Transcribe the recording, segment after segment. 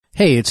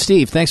Hey, it's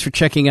Steve. Thanks for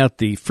checking out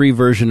the free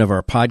version of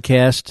our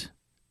podcast.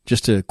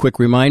 Just a quick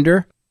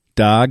reminder,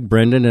 Doug,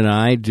 Brendan, and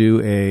I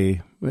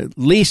do at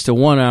least a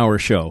 1-hour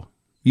show,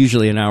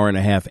 usually an hour and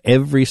a half,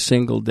 every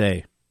single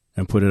day,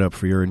 and put it up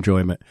for your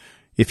enjoyment.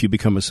 If you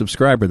become a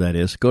subscriber, that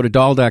is. Go to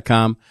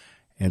Dahl.com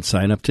and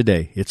sign up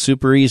today. It's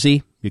super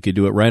easy. You can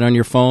do it right on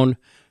your phone,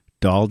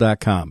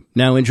 Dahl.com.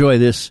 Now enjoy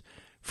this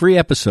free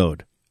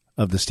episode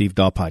of the Steve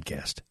Dahl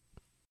Podcast.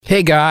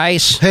 Hey,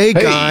 guys. Hey,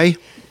 Guy.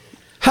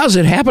 How's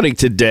it happening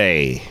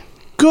today?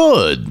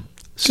 Good.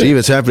 Steve,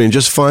 it's happening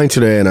just fine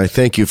today, and I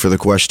thank you for the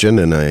question,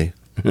 and I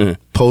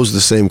pose the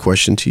same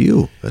question to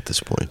you at this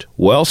point.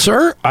 Well,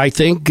 sir, I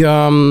think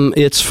I'm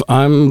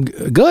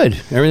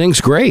good. Everything's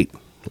great.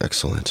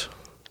 Excellent.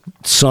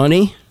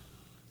 Sunny.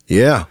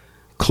 Yeah.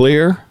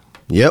 Clear.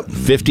 Yep.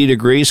 50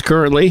 degrees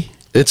currently.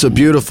 It's a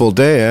beautiful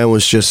day. I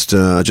was just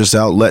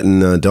out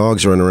letting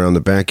dogs run around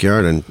the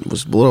backyard, and it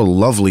was a little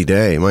lovely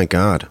day. My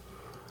God.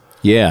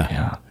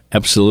 Yeah.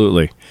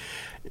 Absolutely.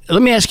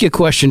 Let me ask you a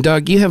question,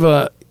 Doug.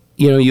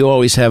 You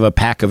always have a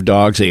pack of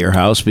dogs at your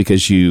house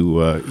because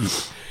you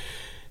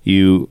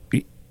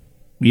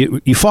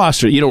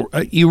foster.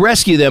 You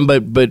rescue them,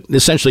 but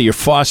essentially you're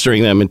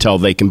fostering them until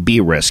they can be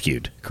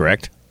rescued.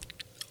 Correct?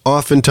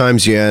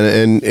 Oftentimes, yeah,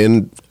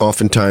 and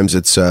oftentimes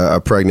it's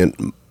a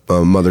pregnant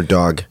mother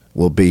dog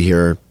will be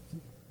here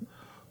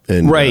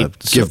and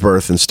give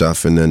birth and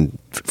stuff, and then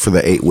for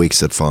the 8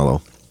 weeks that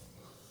follow.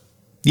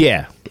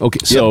 Yeah. Okay.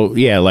 So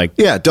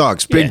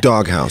dogs, big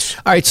dog house.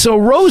 All right. So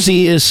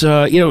Rosie is,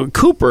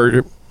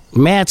 Cooper,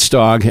 Matt's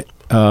dog,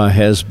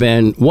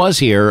 was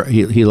here.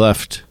 He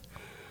left.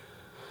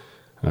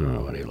 I don't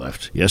know when he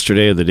left.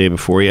 Yesterday or the day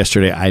before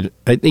yesterday.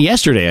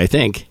 Yesterday, I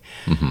think.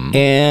 Mm-hmm.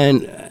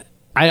 And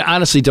I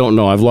honestly don't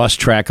know. I've lost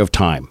track of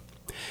time.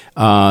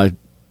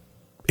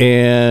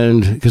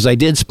 And because I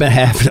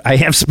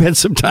have spent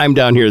some time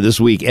down here this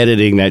week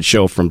editing that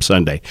show from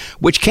Sunday,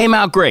 which came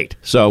out great.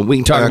 So we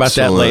can talk about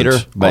that later.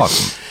 But,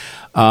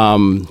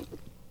 awesome.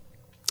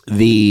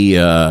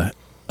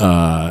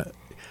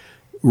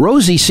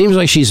 Rosie seems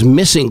like she's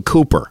missing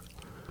Cooper.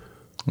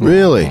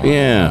 Really?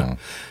 Yeah.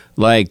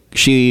 Like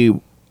she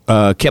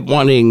kept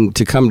wanting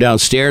to come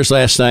downstairs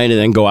last night and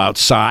then go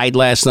outside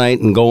last night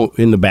and go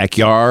in the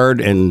backyard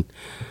and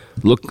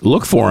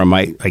look for him,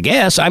 I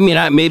guess. I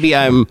mean, maybe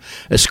I'm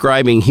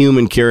ascribing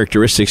human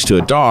characteristics to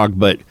a dog,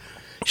 but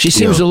she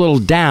seems a little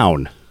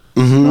down.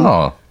 Mm-hmm.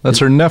 Oh, that's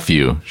her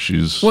nephew.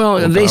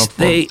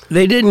 They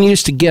didn't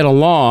used to get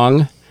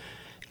along,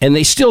 and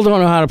they still don't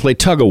know how to play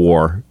tug of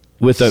war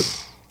with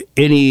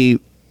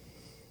any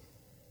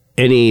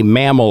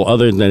mammal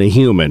other than a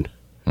human.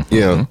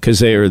 Yeah, because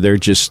they're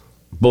just,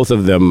 both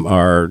of them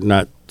are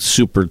not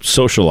super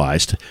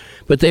socialized.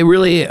 But they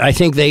really, I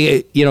think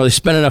they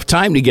spend enough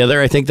time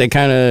together. I think they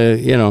kind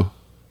of,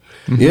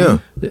 yeah,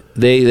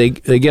 they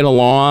get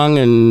along.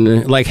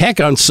 And like heck,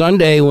 on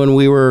Sunday when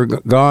we were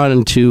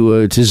gone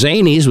to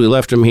Zany's, we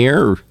left them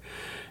here,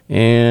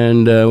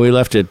 and we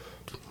left at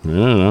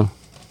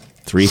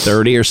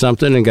 3:30 or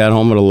something, and got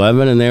home at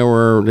 11, and they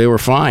were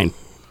fine.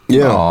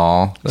 Yeah,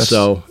 Aww, that's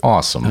so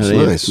awesome.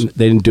 Nice.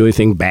 They didn't do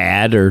anything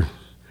bad or,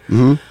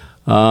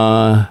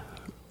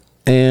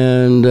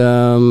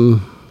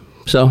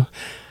 so.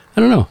 I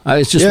don't know. I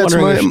was just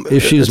wondering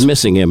if she was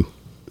missing him.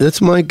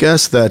 It's my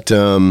guess that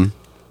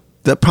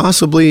that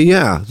possibly,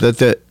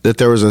 that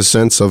there was a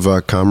sense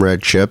of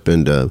comradeship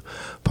and a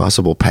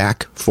possible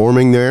pack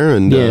forming there,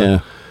 and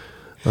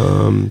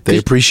they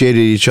appreciated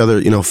each other.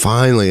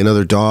 Finally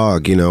another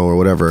dog, or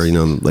whatever.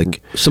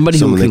 Like somebody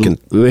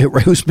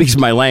who speaks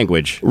my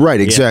language. Right.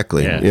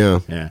 Exactly.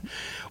 Yeah.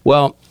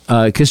 Well,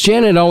 because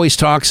Janet always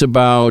talks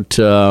about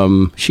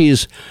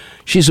she's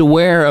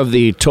aware of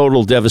the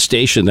total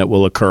devastation that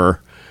will occur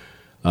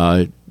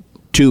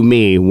to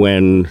me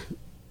when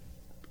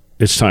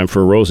it's time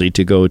for Rosie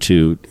to go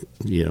to,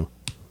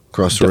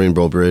 cross the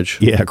Rainbow Bridge.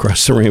 Yeah,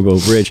 across the Rainbow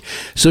Bridge.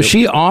 So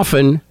she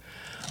often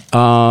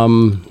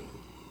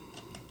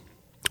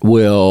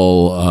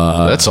will.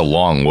 That's a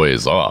long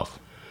ways off.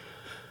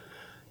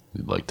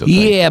 You'd like to think.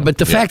 Yeah, but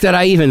the fact that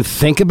I even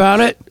think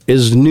about it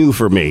is new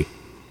for me.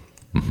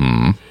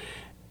 Mm-hmm.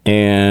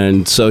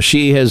 And so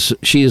she's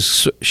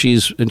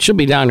and she'll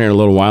be down here in a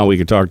little while. We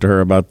could talk to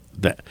her about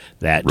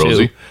that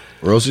Rosie? too.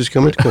 Rosie's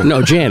coming?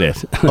 No,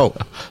 Janet. Oh.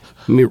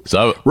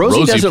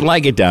 Rosie doesn't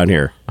like it down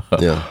here.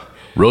 Yeah.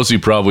 Rosie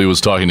probably was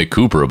talking to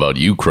Cooper about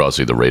you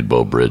crossing the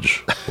Rainbow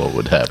Bridge. What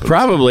would happen?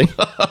 Probably.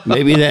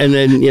 Maybe then,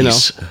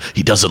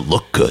 he doesn't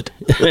look good.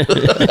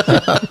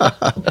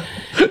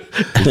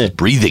 He's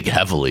breathing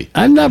heavily.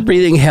 I'm not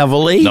breathing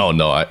heavily. No,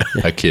 I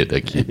kid.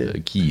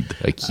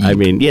 I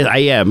mean, yeah, I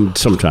am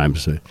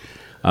sometimes.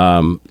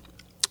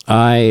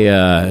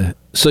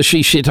 So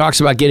she talks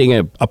about getting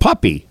a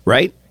puppy,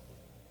 right?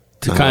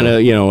 To kind of,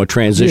 a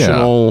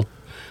transitional. Yeah.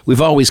 We've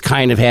always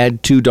kind of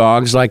had two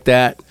dogs like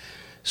that.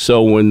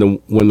 So when the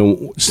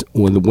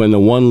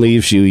one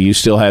leaves you, you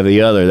still have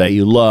the other that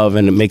you love,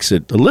 and it makes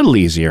it a little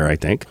easier, I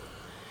think.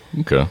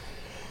 Okay.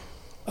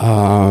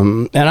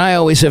 And I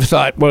always have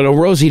thought, well,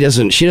 Rosie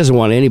doesn't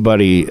want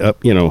anybody,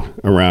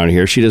 around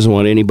here. She doesn't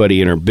want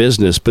anybody in her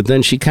business. But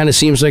then she kind of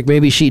seems like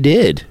maybe she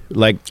did.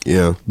 Like,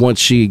 once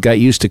she got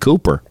used to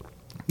Cooper.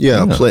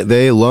 Yeah,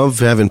 they love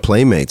having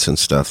playmates and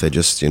stuff. They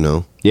just, they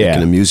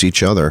can amuse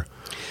each other.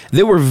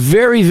 They were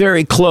very,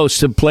 very close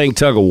to playing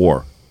tug of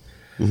war.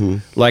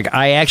 Mm-hmm. Like,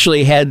 I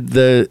actually had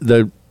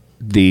the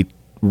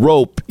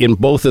rope in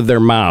both of their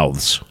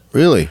mouths.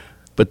 Really?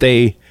 But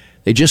they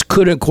just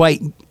couldn't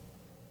quite,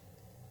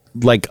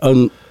 like,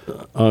 no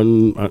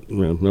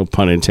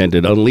pun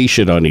intended, unleash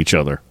it on each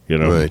other,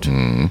 Right.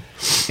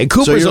 Mm-hmm. And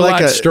Cooper's a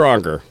lot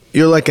stronger.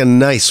 You're like a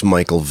nice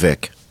Michael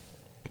Vick.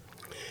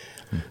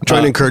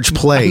 Trying to encourage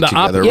play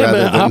together rather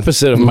than...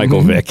 opposite of Michael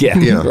Vick.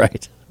 Yeah.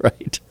 Right.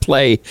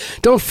 Play.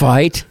 Don't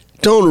fight.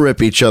 Don't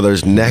rip each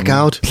other's neck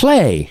out.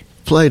 Play.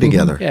 Play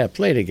together. Yeah,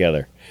 play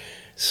together.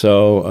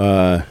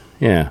 So,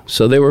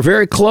 So they were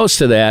very close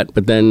to that,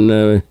 but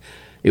then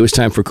it was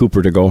time for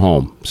Cooper to go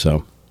home.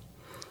 So,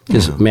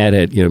 because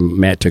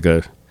Matt took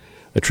a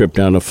trip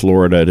down to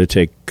Florida to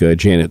take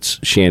Janet's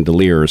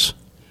chandeliers.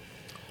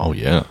 Oh,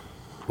 yeah.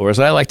 Or as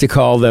I like to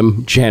call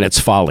them, Janet's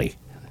Folly.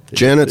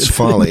 Janet's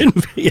Folly.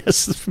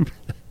 Yes.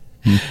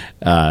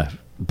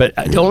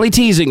 But only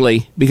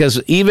teasingly,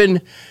 because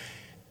even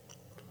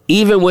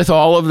with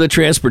all of the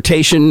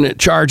transportation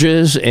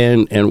charges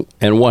and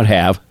what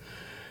have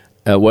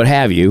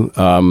you,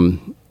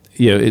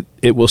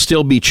 it will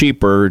still be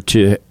cheaper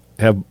to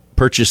have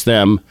purchased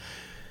them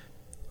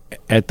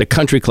at the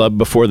country club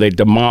before they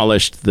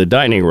demolished the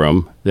dining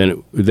room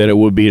than it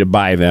would be to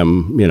buy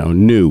them,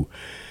 new.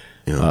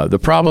 Yeah. The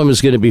problem is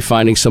going to be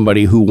finding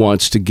somebody who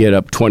wants to get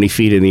up 20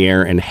 feet in the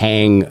air and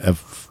hang a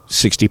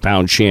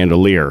 60-pound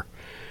chandelier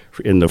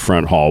in the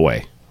front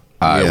hallway.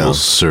 I will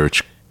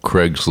search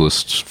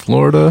Craigslist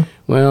Florida.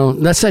 Well,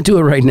 let's not do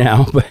it right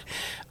now, but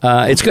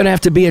it's going to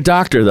have to be a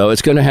doctor, though.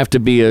 It's going to have to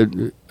be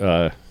it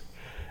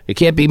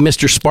can't be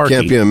Mr. Sparky.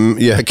 Can't be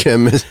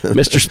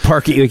Mr.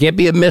 Sparky. It can't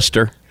be a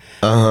Mr.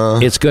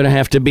 Uh-huh. It's going to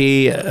have to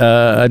be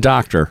a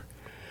doctor.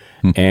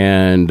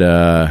 And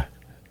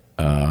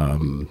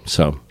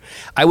so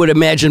I would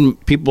imagine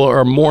people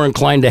are more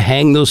inclined to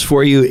hang those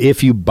for you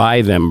if you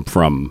buy them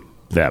from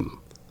them.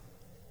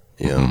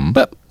 Yeah. Mm-hmm.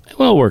 But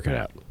we'll work it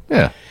out.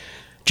 Yeah.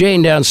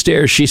 Jane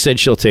downstairs, she said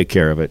she'll take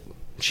care of it.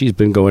 She's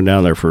been going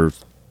down there for,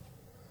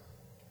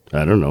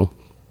 I don't know,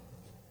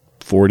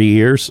 40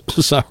 years,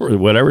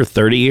 whatever,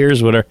 30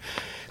 years, whatever,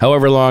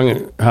 however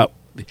long.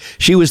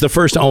 She was the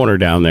first owner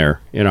down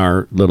there in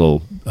our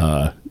little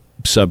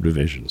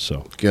subdivision.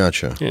 So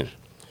gotcha. Yeah.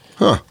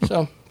 Huh.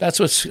 So that's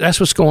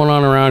what's going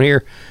on around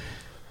here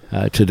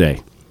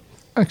today.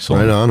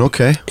 Excellent. Right on.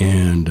 Okay.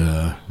 And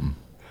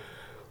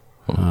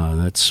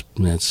that's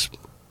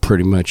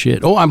pretty much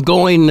it. Oh, I'm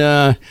going.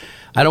 I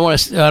don't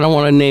want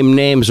to name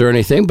names or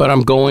anything, but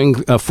I'm going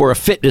for a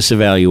fitness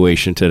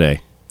evaluation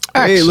today.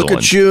 Hey, look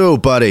at you,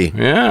 buddy.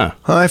 Yeah.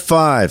 High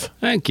five.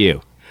 Thank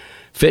you.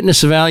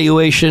 Fitness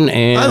evaluation,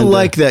 and I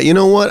like that. You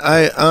know what?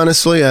 I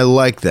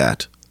like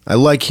that. I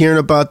like hearing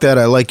about that.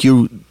 I like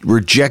you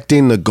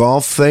rejecting the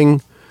golf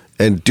thing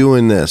and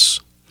doing this.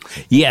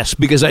 Yes,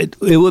 because it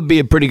would be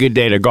a pretty good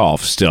day to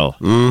golf still.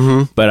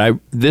 Mm-hmm. But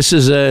this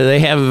is a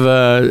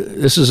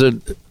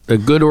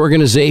good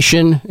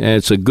organization, and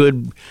it's a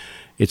good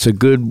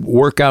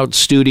workout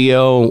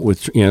studio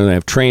with they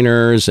have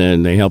trainers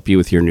and they help you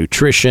with your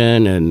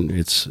nutrition, and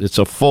it's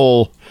a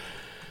full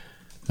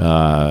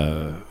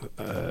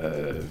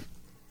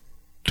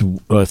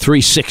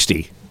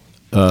 360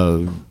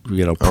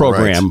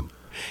 program, right.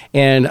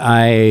 And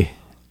I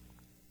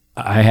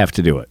have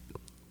to do it.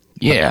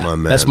 Yeah,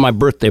 that's my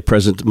birthday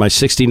present, my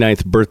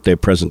 69th birthday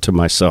present to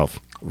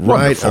myself.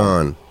 Right Wonderful.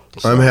 on.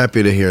 I'm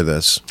happy to hear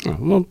this. Oh,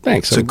 well,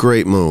 thanks. It's a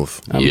great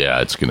move.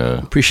 It's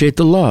gonna appreciate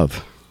the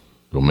love.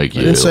 It'll make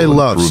you. I didn't say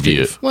love,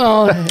 Steve.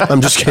 Well,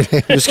 I'm just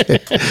kidding.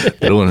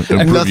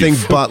 Nothing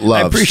but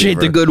love. I appreciate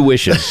Steve. The good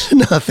wishes.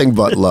 Nothing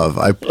but love.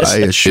 I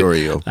assure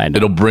you.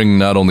 It'll bring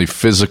not only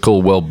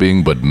physical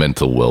well-being but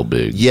mental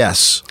well-being.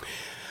 Yes.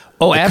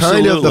 Oh,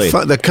 absolutely.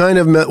 The kind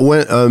of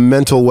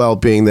mental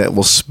well-being that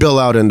will spill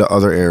out into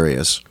other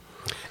areas.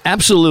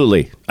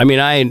 Absolutely. I mean,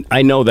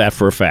 I know that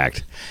for a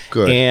fact.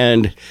 Good.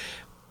 And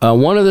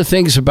one of the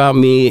things about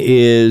me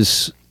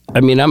is,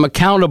 I'm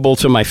accountable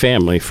to my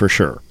family for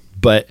sure.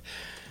 But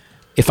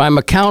if I'm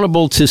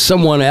accountable to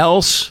someone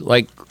else,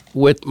 like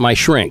with my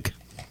shrink,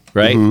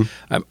 right?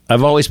 Mm-hmm.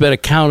 I've always been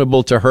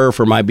accountable to her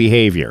for my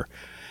behavior.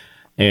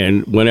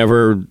 And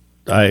whenever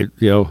I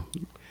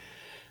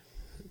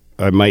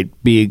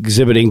might be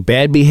exhibiting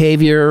bad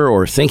behavior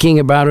or thinking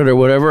about it or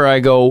whatever,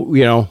 I go,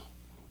 what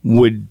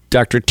would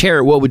Dr.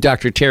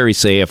 Terry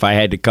say if I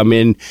had to come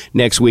in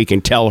next week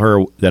and tell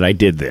her that I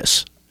did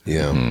this?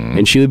 Yeah.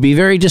 And she would be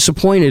very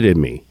disappointed in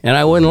me. And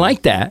I wouldn't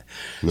like that.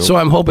 Nope. So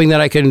I'm hoping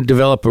that I can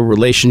develop a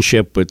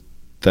relationship with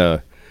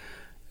a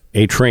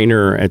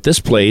trainer at this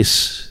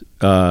place,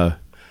 with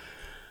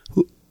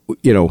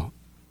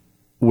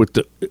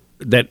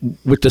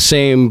the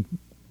same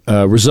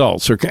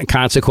results or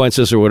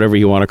consequences or whatever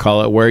you want to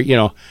call it, where,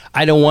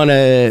 I don't want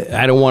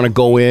to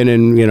go in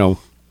and,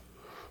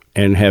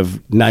 and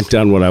have not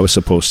done what I was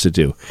supposed to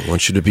do. I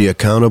want you to be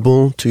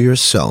accountable to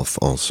yourself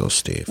also,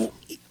 Steve.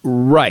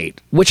 Right.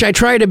 Which I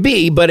try to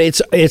be, but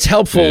it's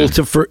helpful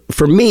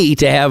for me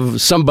to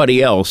have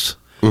somebody else.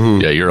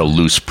 Yeah, you're a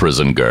loose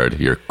prison guard.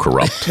 You're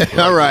corrupt.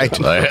 All right.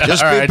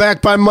 Just be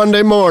back by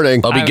Monday morning.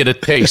 Let me get a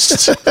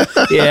taste.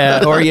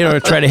 Yeah, or,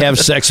 try to have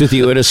sex with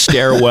you in a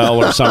stairwell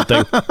or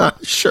something.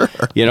 Sure.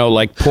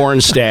 Like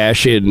Porn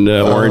Stash in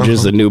Orange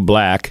is the New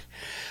Black.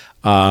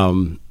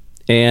 And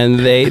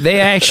they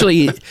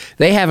actually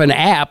have an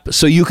app,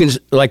 so you can,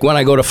 like when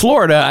I go to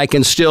Florida, I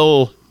can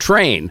still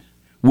train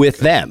with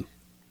them.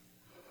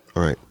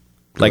 All right.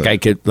 Like I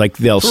could,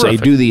 they'll say,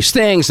 do these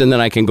things, and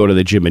then I can go to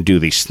the gym and do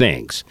these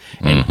things.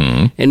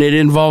 And it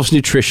involves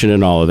nutrition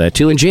and all of that,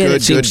 too. And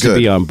Janet seems to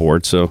be on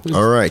board. So,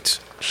 all right.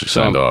 She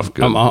signed off.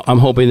 Good. I'm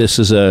hoping this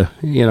is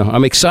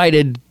I'm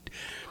excited.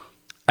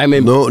 I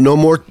mean, no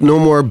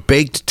more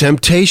baked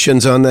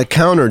temptations on that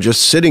counter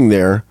just sitting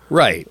there.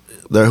 Right.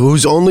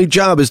 Whose only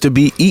job is to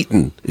be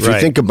eaten. If you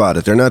think about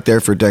it, they're not there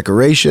for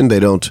decoration. They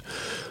don't,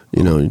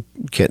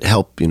 can't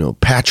help,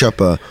 patch up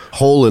a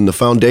hole in the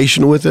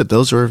foundation with it.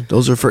 Those are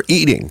for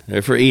eating.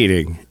 They're for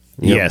eating.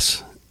 Yep.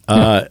 Yes.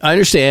 I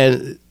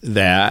understand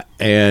that.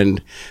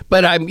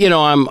 But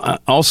I'm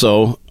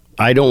also,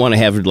 I don't want to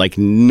have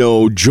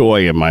no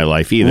joy in my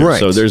life either. Right.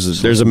 So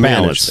there's a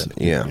balance.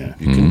 Yeah.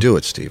 You can do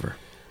it, Stever.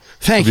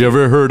 Thank you. Have you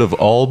ever heard of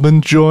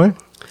almond joy?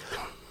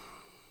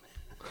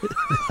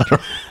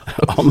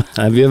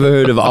 Have you ever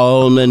heard of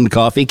almond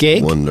coffee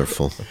cake?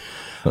 Wonderful.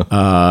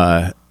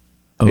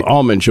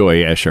 Almond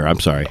joy, yeah, sure. I'm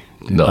sorry.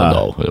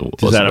 No.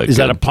 Is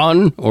that a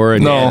pun or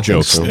a dad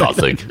joke? It's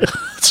nothing.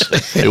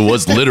 It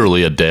was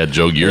literally a dad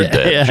joke. Your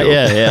dad joke.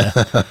 Yeah.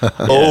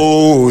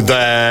 Oh,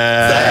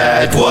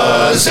 that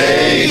was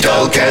a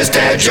Dullcast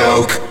dad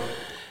joke.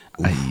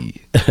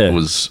 I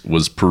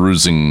was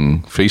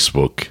perusing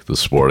Facebook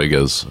this morning,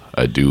 as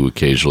I do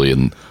occasionally,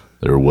 and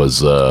there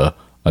was a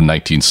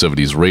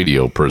 1970s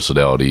radio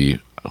personality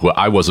who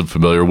I wasn't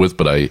familiar with,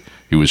 but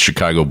he was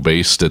Chicago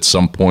based at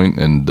some point,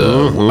 and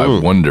I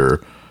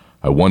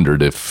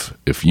wondered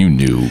if you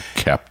knew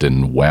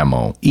Captain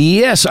Whammo.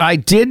 Yes, I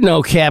did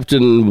know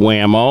Captain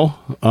Whammo.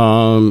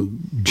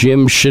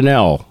 Jim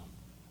Chanel,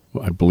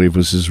 I believe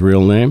was his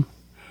real name,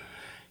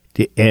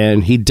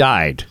 and he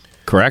died.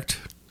 Correct?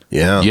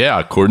 Yeah.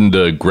 According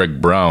to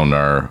Greg Brown,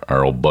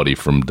 our old buddy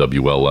from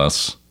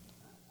WLS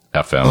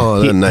FM.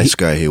 Oh, that nice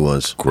guy he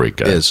was. Great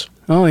guy. Is.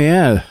 Oh,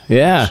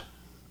 yeah.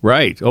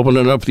 Right.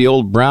 Opening up the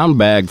old Brown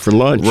bag for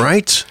lunch.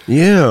 Right?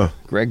 Yeah.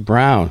 Greg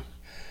Brown.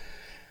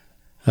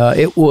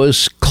 It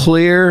was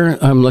clear.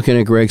 I'm looking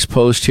at Greg's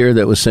post here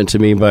that was sent to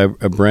me by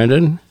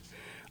Brendan.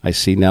 I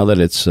see now that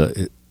it's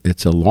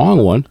a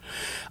long one.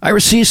 I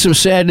received some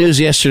sad news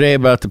yesterday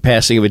about the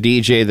passing of a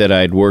DJ that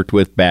I'd worked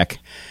with back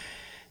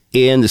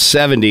in the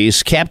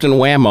 70s, Captain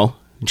Whammo,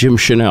 Jim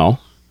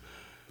Chanel.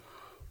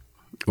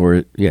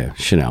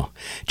 Chanel.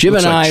 Jim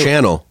Looks and like I...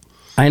 Channel.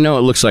 I know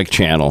it looks like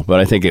Channel,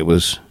 but I think it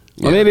was...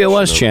 Well, maybe it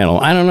was Channel.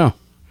 I don't know.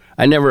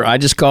 I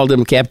just called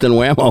him Captain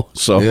Whammo,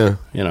 so,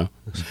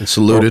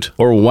 Saluted.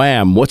 Or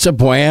Wham. What's up,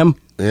 Wham?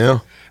 Yeah.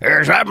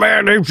 There's that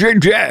man named Jim.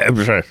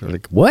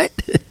 Like, what?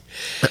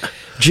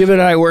 Jim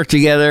and I worked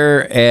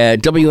together at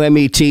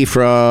WMET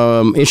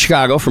in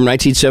Chicago from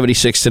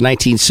 1976 to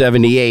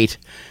 1978.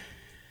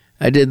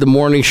 I did the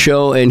morning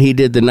show, and he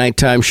did the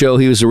nighttime show.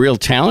 He was a real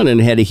talent and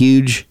had a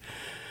huge...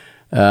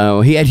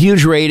 he had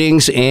huge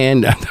ratings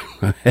and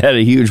had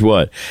a huge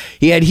what?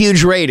 He had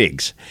huge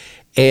ratings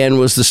and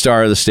was the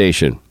star of the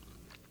station.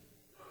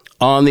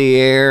 On the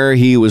air,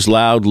 he was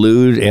loud,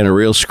 lewd, and a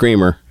real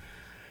screamer.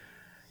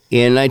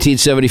 In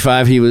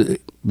 1975, he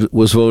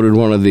was voted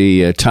one of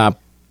the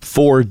top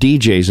 4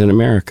 DJs in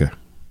America.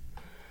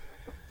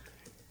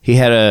 He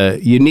had a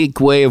unique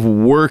way of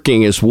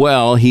working as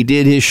well. He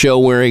did his show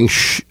wearing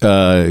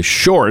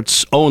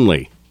shorts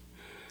only.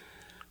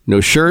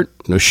 No shirt,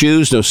 no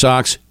shoes, no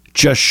socks.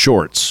 Just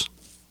shorts.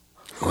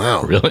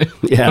 Wow. Really?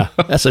 Yeah.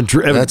 That's a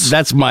dream.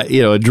 That's my,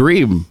 a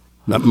dream.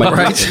 Not my,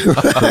 right.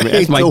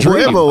 That's my the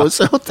dream. Whammo was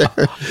out there.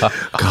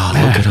 God,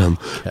 look at him.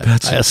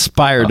 I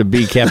aspire to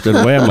be Captain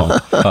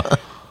Whammo.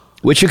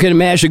 Which you can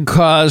imagine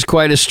caused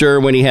quite a stir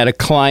when he had a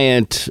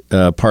client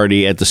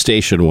party at the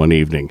station one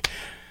evening.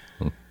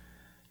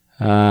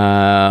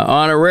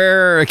 On a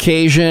rare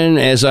occasion,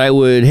 as I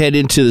would head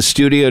into the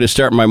studio to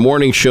start my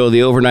morning show,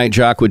 the overnight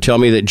jock would tell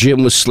me that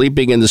Jim was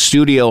sleeping in the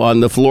studio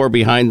on the floor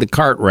behind the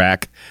cart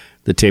rack,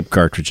 the tape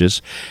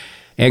cartridges,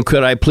 and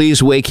could I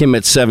please wake him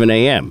at 7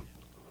 a.m.?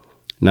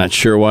 Not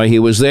sure why he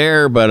was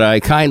there, but I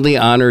kindly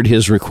honored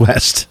his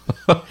request.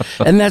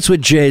 And that's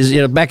what Jays,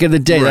 back in the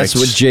day, That's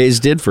what Jays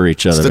did for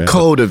each other. It's the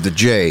code of the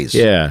Jays.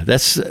 Yeah,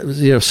 that's,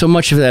 so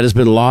much of that has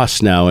been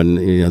lost now in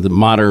the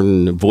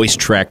modern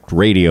voice-tracked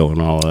radio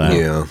and all of that.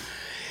 Yeah.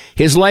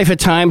 His life at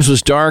times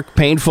was dark,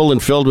 painful,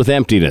 and filled with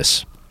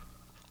emptiness.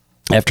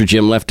 After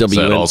Jim left Is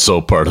that WM,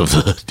 also part of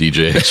the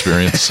DJ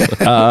experience?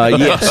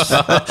 yes,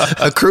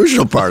 A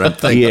crucial part, I'm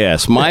thinking.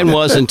 yes, mine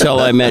was until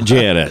I met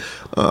Janet.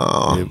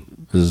 It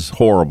was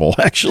horrible,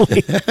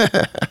 actually.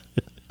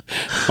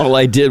 All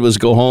I did was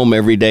go home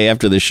every day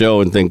after the show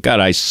and think, God,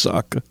 I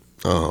suck.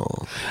 Oh.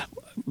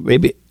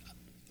 Maybe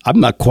I'm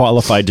not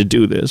qualified to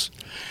do this.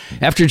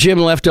 After Jim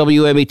left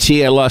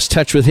WMET, I lost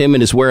touch with him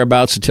and his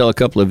whereabouts until a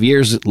couple of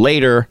years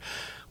later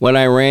when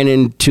I ran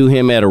into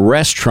him at a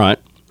restaurant.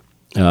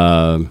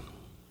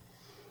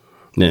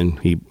 And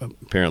he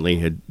apparently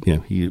had,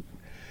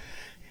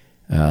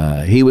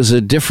 he was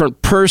a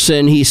different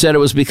person. He said it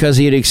was because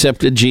he had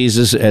accepted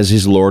Jesus as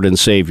his Lord and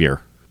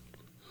Savior.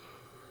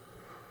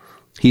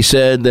 He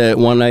said that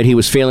one night he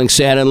was feeling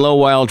sad and low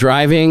while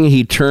driving.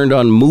 He turned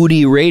on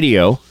Moody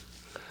Radio,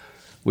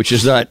 which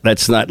is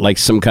that's not like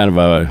some kind of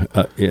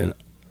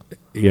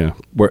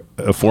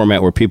a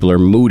format where people are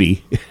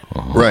moody.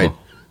 Right.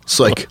 It's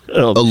like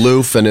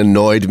aloof and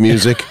annoyed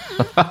music.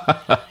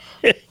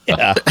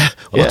 Yeah.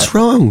 What's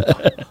wrong?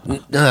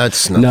 No,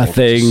 it's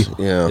nothing.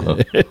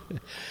 Yeah.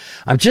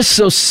 I'm just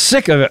so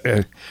sick of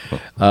it.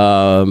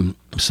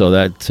 So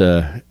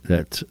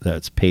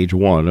that's page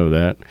one of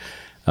that.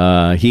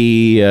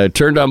 He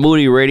turned on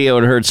Moody Radio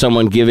and heard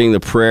someone giving the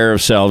prayer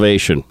of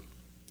salvation.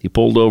 He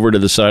pulled over to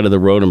the side of the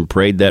road and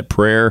prayed that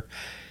prayer.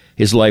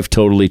 His life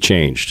totally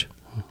changed.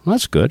 Well,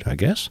 that's good, I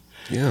guess.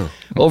 Yeah.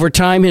 Over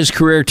time, his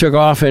career took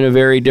off in a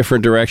very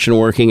different direction,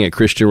 working at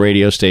Christian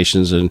radio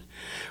stations and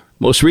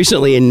most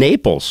recently in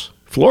Naples,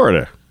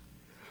 Florida.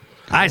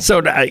 I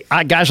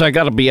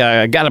gotta be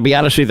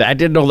honest with you. I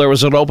didn't know there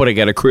was an opening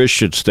at a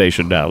Christian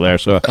station down there,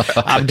 so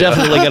I'm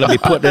definitely gonna be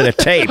putting in a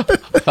tape,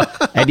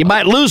 and you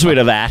might lose me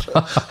to that.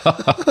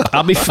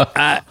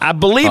 I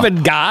believe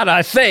in God,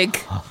 I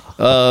think.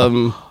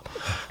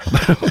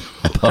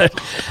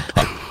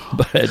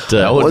 But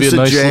that would be a Once a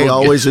nice J, little-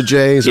 always a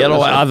J. you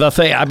know, the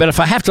thing. I mean, if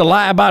I have to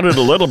lie about it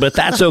a little bit,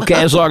 that's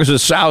okay as long as it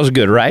sounds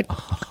good, right?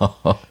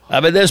 I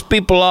mean, there's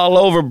people all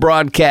over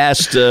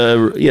broadcast,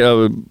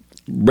 radio,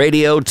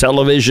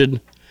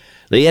 television,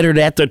 the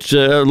internet that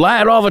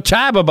lie all the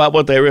time about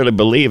what they really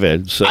believe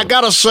in. So. I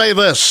gotta say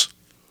this.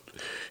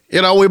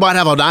 You know, we might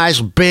have a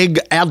nice big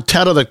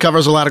antenna that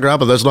covers a lot of ground,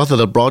 but there's nothing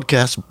that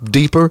broadcasts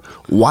deeper,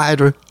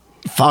 wider,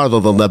 farther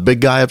than that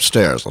big guy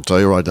upstairs. I'll tell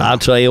you right now. I'll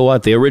tell you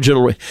what, the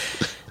original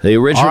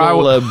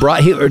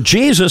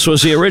Jesus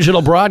was the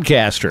original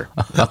broadcaster.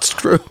 That's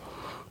true.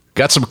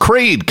 Got some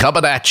Creed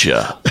coming at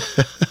you.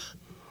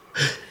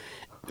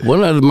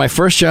 One of my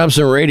first jobs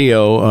in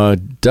radio,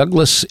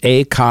 Douglas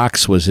A.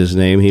 Cox was his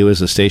name. He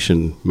was a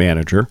station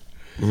manager.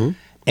 Mm-hmm.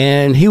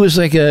 And he was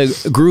like a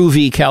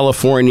groovy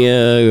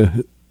California,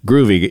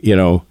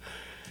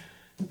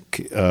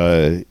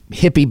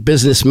 hippie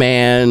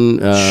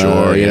businessman.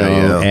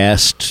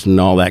 Asked and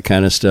all that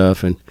kind of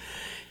stuff. And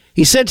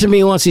he said to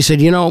me once, he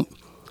said,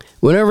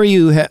 whenever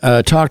you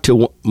talk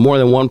to more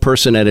than one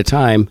person at a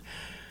time,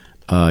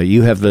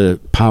 you have the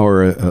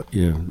power,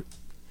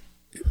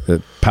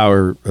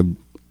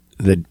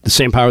 the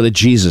same power that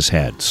Jesus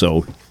had.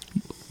 So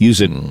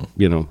use it,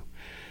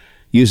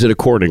 use it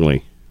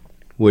accordingly,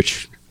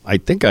 which I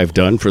think I've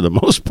done for the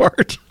most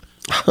part.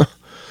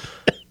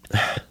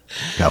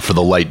 Yeah, for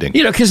the lightning.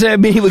 Because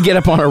he would get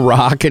up on a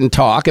rock and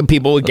talk, and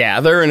people would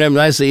gather, and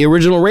that's the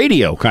original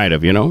radio, kind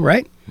of,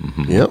 right?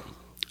 Mm-hmm. Yep.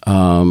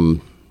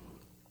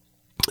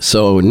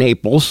 So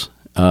Naples.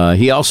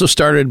 He also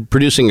started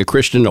producing a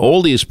Christian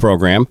oldies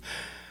program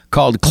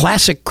called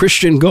Classic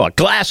Christian Gold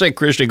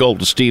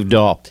to Steve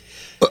Dahl,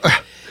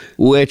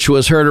 which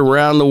was heard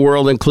around the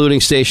world, including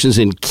stations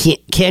in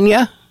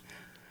Kenya,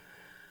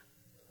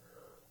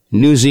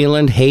 New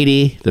Zealand,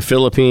 Haiti, the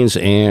Philippines,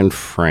 and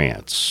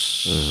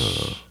France.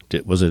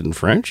 Was it in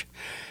French?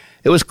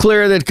 It was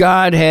clear that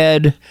God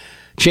had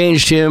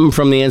changed him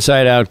from the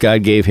inside out.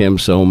 God gave him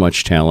so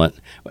much talent.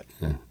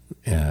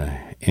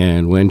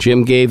 And when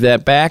Jim gave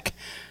that back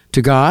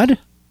to God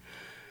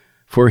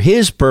for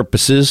his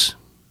purposes,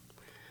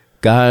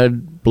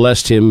 God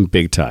blessed him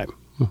big time.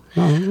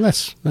 Oh,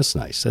 that's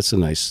nice. That's a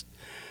nice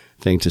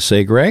thing to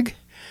say, Greg.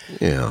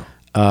 Yeah.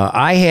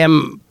 I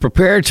am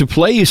prepared to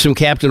play you some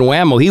Captain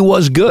Whammo. He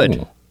was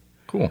good.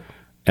 Cool.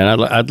 And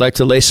I'd like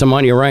to lay some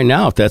on you right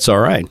now, if that's all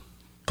right.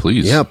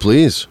 Please. Yeah,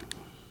 please.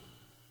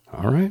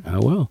 All right, I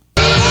will.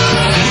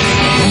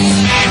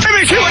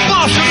 ABC with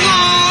Boston,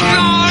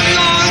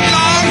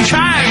 long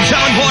time.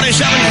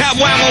 747 Cap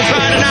Whammo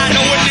Friday night,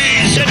 no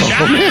Wendy's.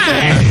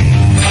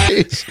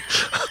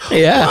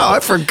 Yeah. Wow, I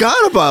forgot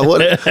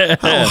about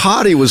how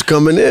hot he was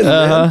coming in.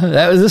 Man.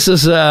 This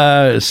is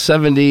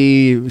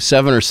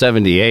 77 or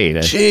 78.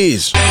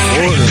 Jeez.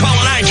 Call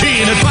a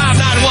 19 at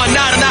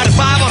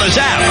 591-995 on the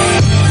zap.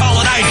 Call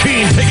a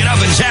 19, pick it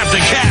up and zap the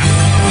cap.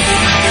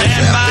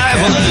 Stand by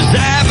for the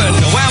zap and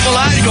the Whammo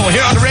line. You're going to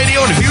hear on the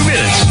radio in a few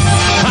minutes.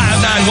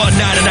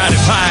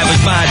 591-995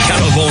 is my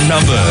telephone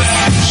number.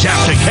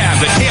 Zap the cap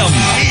at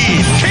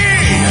M-E-T.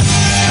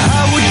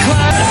 I would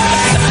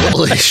climb.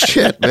 Holy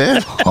shit,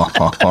 man.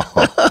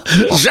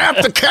 Zap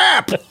the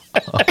cap.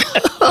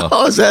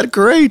 Oh, is that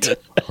great?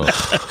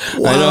 I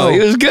know, he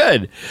was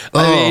good.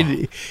 I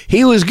mean,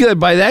 he was good.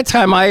 By that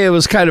time, I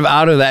was kind of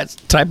out of that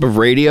type of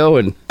radio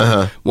and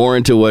more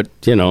into what.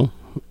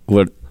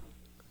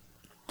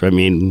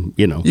 You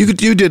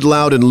did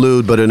loud and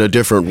lewd, but in a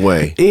different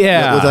way.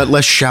 Yeah. With that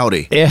less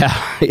shouty.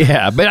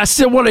 Yeah. But I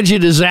still wanted you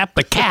to zap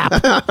the cap.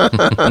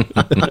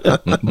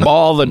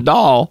 Ball the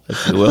doll,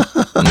 if you will.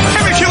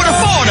 Every two and a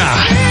four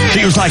now.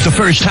 Feels like the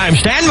first time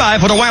standby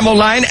for the Whammo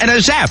line and a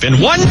zap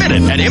in 1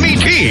 minute at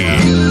MET.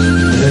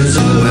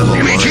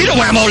 MET to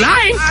Whammo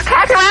line.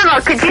 Captain Whammo,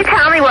 could you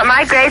tell me what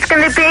my grade's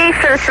going to be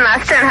for the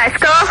semester in high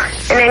school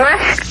in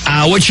English?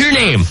 What's your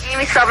name?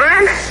 Amy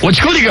Silverman. What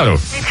school do you go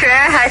to?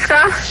 Trier High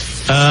School.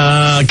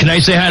 Can I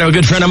say hi to a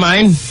good friend of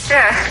mine?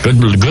 Sure.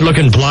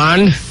 Good-looking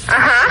blonde?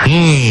 Uh-huh.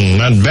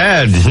 Not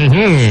bad.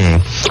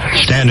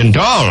 Standing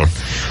tall.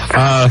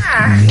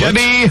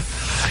 Debbie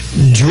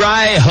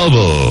Dry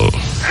Hubble.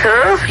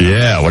 Who?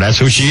 Yeah, well, that's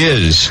who she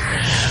is.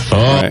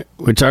 All right.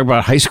 We're talking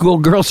about high school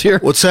girls here.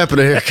 What's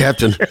happening here,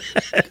 Captain?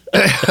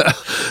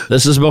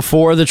 This is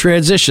before the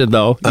transition,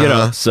 though.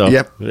 So.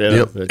 Yep.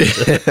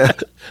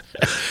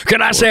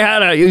 Can I say hi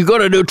to you? Go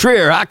to New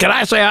Trier? Huh? Can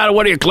I say hi to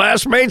one of your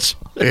classmates?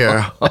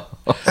 Yeah.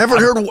 I haven't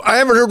heard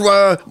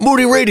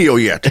Moody Radio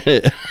yet.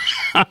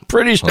 I'm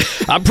pretty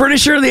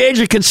sure the age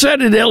of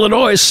consent in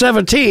Illinois is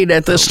 17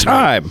 at this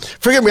time.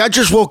 Forgive me, I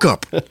just woke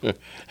up.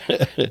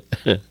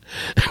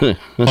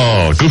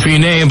 Oh, goofy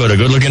name, but a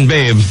good-looking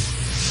babe.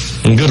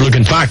 And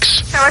good-looking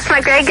fox. So what's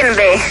my grade going to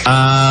be?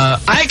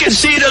 I can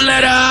see the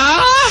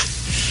letter.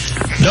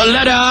 The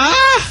letter.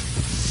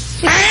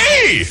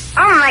 Hey!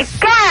 Oh, my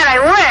God, I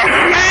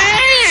wish.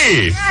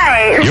 Hey!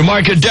 Right. You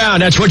mark it down.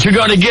 That's what you're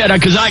going to get,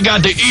 because I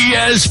got the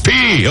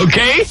ESP,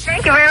 okay?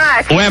 Thank you very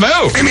much.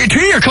 Whammo. MET,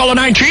 you're caller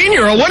 19.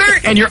 You're a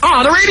winner, and you're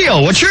on the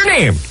radio. What's your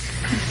name?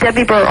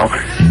 Debbie Burrow.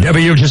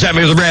 Debbie, you just sent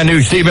me with a brand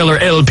new Steve Miller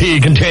LP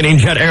containing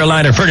Jet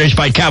Airliner furnished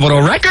by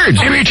Capitol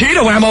Records. MET to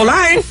Whammo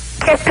line.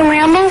 Captain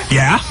Whammo?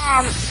 Yeah?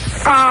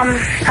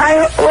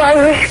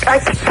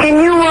 Can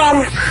you,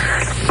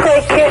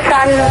 play Kiss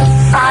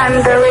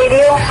on the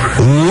radio?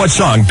 What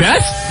song,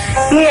 Beth?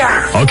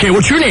 Yeah. Okay,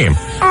 what's your name?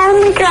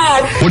 Oh, my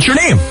God. What's your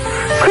name?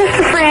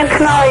 Christopher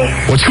Antonelli.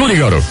 What school do you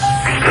go to?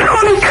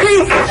 Stony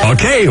Creek.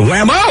 Okay,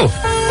 Whammo.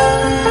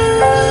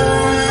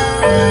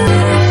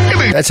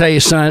 That's how you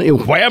sign.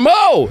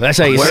 Whammo! That's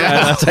how you sign.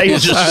 That's how you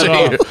Just sign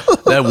say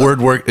off. that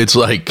word work. It's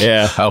like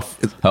how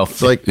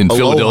like in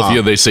aloha.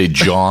 Philadelphia they say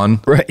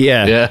John. Right?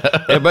 Yeah.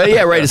 Yeah. But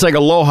yeah, right. It's like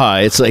aloha.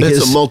 It's like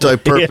It's a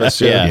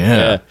multi-purpose.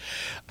 Yeah.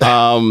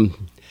 I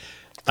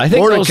think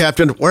Morning,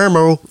 Captain.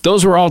 Whammo.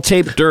 those were all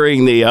taped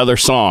during the other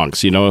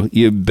songs. You know,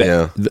 you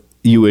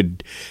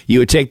would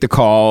take the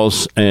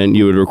calls and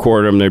you would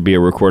record them. There'd be a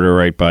recorder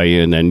right by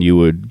you, and then you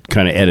would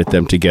kind of edit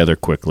them together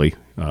quickly.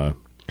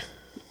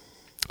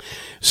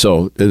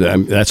 So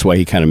that's why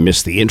he kind of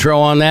missed the intro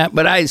on that.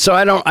 But I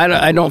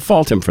don't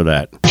fault him for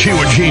that. She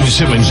with Gene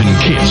Simmons and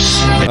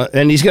Kiss.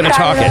 And he's going to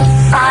talk it.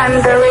 On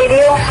the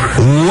radio?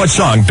 What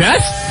song,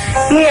 Beth?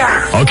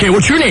 Yeah. Okay,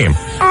 what's your name?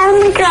 Oh,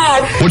 my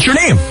God. What's your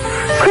name?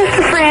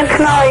 Christopher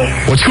Antonelli.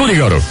 What school do you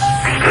go to?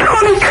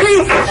 Stony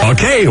Creek.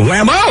 Okay,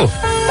 Whammo.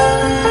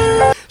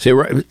 See,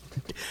 right,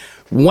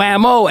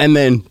 Whammo, and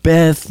then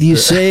Beth, you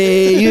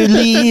say you're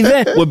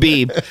leaving would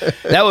be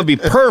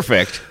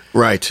perfect.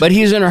 Right. But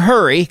he's in a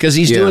hurry because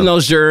he's doing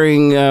those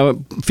during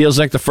feels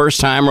like the first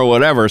time or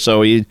whatever.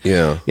 So I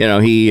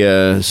think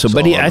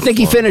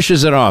he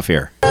finishes it off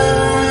here.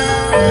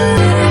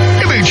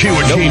 She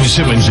with Gene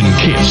Simmons and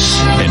Kiss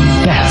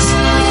and Beth.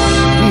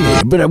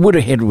 Yeah, but I would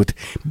have had with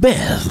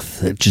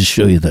Beth to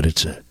show you that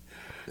it's a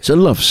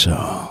love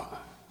song.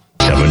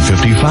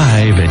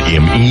 7:55 at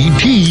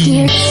MET.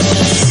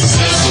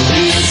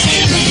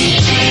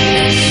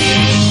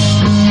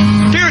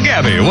 Dear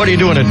Gabby, what are you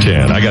doing at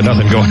 10? I got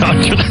nothing going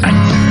on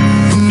tonight.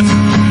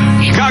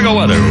 Chicago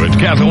weather with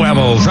Captain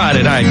Whammo.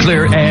 Friday night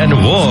clear and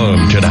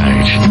warm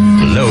tonight.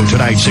 Low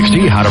tonight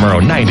 60, high tomorrow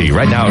 90.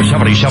 Right now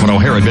 77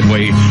 O'Hara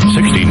Midway,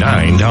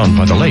 69 down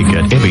by the lake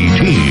at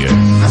MET. A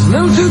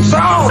little too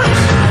soft.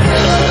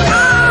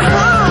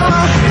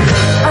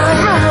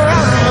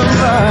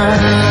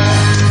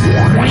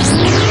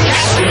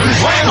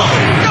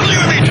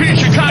 WMET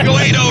Chicago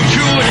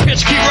 802 and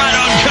hits keep right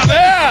on coming.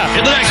 Yeah.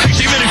 In the next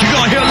 60 minutes, you're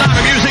going to hear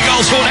live music,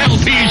 also an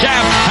LP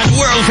jam, and the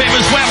world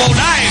famous Whammo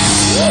Night.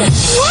 Woo!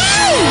 Woo!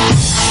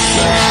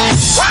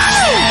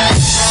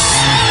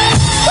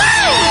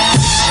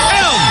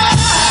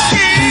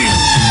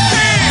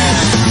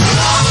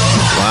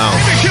 Wow.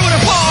 Shooting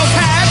a ball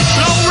pad,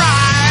 slow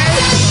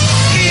ride,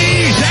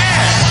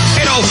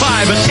 easy.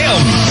 805 and MET.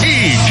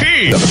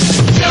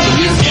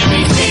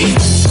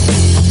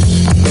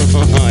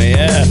 Oh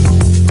yeah,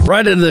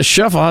 right into the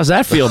shuffle. How's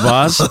that feel,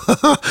 boss?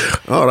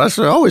 Oh, that's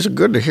always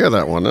good to hear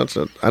that one. I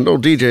know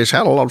DJs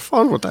had a lot of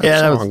fun with that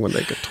song when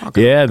they could talk.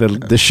 Yeah,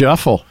 the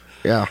shuffle.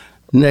 Yeah.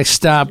 Next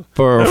stop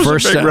or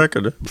first a big stop,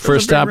 record.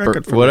 first stop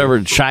or for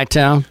whatever.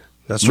 Chi-Town.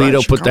 That's right, Lido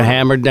put the Chicago.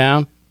 hammer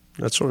down.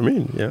 That's what I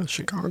mean. Yeah,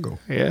 Chicago.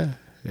 Yeah.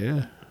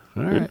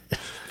 All right.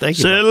 Thank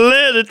you. Said,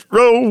 let it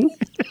roll.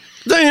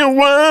 Then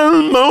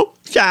one more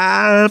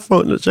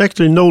jive. There's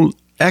actually no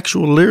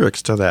actual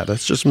lyrics to that.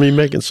 That's just me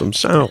making some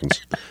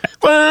sounds.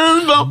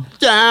 One more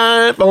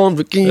jive on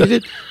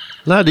vacation.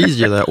 A lot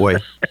easier that way.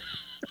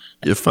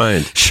 You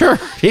find. Sure.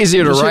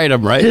 Easier to write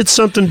them, right? It's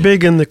something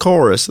big in the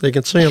chorus they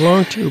can sing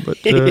along to, but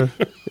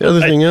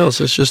everything else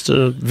is just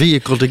a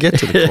vehicle to get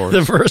to the chorus.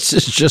 The verse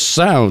is just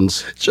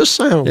sounds. It's just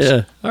sounds.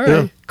 Yeah. All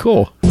right.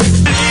 Cool.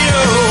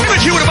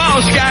 But you with a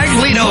boss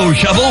gang, Lino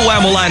Shovel.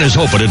 Whammo line is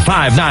open at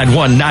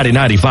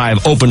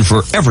 591-9095. Open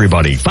for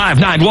everybody.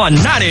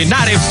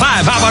 591-9095.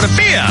 How about a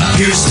beer?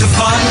 Here's to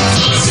fun.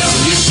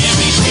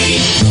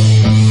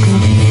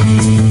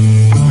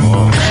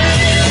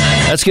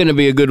 That's going to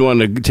be a good one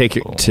to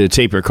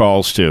tape your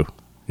calls to.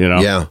 You know,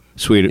 Yeah.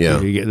 Sweet.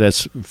 Yeah.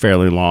 That's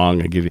fairly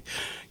long. It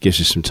gives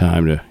you some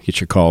time to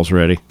get your calls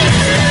ready.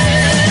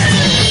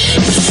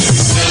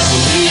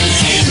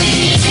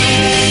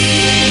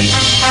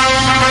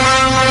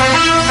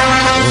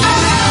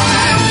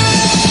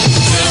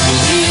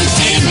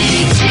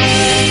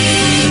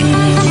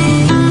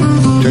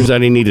 Turns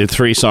out he needed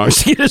 3 songs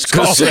to get his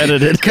calls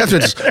edited.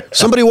 Captain,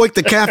 somebody wake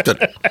the captain.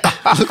 Man,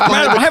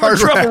 I'm having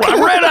trouble. I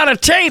ran out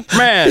of tape,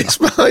 man. It's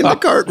behind the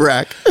cart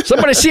rack.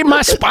 Somebody see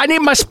I need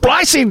my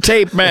splicing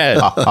tape, man.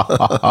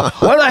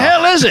 Where the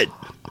hell is it?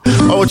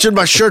 Oh, it's in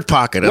my shirt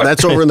pocket, and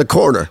that's over in the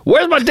corner.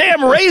 Where's my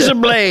damn razor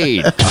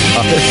blade? There's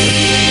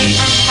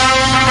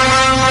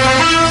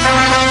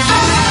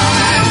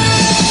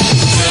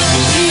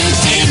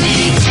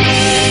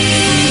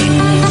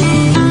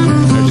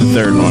the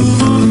third one.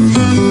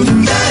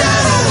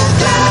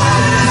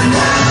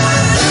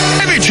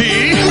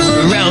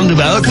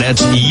 Roundabout,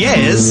 that's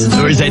yes,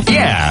 or is that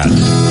yeah?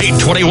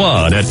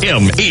 821 at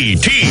MET.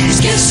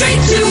 Get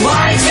straight to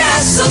White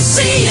Castle,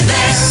 see you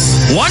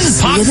there. One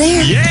pop.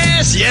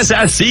 Yes,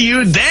 I see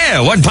you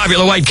there. One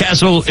popular White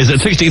Castle is at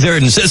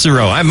 63rd and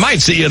Cicero. I might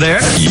see you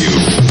there.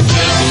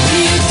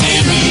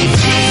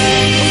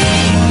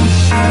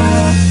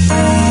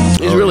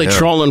 He's really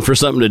trolling for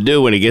something to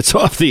do when he gets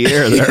off the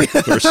air there.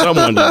 For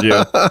someone to do.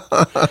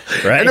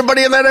 Right?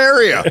 Anybody in that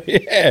area?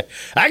 Yeah.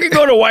 I could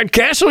go to White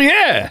Castle,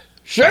 yeah.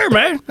 Sure,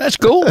 man. That's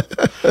cool.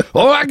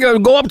 Or I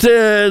could go up to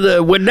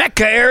the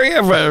Winnetka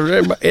area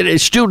for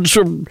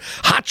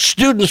hot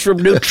students from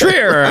New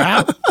Trier.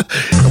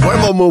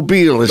 Whammo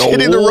Mobile is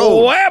hitting the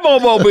road. Whammo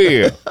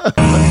Mobile.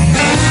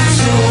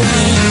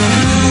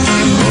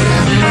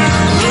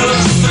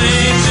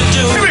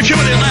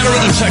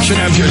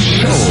 Section of your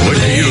show.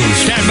 You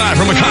stand by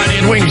for McCartney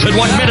and Wings in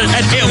 1 minute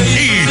at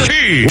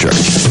MET.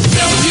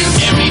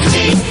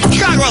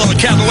 Chicago Relevant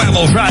Captain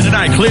Whammo Friday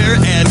night clear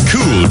and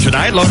cool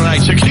tonight. Low tonight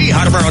 60,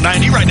 Harborough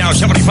 90. Right now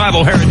 75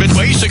 O'Hare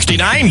Midway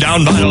 69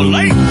 down by the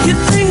lake. You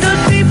think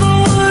that people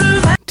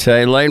would have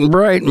Tight, light, and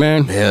bright,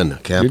 man. Man,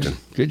 Captain.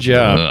 Good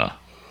job.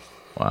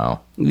 Wow.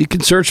 You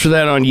can search for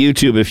that on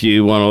YouTube if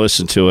you want to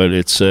listen to it.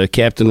 It's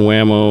Captain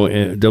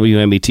Whammo,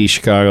 WMET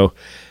Chicago.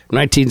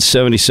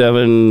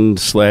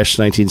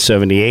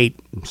 1977/1978.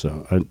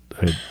 So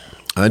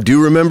I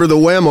do remember the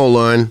Whammo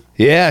line.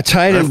 Yeah,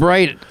 tight and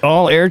bright.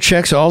 All air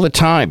checks all the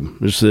time.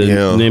 Is the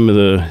name of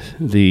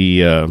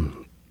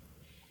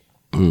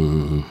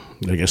I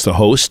guess the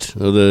host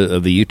of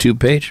the YouTube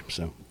page.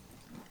 So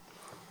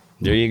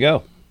there you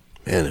go.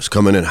 Man, it's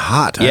coming in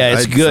hot. Yeah,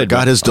 it's good.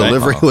 God, his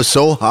delivery was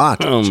so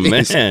hot. Oh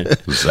Jeez. man,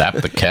 Zap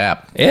the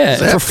cap. yeah,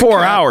 for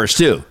 4 hours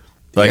too.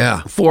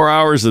 Yeah. 4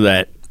 hours of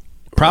that.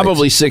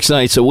 Probably 6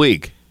 nights a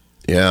week.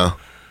 Yeah.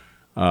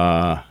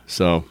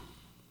 So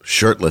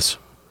Shirtless.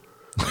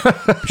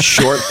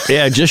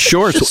 yeah, just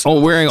shorts.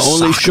 Wearing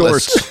only Sockless.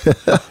 shorts.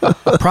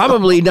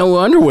 Probably no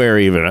underwear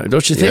even.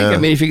 Don't you think? Yeah. I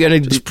mean, if you're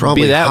going Just to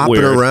probably be that hopping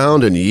weird.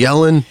 around and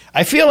yelling.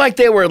 I feel like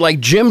they were like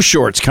gym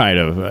shorts, kind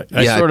of.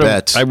 I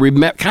bet. I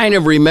kind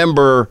of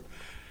remember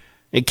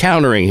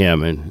encountering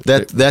him, and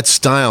That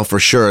style for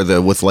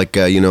sure. With like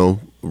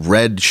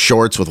red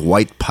shorts with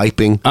white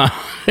piping.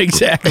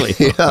 exactly.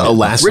 Yeah,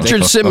 elastic.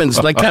 Richard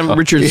Simmons, like kind of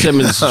Richard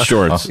Simmons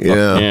shorts.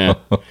 Yeah.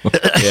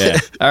 Yeah.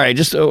 All right,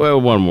 just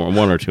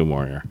one or two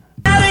more here.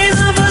 Daddies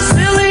of a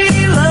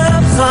silly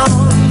love song.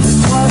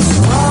 What's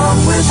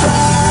wrong with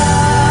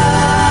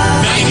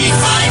that?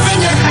 95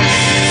 and a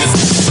half.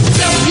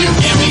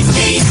 WMET.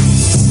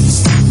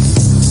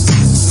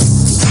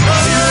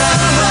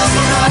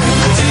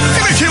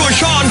 Give it to a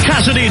Sean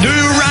Cassidy. Do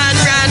run.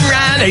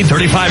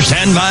 8:35.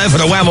 Stand by for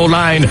the Whammo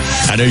line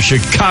and a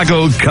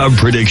Chicago Cub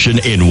prediction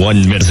in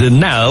 1 minute. And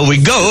now we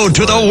go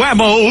to the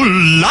Whammo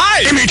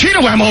line. MET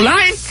to Whammo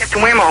line.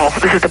 Captain Whammo,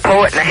 this is the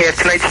poet, and I have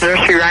tonight's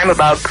nursery rhyme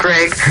about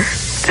Greg.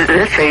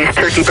 This says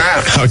Turkey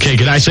Brown. Okay,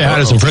 can I say hi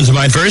to some friends of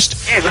mine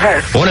first? Yeah, go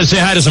ahead. I want to say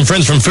hi to some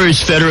friends from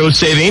First Federal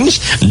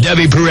Savings,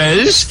 Debbie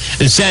Perez,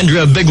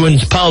 Sandra Big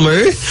Ones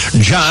Palmer,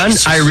 John,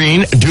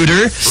 Irene,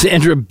 Duder.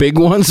 Sandra Big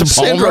Ones,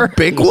 Sandra Palmer?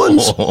 Big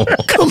Ones?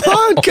 Come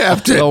on,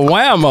 Captain. The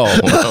Whammo.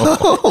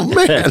 Oh,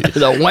 man.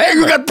 The Whammo.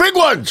 You got big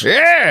ones.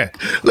 Yeah.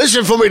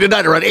 Listen for me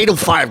tonight around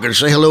 8:05. Going to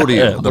say hello to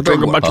you. We're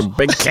talking about your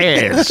big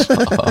cans.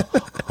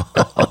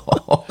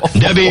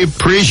 Debbie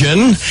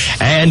Parisian,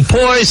 and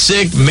poor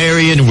sick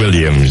Marion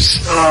Williams.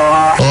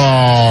 Oh.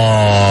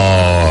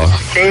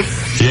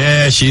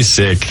 Yeah, she's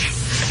sick.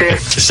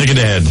 Sick in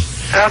the head.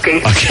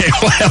 Okay. Okay,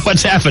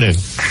 what's happening?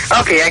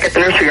 Okay, I got the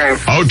nursery rhyme.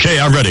 Okay,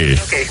 I'm ready.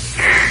 Okay.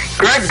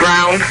 Greg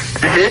Brown,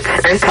 Zitz,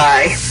 and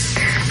Ty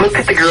looked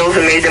at the girls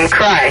and made them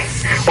cry.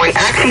 When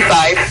Axie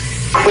 5,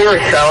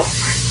 Claricel,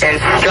 and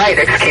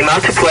Stridex came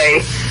out to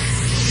play,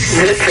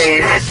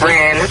 Zitface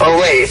ran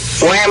away.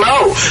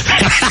 Whammo!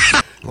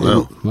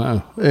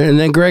 Wow. And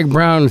then Greg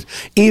Brown,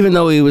 even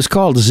though he was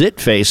called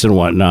Zitface and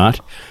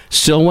whatnot,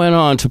 still went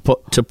on to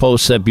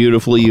post that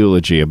beautiful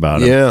eulogy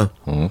about him. Yeah.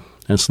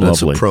 That's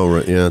That's lovely. a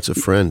pro. Yeah, it's a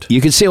friend.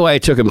 You can see why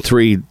it took him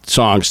 3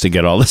 songs to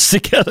get all this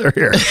together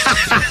here. Like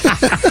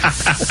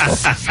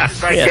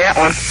that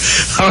one.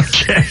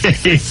 Okay.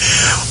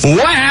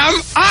 Wham!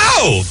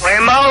 Oh!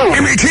 Whammo!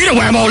 Give me a key to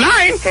Whammo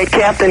line. Hey,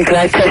 Captain, can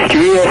I test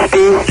your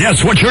ESP?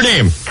 Yes, what's your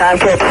name?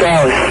 Tomcat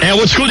Salas, And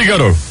what school do you go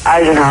to?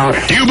 Eisenhower.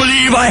 Do you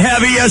believe I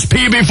have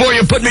ESP before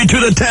you put me to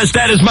the test?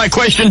 That is my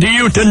question to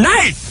you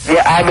tonight.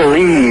 Yeah, I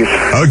believe.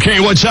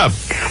 Okay, what's up?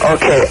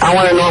 Okay, I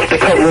want to know if the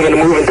Cubs are going to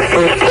move into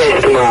first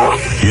place tomorrow.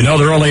 You know,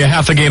 they're only a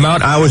half a game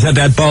out. I was at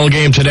that ball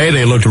game today.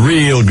 They looked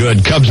real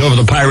good. Cubs over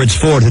the Pirates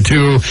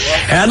 4-2.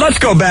 And let's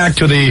go back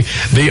to the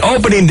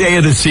opening day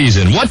of the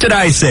season. What did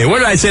I say? Where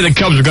did I say the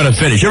Cubs were going to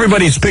finish?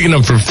 Everybody's picking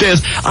them for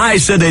 5th. I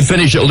said they'd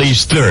finish at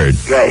least 3rd.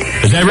 Right.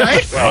 Is that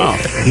right? Wow.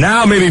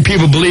 Now maybe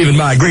people believe in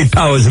my great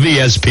powers of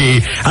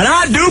ESP. And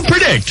I do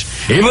predict,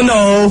 even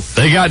though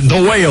they got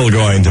the whale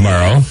going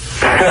tomorrow,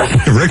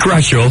 Rick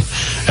Russell,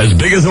 as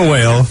big as a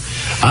whale,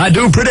 I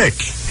do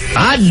predict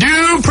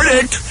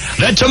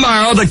that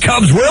tomorrow the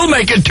Cubs will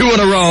make it 2 in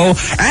a row,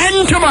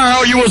 and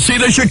tomorrow you will see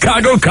the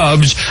Chicago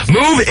Cubs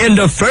move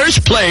into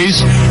first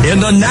place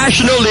in the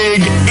National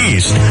League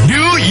East.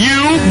 Do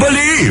you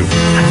believe?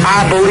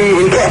 I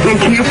believe in Captain.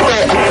 Can you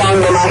play a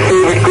song by my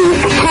favorite group?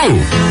 Who?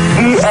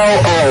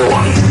 ELO.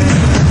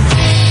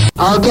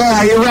 Okay,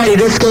 are you ready?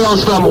 This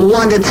scale's from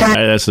 1 to 10.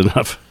 That's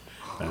enough.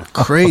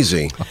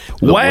 Crazy.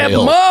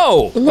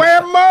 Whammo!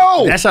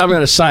 Whammo! That's how I'm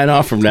going to sign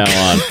off from now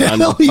on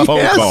phone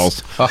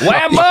calls.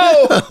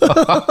 Whammo!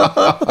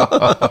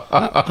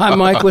 Hi,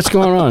 Mike. What's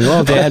going on?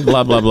 Well, Dad,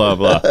 blah, blah, blah,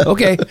 blah.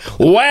 Okay.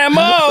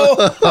 Whammo!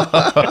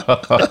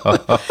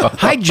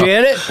 Hi,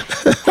 Janet.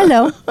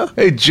 Hello.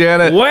 Hey,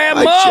 Janet.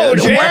 Whammo,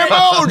 Janet.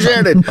 Whammo,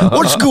 Janet.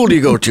 What school do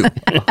you go to?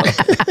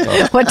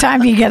 What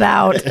time do you get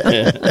out?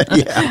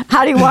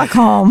 How do you walk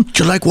home?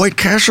 Do you like White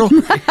Castle? He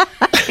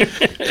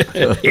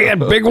had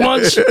big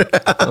ones.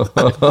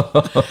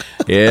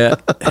 Yeah,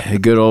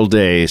 good old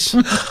days.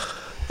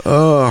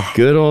 Oh,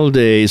 good old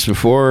days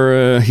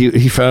before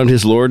he found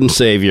his Lord and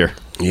Savior.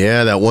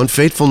 Yeah, that one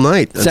fateful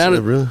night.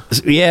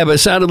 Yeah, but it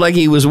sounded like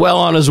he was well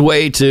on his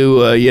way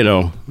to,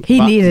 he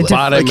needed to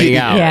bottoming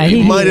out. Yeah,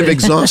 he might have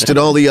exhausted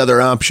all the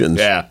other options.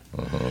 Yeah.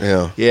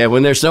 Yeah. Yeah,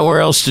 when there's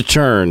nowhere else to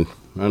turn.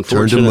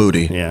 Turn to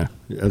Moody. Yeah.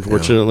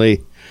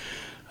 Unfortunately,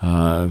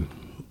 that's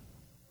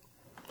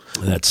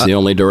the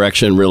only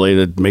direction really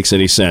that makes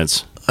any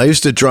sense. I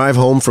used to drive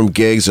home from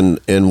gigs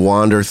and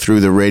wander through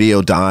the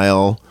radio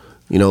dial,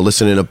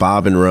 listening to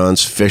Bob and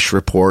Ron's Fish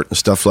Report and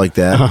stuff like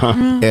that.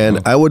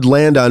 And I would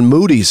land on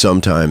Moody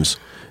sometimes.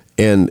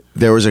 And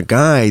there was a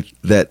guy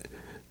that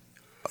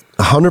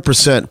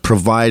 100%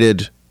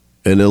 provided,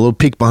 and a little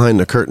peek behind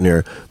the curtain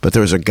here, but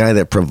there was a guy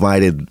that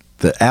provided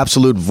the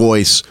absolute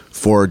voice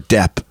for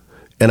Depp.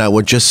 And I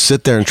would just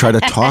sit there and try to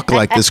talk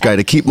like this guy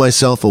to keep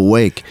myself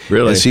awake.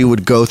 Really? As he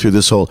would go through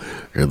this whole,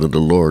 and then the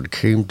Lord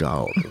came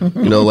down. There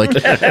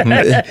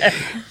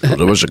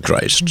was a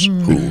Christ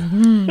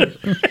who,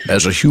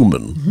 as a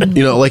human,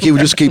 like he would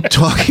just keep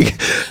talking.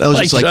 I was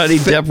Like just Johnny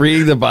Depp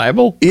reading the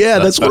Bible? Yeah,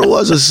 that's what it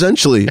was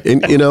essentially.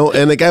 And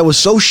and the guy was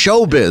so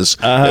showbiz.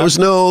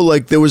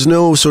 There was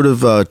no sort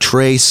of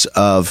trace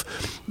of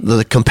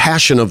the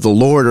compassion of the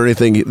Lord or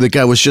anything. The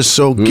guy was just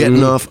so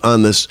getting off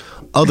on this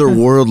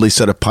otherworldly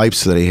set of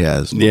pipes that he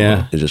has.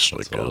 Yeah. It's just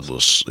like all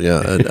this.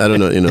 Yeah, I don't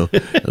know,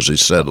 as he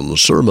said in the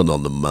Sermon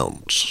on the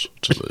Mount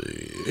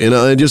today.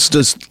 And just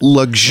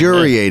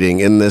luxuriating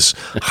in this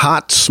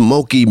hot,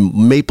 smoky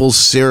maple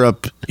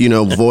syrup,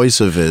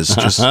 voice of his.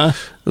 Just it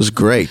was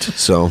great.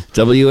 So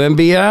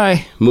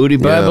WMBI, Moody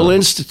Bible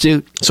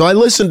Institute. So I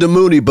listened to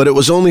Moody, but it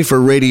was only for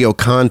radio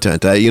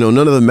content. None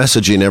of the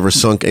messaging ever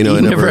sunk. I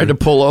never had to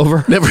pull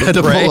over. Never had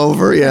to pull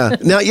over. Yeah,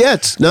 not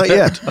yet.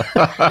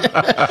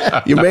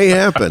 You may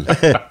happen.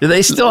 Do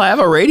they still have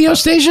a radio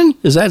station?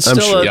 Is that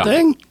still a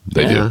thing?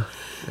 They do.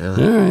 Yeah. All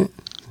right.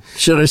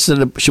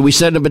 Should we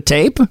send them a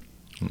tape?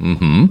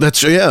 Mm-hmm.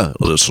 That's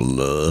Listen,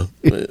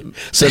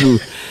 send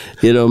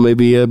them,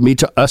 maybe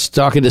us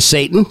talking to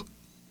Satan.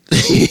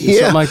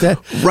 Something like that.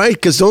 Right,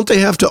 because don't they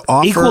have to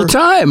offer equal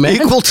time, man?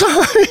 Equal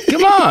time.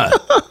 Come on.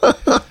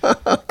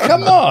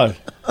 Come on.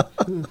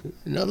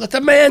 Let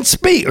the man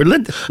speak, or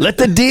let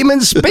the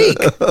demon speak.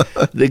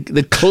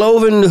 The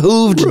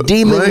cloven-hooved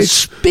demon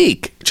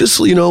speak. Just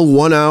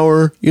 1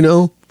 hour,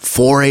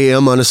 4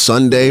 a.m. on a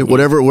Sunday,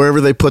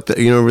 wherever they put that,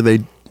 where they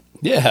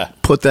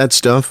put that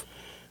stuff.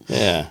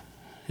 Yeah.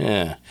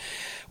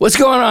 What's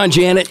going on,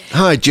 Janet?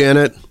 Hi,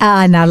 Janet.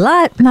 Not a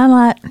lot.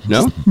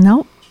 No?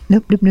 Nope.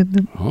 Nope.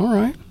 All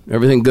right.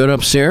 Everything good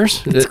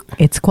upstairs?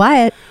 It's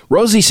quiet.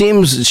 Rosie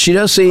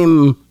does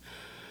seem,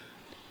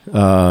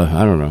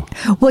 I don't know.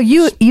 Well,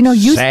 you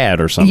sad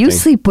or something. You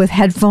sleep with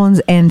headphones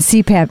and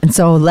CPAP, and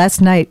so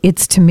last night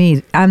it's to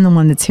me. I'm the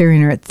one that's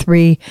hearing her at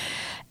 3,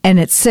 and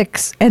at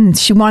 6, and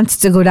she wants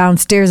to go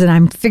downstairs, and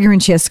I'm figuring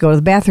she has to go to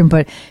the bathroom,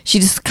 but she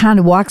just kind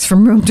of walks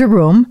from room to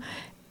room,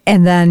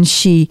 and then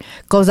she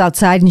goes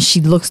outside and she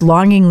looks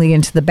longingly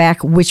into the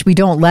back, which we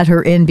don't let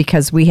her in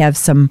because we have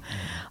some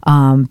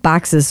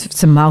boxes,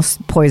 some mouse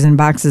poison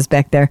boxes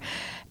back there,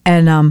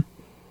 and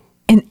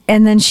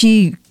then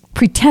she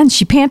pretends,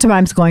 she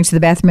pantomimes going to the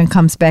bathroom and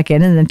comes back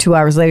in, and then 2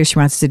 hours later she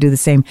wants to do the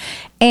same.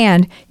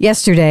 And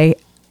yesterday,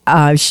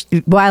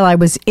 while I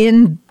was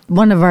in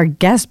one of our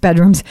guest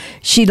bedrooms,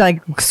 she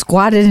like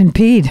squatted and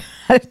peed.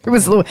 It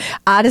was the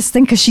oddest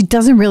thing because she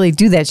doesn't really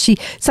do that. She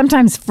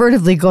sometimes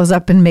furtively goes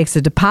up and makes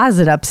a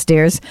deposit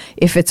upstairs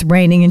if it's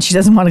raining and she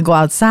doesn't want to go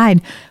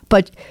outside.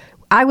 But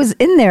I was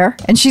in there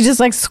and she just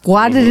like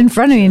squatted in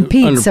front of me and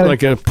peed. So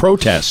like a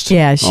protest.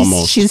 Yeah,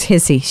 she's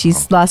hissy.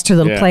 She's lost her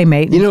little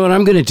playmate. You know what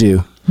I'm going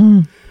to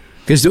do?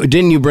 Because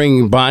didn't you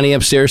bring Bonnie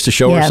upstairs to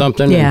show her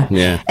something?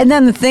 Yeah. And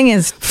then the thing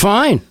is...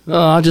 Fine.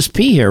 I'll just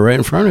pee here right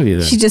in front of you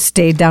then. She just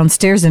stayed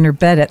downstairs in her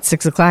bed at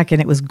 6 o'clock, and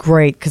it was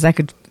great because I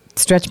could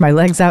stretch my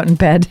legs out in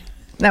bed.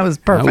 That was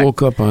perfect. I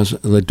woke up,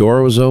 the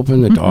door was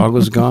open, the dog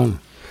was gone.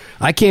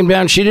 I came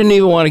down, she didn't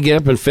even want to get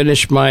up and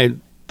finish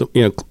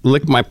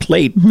lick my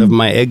plate of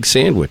my egg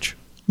sandwich.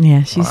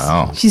 Yeah,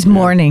 she's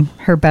mourning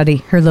her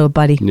little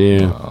buddy.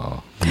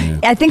 Yeah. Yeah.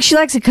 I think she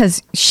likes it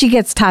because she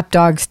gets top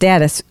dog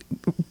status.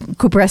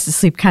 Cooper has to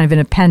sleep kind of in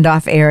a penned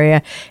off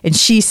area, and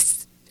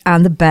she's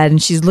on the bed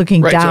and she's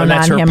looking down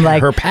on him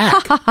like her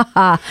pack.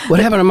 What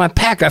happened to my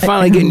pack? I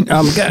finally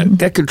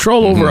got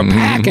control over a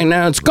pack, and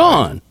now it's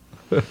gone.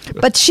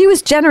 But she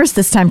was generous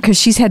this time because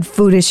she's had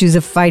food issues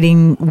of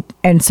fighting,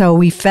 and so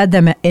we fed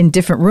them in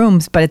different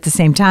rooms, but at the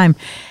same time.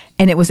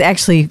 And it was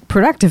actually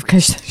productive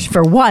because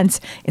for once,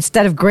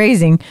 instead of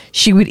grazing,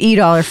 she would eat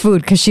all her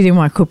food because she didn't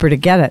want Cooper to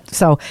get it.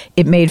 So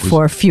it made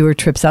for fewer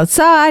trips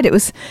outside. It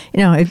was,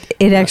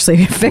 it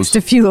actually fixed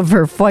a few of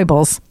her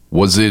foibles.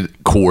 Was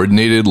it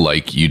coordinated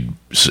like you'd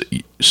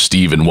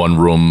Steve in one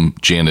room,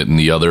 Janet in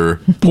the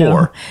other?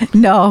 Poor.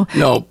 No,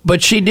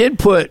 but she did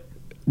put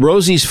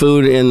Rosie's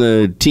food in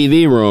the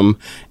TV room,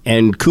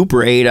 and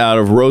Cooper ate out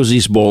of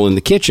Rosie's bowl in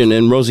the kitchen,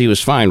 and Rosie was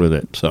fine with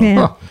it. So,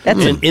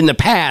 in the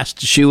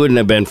past, she wouldn't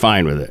have been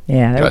fine with it.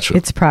 Yeah, gotcha.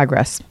 It's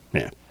progress.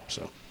 Yeah,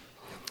 so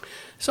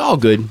it's all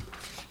good.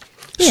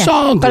 Yeah. It's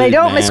all good, but I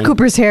don't miss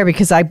Cooper's hair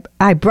because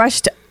I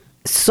brushed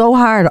so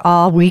hard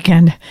all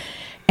weekend,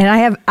 and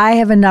I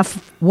have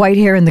enough white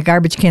hair in the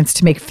garbage cans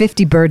to make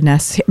 50 bird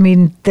nests. I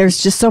mean,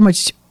 there's just so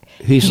much.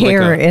 He's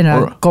hair in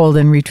a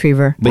golden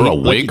retriver. Or a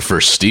wig for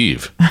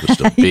Steve.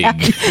 Just a big,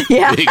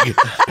 big,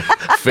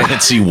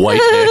 fancy white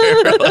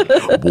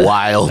hair.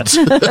 Wild.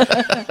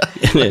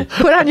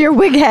 Put on your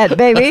wig hat,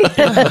 baby.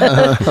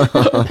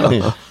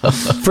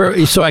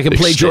 So I can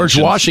play George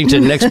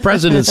Washington next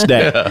President's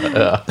Day.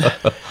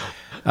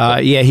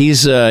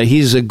 He's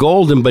a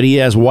golden, but he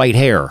has white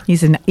hair.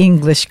 He's an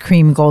English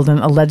cream golden,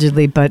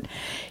 allegedly, but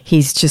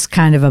he's just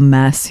kind of a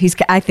mess.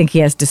 I think he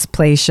has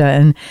dysplasia,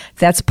 and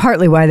that's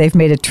partly why they've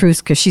made a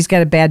truce, because she's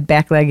got a bad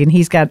back leg and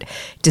he's got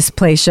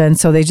dysplasia, and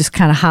so they just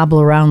kind of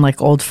hobble around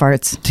like old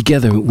farts.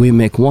 Together we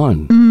make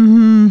one.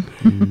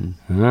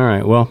 All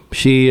right. Well,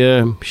 she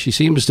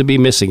seems to be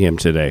missing him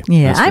today.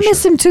 Yeah, I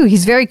miss him too.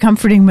 He's very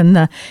comforting. When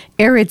the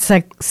air raid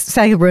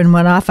siren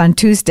went off on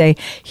Tuesday,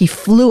 he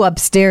flew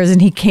upstairs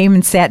and he came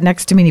and sat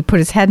next to me and he put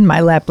his head in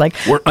my lap like,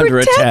 we're under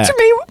attack.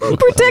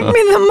 Protect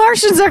me, the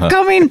Martians are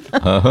coming.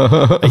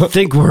 I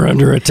think we're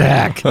under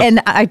attack.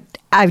 And I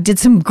did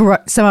some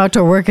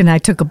outdoor work and I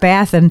took a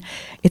bath, and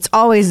it's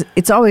always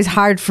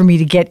hard for me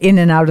to get in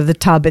and out of the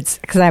tub. It's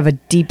because I have a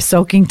deep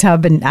soaking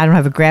tub and I don't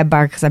have a grab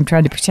bar because I'm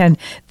trying to pretend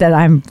that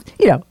I'm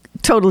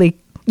totally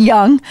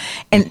young,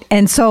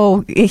 and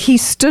so he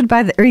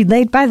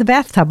laid by the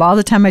bathtub all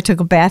the time I took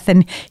a bath,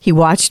 and he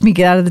watched me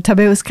get out of the tub.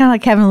 It was kind of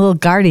like having a little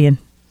guardian.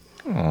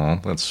 Oh,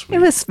 that's sweet. It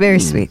was very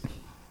sweet.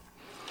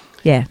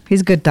 Yeah,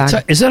 he's a good dog. So,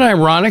 is that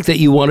ironic that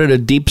you wanted a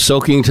deep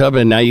soaking tub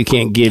and now you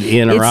can't get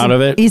in or out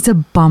of it? It's a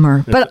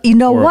bummer. But you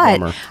know what?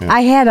 Yeah.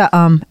 I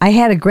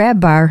had a grab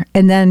bar,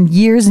 and then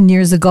years and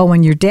years ago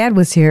when your dad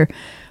was here,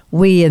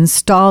 we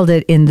installed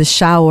it in the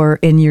shower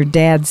in your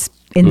dad's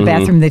the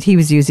bathroom that he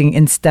was using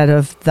instead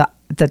of the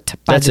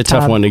That's a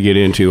tough one to get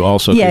into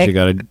also, because you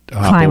got to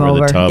hop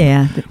over the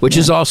tub, which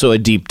is also a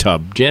deep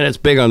tub. Janet's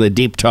big on the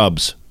deep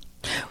tubs.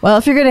 Well,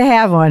 if you're going to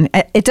have one,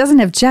 it doesn't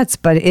have jets,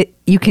 but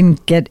you can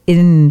get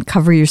in,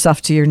 cover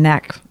yourself to your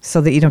neck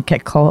so that you don't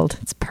get cold.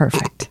 It's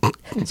perfect.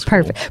 It's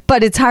perfect. Cool.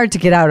 But it's hard to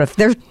get out of.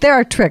 There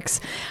are tricks.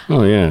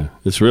 Oh, yeah.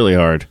 It's really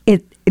hard.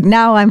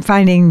 Now I'm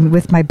finding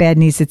with my bad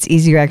knees, it's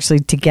easier actually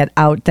to get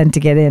out than to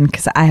get in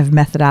because I have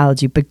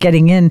methodology. But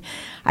getting in,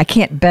 I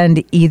can't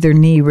bend either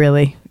knee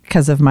really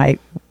because of my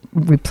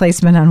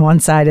replacement on one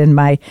side and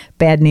my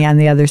bad knee on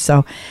the other.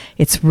 So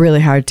it's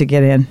really hard to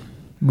get in.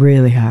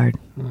 Really hard.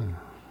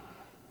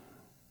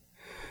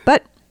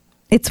 But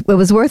it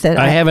was worth it.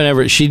 I haven't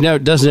ever. She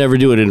doesn't ever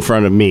do it in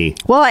front of me.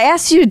 Well, I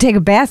asked you to take a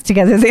bath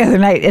together the other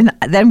night, and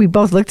then we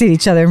both looked at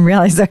each other and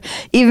realized that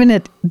even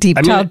a deep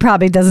tub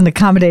probably doesn't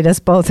accommodate us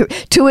both.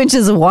 2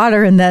 inches of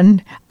water and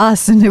then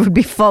us, and it would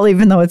be full,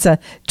 even though it's a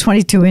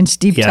 22-inch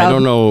deep tub. Yeah, I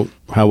don't know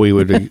how we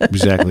would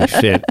exactly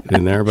fit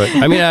in there, but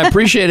I mean, I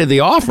appreciated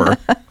the offer,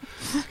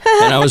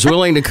 and I was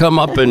willing to come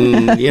up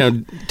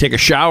and take a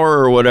shower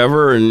or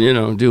whatever,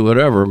 and do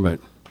whatever. But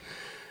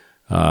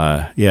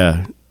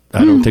yeah.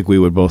 I don't think we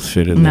would both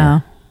fit in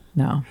there.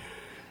 No.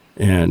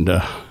 And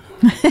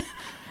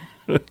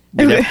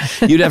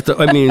you'd have to.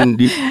 I mean,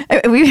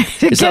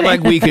 it's not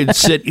like we could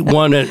sit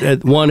one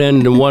at one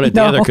end and one at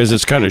the other because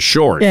it's kind of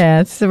short.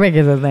 Yeah, it's the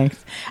regular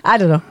length. I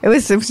don't know. It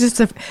was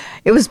just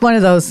it was one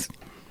of those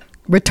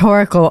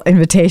rhetorical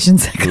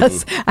invitations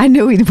because I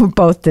knew we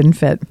both didn't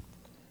fit.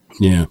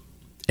 Yeah,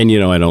 and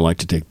I don't like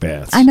to take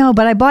baths. I know,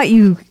 but I bought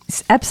you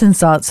Epsom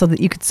salt so that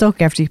you could soak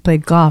after you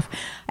played golf,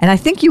 and I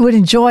think you would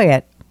enjoy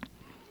it.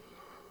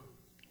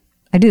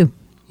 I do.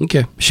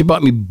 Okay. She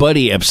bought me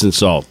Buddy Epsom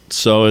salt,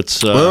 so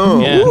it's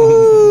yeah.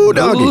 Ooh,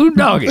 doggy. Ooh,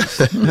 doggy.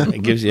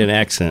 It gives you an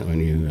accent when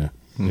you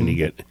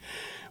get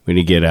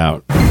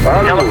out.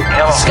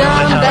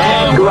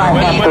 Scumbag. Do I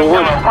have the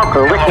word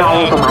fucker written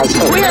all over my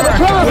face? We have a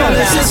problem.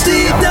 This is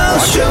Steve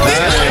Dow's show.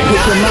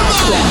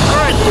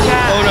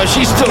 Oh no,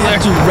 she's still there.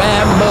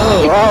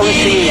 Rambo. You're all the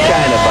same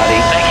kind of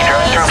buddy. Thank you,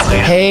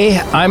 Hey,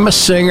 I'm a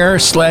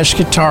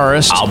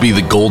singer/guitarist. I'll be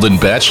the Golden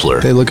Bachelor.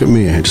 Hey, look at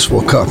me. I just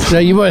woke up. Now,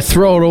 you might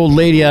throw an old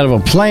lady out of a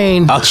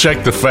plane. I'll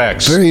check the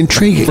facts. Very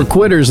intriguing. For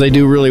quitters, they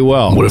do really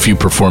well. What if you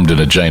performed in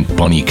a giant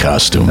bunny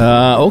costume?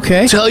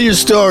 Okay. Tell your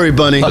story,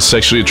 Bunny. A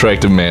sexually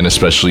attractive man,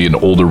 especially an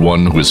older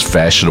one who is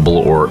fashionable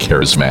or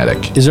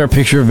charismatic. Is there a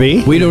picture of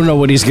me? We don't know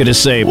what he's going to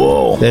say.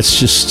 Whoa. That's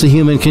just the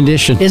human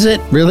condition. Is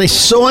it? Really?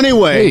 So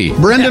anyway,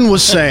 Hey. Brendan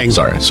was saying...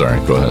 Sorry,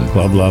 go ahead.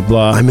 Blah, blah,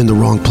 blah. I'm in the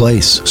wrong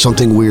place.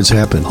 Something weird's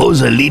happened.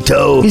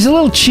 Joselito. He's a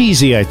little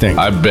cheesy, I think.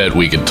 I bet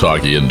we can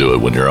talk you into it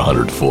when you're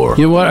 104.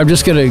 You know what? I'm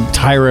just going to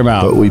tire him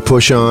out. But we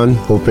push on,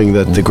 hoping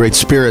that the great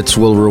spirits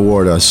will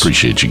reward us.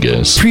 Appreciate you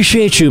guys.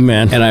 Appreciate you,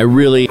 man. And I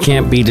really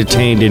can't be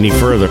detained any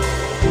further.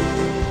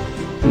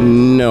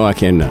 No, I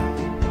cannot.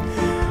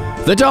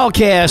 The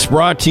Dollcast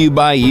brought to you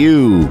by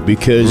you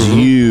because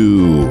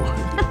you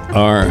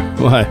are...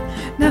 What?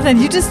 Nothing.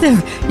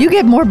 You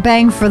get more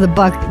bang for the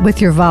buck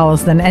with your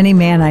vowels than any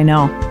man I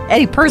know.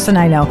 Any person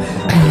I know.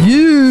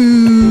 You.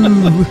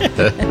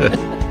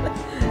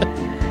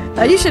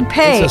 You should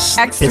pay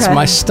extra. It's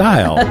my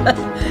style.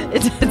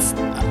 it's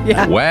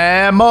yeah.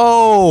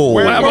 Whammo!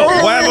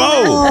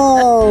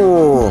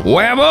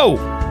 Whammo!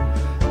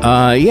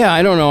 Yeah,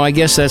 I don't know. I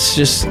guess that's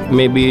just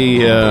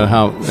maybe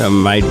how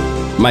my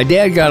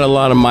dad got a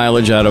lot of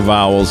mileage out of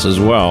vowels as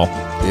well.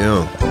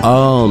 Yeah.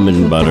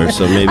 Almond butter,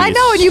 so maybe I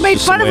know, and you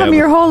made fun of him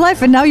your whole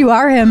life, and now you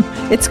are him.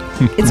 It's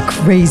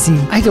crazy.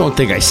 I don't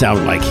think I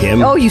sound like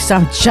him. Oh, you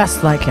sound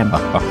just like him.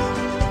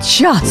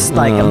 Just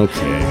like him.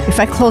 Okay. If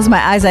I close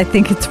my eyes, I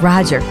think it's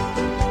Roger.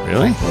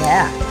 Really?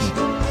 Yeah.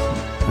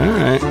 All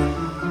right.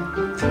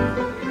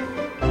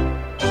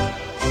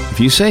 If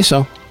you say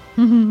so.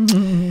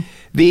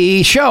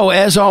 The show,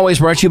 as always,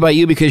 brought to you by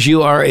you because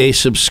you are a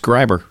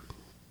subscriber.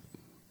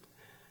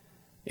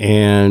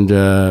 And,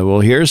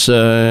 well, here's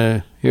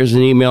an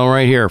email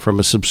right here from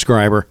a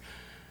subscriber.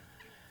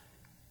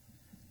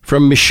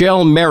 From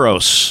Michelle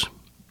Maros.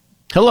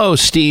 Hello,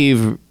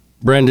 Steve,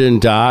 Brendan,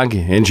 Dog,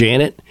 and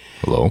Janet.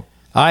 Hello.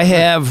 I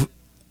have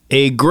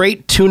a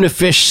great tuna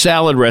fish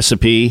salad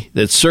recipe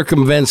that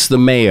circumvents the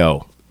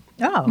mayo.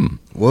 Oh.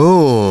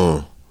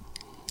 Whoa.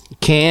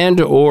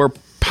 Canned or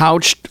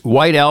pouched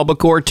white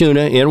albacore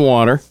tuna in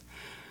water,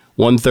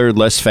 1/3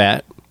 less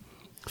fat.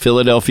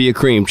 Philadelphia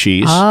cream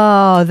cheese.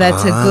 Oh,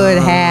 that's a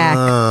good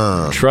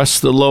hack.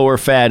 Trust the lower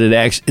fat.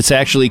 It's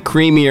actually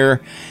creamier,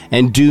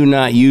 and do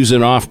not use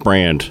an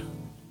off-brand.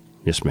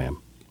 Yes, ma'am.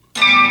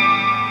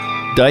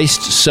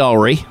 Diced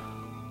celery.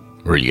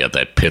 Or you got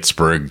that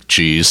Pittsburgh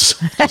cheese.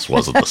 This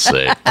wasn't the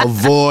same.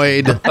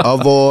 Avoid.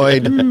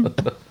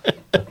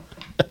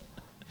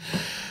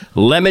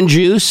 Lemon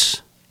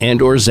juice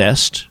and or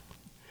zest.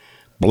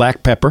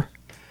 Black pepper.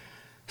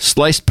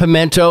 Sliced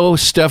pimento,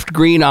 stuffed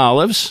green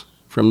olives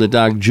from the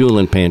Dog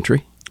Julin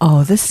pantry.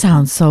 Oh, this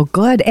sounds so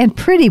good and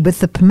pretty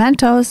with the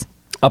pimentos.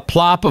 A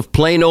plop of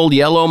plain old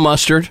yellow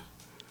mustard.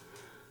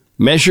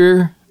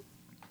 Measure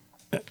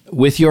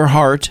with your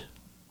heart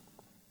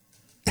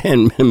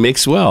and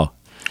mix well.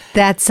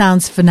 That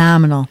sounds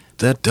phenomenal.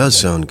 That does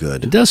sound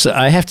good. It does.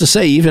 I have to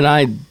say, even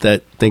I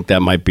think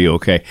that might be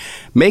okay.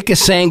 Make a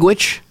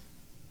sandwich.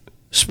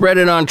 Spread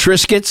it on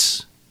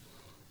Triscuits.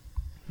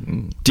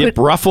 Dip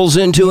Ruffles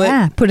into it.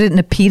 Yeah, put it in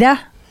a pita.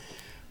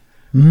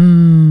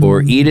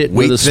 Or eat it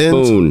with a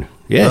spoon.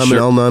 Yeah,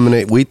 I'll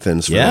nominate wheat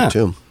thins for that,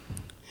 too.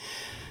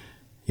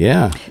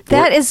 Yeah.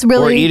 That is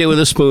really... Or eat it with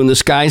a spoon. The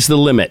sky's the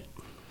limit.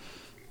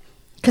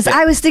 Because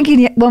I was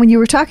thinking, when you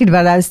were talking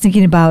about it, I was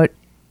thinking about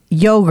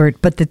yogurt,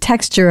 but the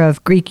texture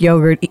of Greek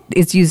yogurt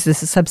is used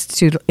as a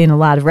substitute in a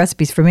lot of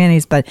recipes for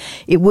mayonnaise, but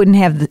it wouldn't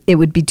have, it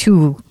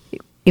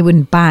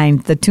wouldn't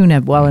bind the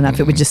tuna well enough.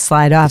 It would just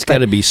slide off. It's got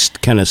to be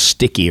kind of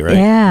sticky, right?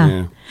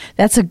 Yeah.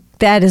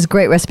 That is a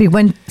great recipe.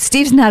 When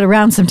Steve's not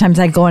around, sometimes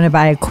I go in and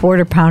buy a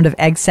 1/4 pound of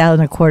egg salad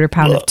and a 1/4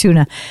 pound of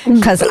tuna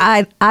because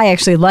I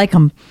actually like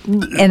them,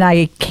 and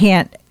I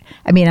can't.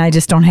 I mean, I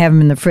just don't have them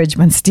in the fridge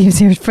when Steve's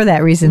here for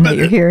that reason that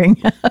you're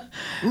hearing.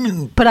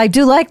 But I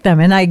do like them,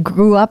 and I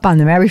grew up on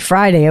them. Every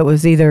Friday, it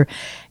was either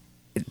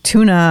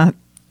tuna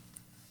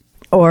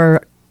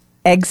or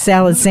egg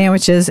salad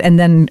sandwiches, and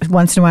then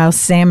once in a while,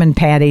 salmon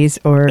patties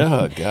or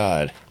Oh,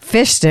 God.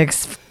 fish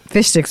sticks.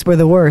 Fish sticks were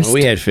the worst. Well,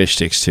 we had fish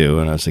sticks, too,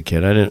 when I was a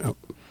kid. I didn't...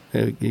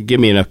 Give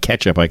me enough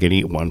ketchup, I could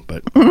eat one,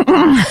 but...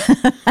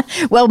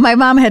 Well, my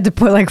mom had to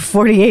put like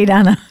 48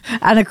 on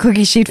a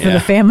cookie sheet for the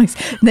families.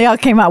 They all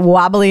came out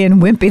wobbly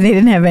and wimpy. They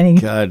didn't have any.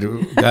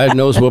 God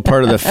knows what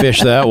part of the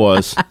fish that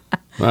was.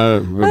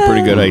 A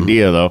pretty good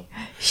idea, though.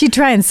 She'd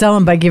try and sell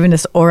them by giving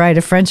us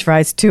Ore-Ida French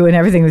fries, too, and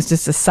everything was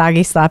just a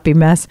soggy, sloppy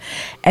mess.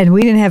 And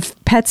we didn't have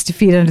pets to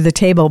feed under the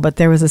table, but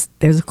there was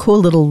a cool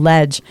little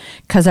ledge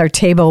because our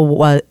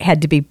table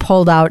had to be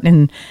pulled out,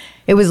 and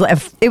it was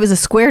a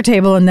square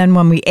table, and then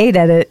when we ate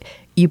at it,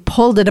 you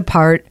pulled it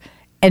apart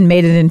and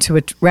made it into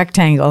a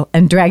rectangle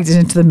and dragged it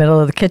into the middle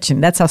of the kitchen.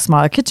 That's how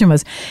small our kitchen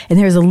was. And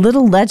there was a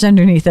little ledge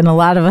underneath, and a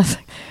lot of us...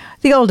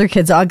 The older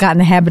kids all got in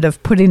the habit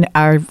of putting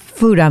our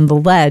food on the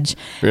ledge.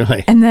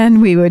 Really? And then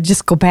we would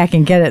just go back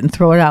and get it and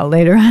throw it out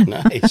later on.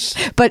 Nice.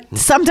 But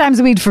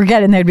sometimes we'd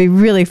forget and there'd be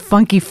really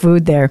funky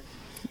food there.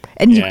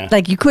 And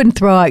you couldn't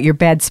throw out your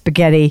bad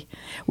spaghetti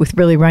with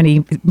really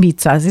runny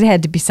meat sauce. It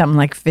had to be something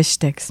like fish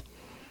sticks.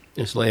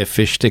 Just lay a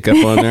fish stick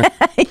up on there.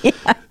 Yeah.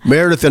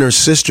 Meredith and her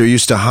sister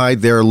used to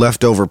hide their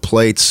leftover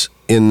plates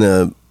in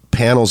the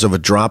panels of a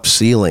drop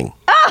ceiling.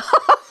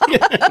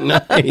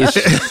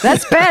 Nice.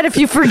 That's bad if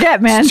you forget,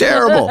 man. It's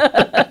terrible.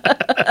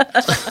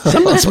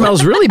 Something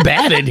smells really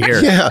bad in here.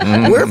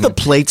 Yeah. Where have the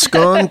plates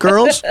gone,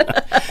 girls?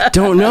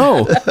 Don't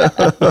know.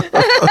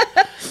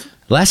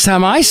 Last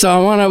time I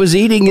saw one, I was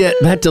eating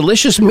that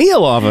delicious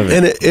meal off of it.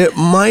 And it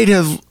might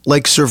have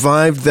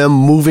survived them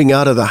moving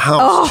out of the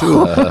house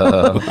too.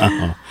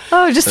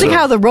 Oh, just think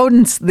how the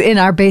rodents in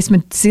our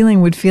basement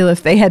ceiling would feel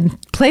if they had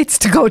plates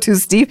to go to,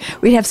 Steve.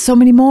 We'd have so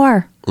many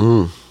more.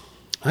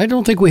 I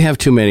don't think we have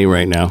too many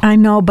right now. I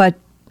know, but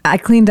I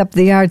cleaned up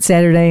the yard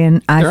Saturday,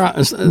 and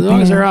As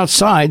long as they're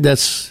outside, Oh,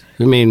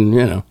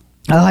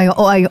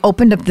 I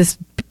opened up this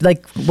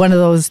one of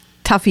those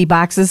Tuffy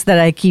boxes that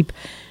I keep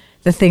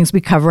the things we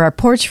cover our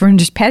porch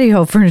furniture,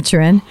 patio furniture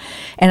in,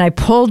 and I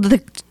pulled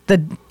the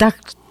duck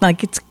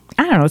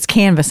it's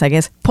canvas, I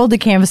guess. Pulled the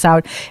canvas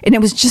out, and it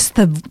was just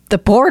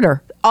the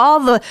border. All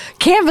the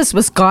canvas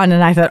was gone,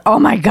 and I thought, oh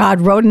my God,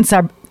 rodents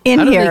are in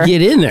How do here. they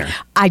get in there?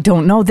 I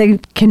don't know. They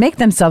can make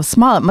themselves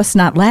small. It must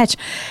not latch.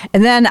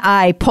 And then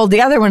I pulled the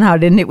other one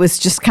out, and it was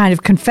just kind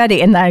of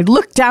confetti. And I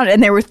looked down,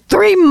 and there were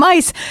 3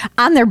 mice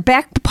on their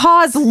back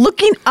paws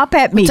looking up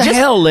at me. What the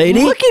hell,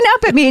 lady? Looking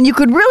up at me, and you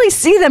could really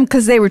see them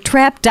because they were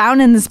trapped down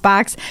in this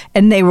box,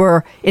 and it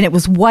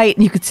was white,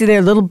 and you could see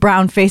their little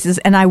brown faces.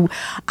 And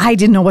I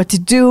didn't know what to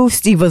do.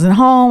 Steve wasn't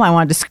home. I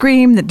wanted to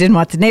scream. Didn't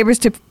want the neighbors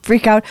to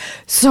freak out.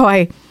 So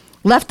I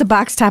left the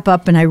box top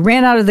up, and I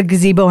ran out of the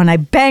gazebo, and I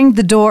banged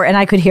the door, and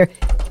I could hear...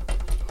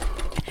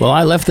 Well,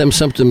 I left them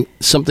something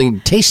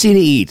tasty to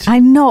eat. I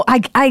know.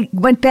 I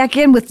went back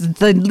in with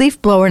the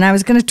leaf blower, and I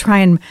was going to try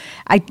and...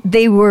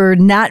 They were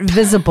not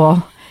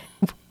visible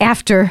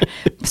after,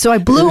 so I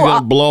blew... You're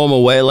gonna blow them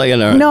away like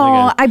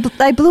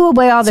I blew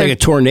away all their... It's like a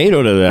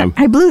tornado to them.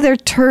 I blew their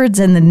turds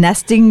and the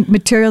nesting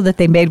material that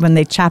they made when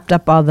they chopped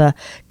up all the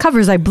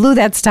covers. I blew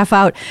that stuff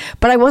out,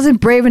 but I wasn't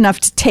brave enough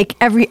to take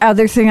every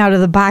other thing out of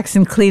the box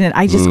and clean it.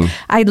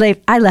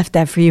 I left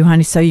that for you,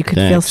 honey, so you could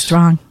feel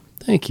strong.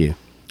 Thank you.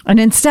 And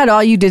instead,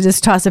 all you did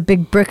is toss a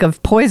big brick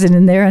of poison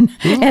in there, and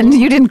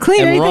you didn't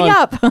clean anything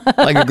up.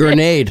 Like a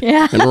grenade.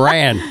 Yeah. And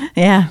ran.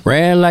 Yeah.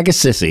 Ran like a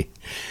sissy.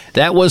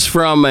 That was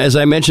from, as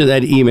I mentioned,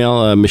 that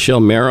email, Michelle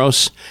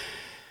Maros.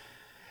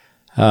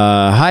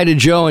 Hi to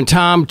Joe and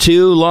Tom,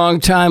 too.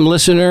 Long-time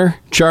listener,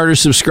 charter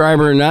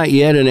subscriber, not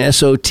yet an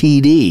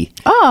SOTD.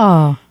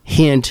 Oh.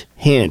 Hint,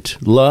 hint.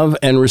 Love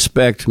and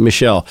respect,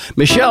 Michelle.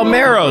 Michelle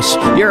Maros,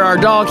 you're our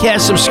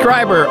Dollcast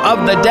subscriber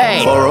of the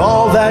day. For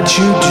all that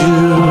you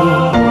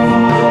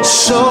do,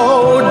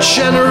 so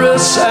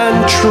generous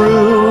and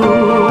true.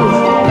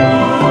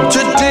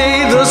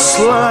 Today the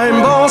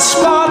slime ball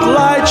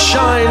spotlight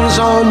shines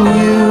on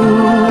you.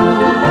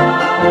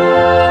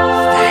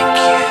 Thank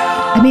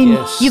you. I mean,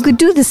 you could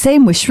do the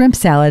same with shrimp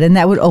salad, and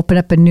that would open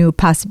up a new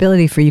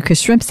possibility for you,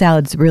 because shrimp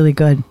salad's really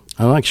good.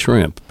 I like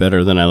shrimp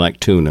better than I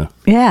like tuna.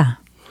 Yeah.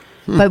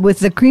 But with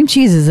the cream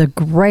cheese is a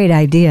great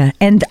idea.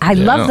 And I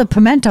love the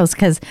pimentos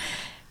because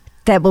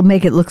that will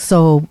make it look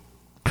so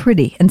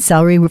pretty. And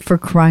celery for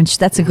crunch.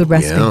 That's a good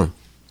recipe. Yeah.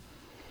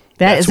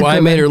 That's why I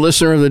made her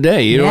listener of the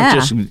day. You don't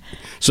just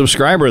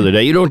subscriber of the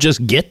day. You don't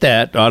just get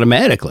that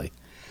automatically.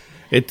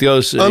 It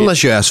goes...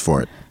 Unless you ask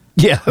for it.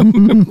 Yeah,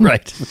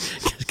 right.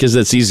 Because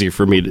that's easier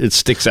for me. It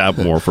sticks out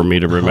more for me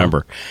to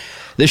remember.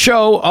 The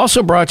show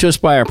also brought to us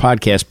by our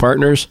podcast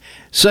partners,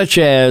 such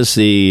as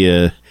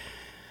the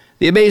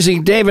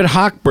amazing David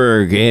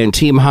Hochberg and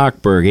Team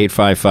Hochberg,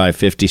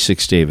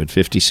 855-56-DAVID,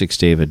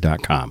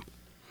 56david.com.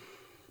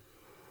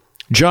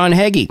 John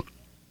Heggie,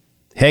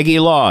 Heggie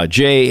Law,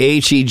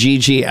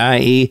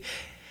 Jheggie,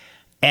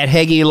 at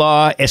Heggie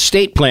Law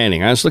Estate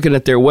Planning. I was looking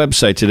at their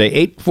website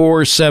today,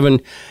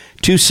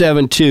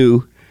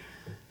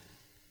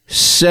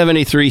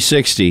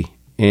 847-272-7360.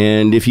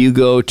 And if you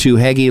go to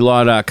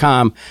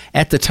heggielaw.com,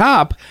 at the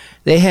top,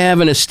 they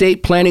have an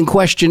estate planning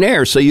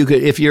questionnaire. So you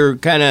could, if you're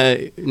kind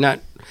of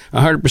not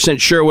 100%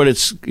 sure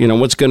what's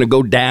going to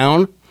go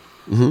down,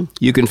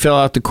 you can fill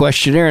out the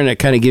questionnaire, and it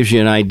kind of gives you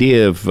an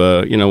idea of,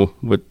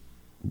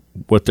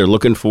 what they're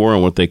looking for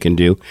and what they can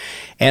do.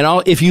 And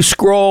if you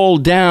scroll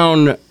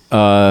down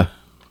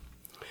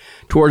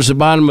towards the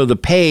bottom of the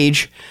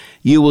page,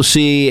 you will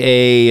see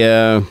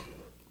a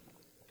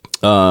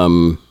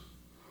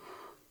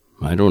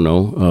I don't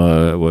know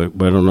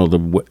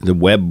the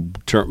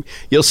web term.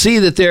 You'll see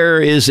that there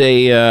is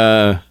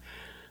a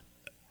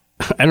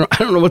I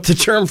don't know what the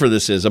term for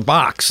this is. A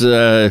box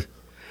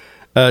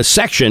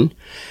section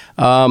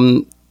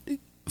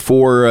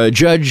for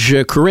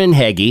Judge Corinne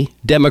Heggie,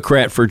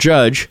 Democrat for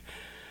judge,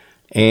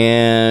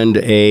 and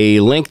a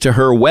link to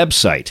her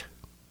website.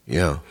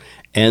 Yeah.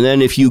 And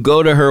then if you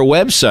go to her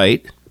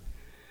website,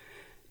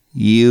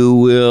 you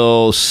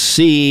will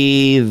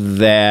see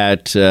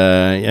that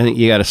I think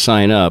you got to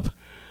sign up.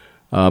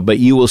 But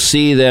you will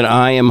see that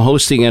I am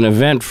hosting an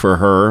event for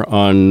her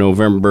on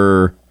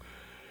November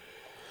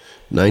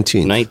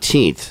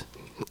 19th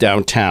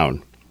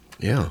downtown.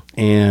 Yeah.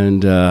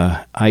 And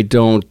I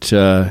don't.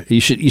 You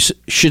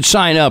should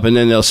sign up, and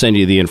then they'll send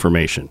you the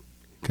information.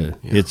 Yeah.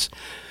 It's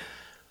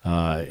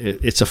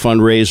a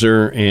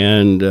fundraiser,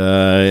 and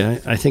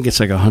I think it's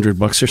like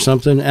 $100 or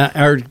something.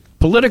 Are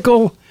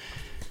political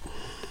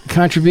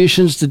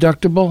contributions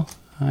deductible?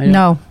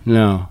 No.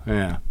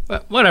 Yeah.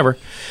 But whatever.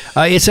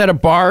 It's at a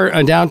bar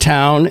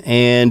downtown,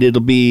 and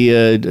it'll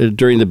be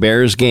during the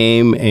Bears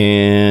game,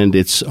 and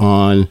it's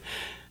on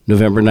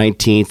November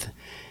 19th.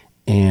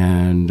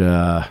 And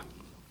I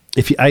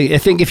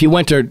think if you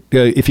went to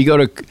if you go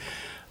to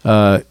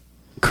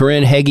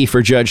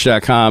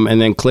CorinneHeggieForJudge.com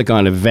and then click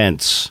on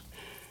events,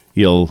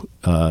 you'll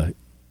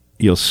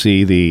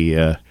see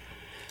the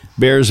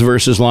Bears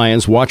versus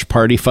Lions watch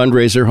party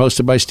fundraiser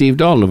hosted by Steve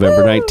Dahl,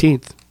 November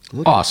 19th.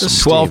 Awesome.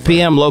 12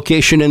 p.m.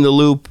 Location in the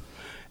Loop.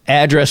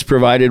 Address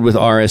provided with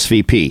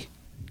RSVP.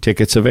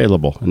 Tickets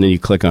available. And then you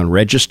click on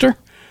register.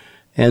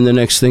 And the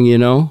next thing you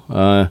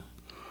know,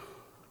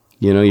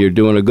 you're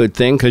doing a good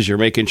thing because you're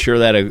making sure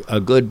that a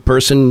good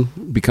person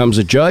becomes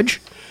a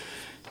judge.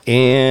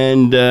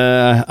 And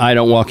I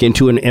don't walk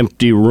into an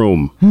empty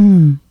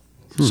room.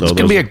 So it's going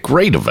to be a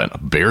great event. A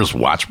Bears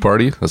watch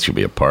party? That's going to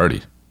be a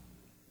party.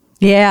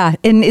 Yeah,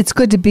 and it's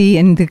good to be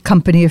in the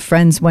company of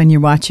friends when you're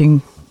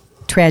watching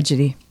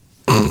tragedy.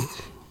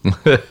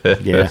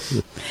 Yeah.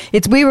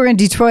 We were in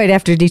Detroit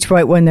after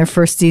Detroit won their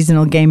first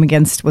seasonal game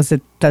against, was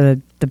it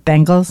the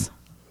Bengals?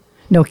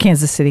 No,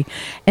 Kansas City.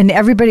 And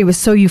everybody was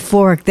so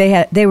euphoric.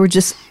 They were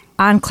just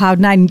on cloud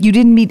nine. You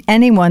didn't meet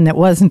anyone that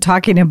wasn't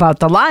talking about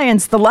the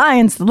Lions, the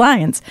Lions, the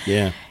Lions.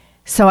 Yeah.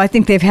 So I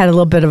think they've had a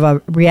little bit of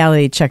a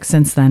reality check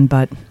since then,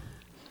 but.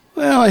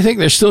 Well, I think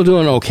they're still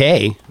doing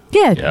okay.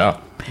 Yeah. Yeah.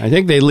 I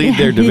think they lead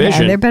their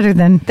division. Yeah, they're better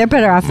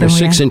off than we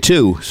are.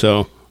 6-2,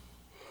 so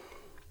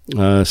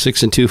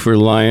 6-2 for the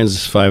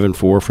Lions, 5-4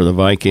 for the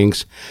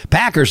Vikings.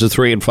 Packers are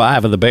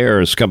 3-5, and the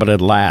Bears coming in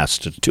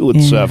last at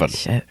 2-7.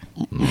 Shit.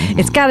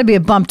 It's got to be a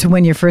bump to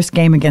win your first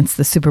game against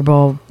the Super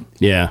Bowl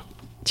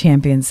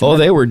champions. Oh,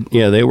 they were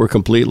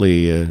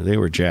completely they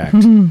were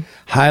jacked.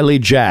 Highly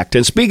jacked.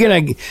 And speaking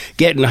of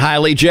getting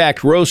highly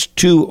jacked,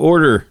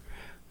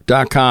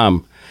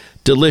 roast2order.com.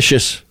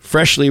 Delicious,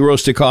 freshly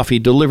roasted coffee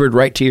delivered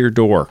right to your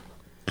door.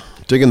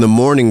 Digging the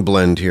morning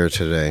blend here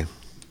today.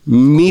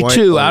 Me Quite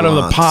too, a out of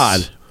the lot.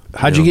 pod.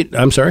 How'd you get?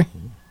 I'm sorry.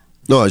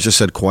 No, I just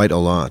said quite a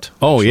lot.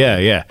 Oh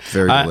yeah.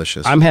 Very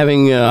delicious. I'm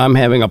having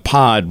a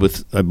pod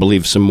with, I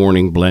believe, some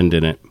morning blend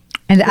in it.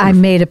 And I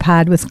made a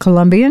pod with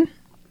Colombian.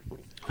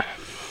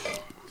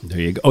 There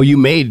you go. Oh, you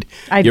made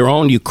your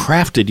own. You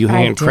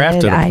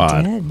handcrafted a pod.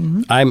 I did.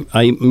 Mm-hmm.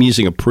 I'm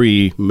using a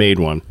pre-made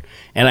one,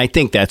 and I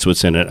think that's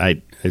what's in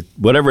it.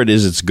 Whatever it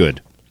is, it's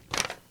good.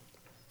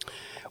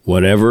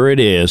 Whatever it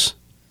is,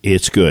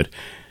 it's good.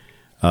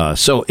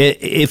 So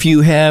if you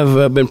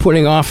have been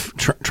putting off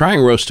trying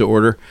Roast to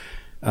Order,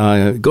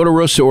 go to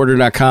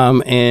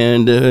roast2order.com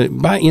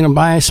and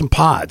buy some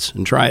pods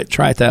and try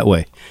it that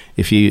way.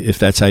 If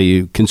that's how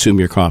you consume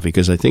your coffee,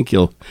 because I think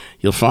you'll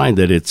find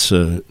that it's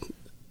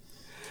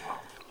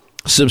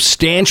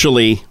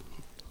substantially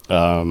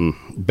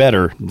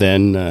better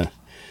than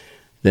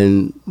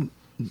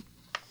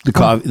the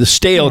coffee, the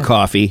stale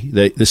coffee,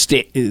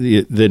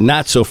 the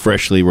not so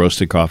freshly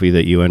roasted coffee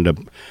that you end up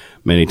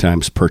many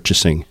times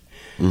purchasing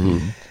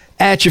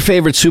at your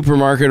favorite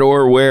supermarket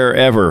or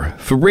wherever.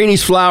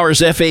 Fabrini's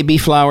Flowers,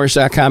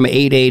 FABflowers.com,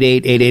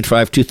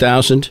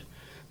 888-885-2000.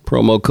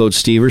 Promo code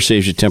Stever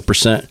saves you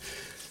 10%.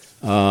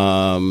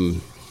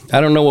 I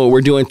don't know what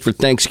we're doing for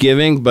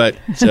Thanksgiving, but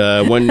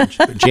when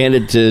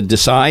Janet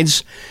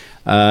decides,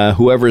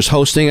 whoever is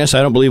hosting us,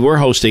 I don't believe we're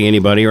hosting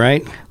anybody,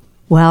 right?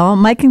 Well,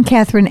 Mike and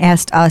Catherine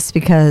asked us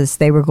because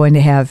they were going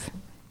to have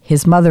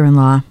his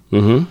mother-in-law.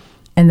 Mm-hmm.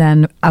 And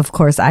then, of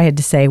course, I had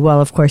to say,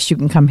 well, of course, you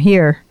can come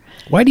here.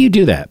 Why do you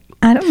do that?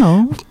 I don't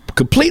know.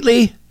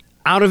 Completely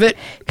out of it?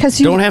 Because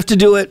you don't have to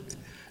do it.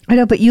 I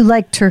know, but you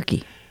like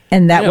turkey.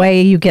 And that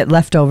way you get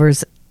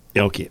leftovers.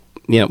 Okay.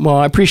 Yeah, well,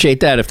 I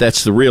appreciate that if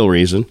that's the real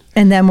reason.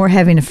 And then we're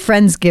having a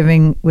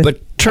Friendsgiving with...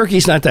 But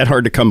turkey's not that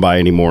hard to come by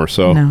anymore,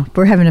 so... No,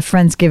 we're having a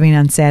Friendsgiving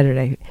on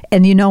Saturday.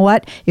 And you know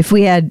what? If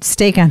we had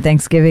steak on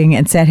Thanksgiving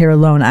and sat here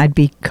alone, I'd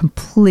be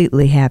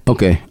completely happy.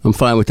 Okay, I'm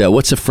fine with that.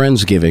 What's a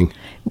Friendsgiving?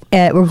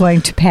 We're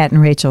going to Pat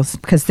and Rachel's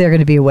because they're going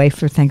to be away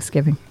for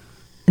Thanksgiving.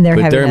 And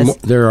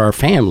they're our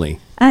family.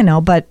 I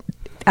know, but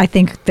I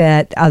think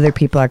that other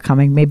people are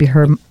coming. Maybe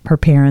her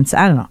parents.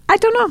 I don't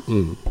know.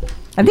 Mm.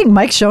 I think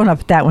Mike's showing up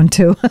at that one,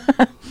 too.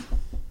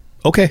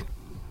 Okay.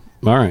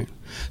 All right.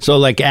 So,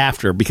 like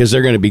after, because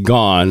they're going to be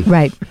gone.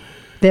 Right.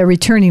 They're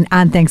returning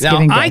on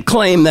Thanksgiving Day. Day. I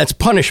claim that's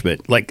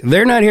punishment. Like,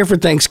 they're not here for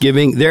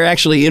Thanksgiving. They're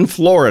actually in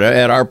Florida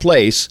at our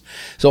place.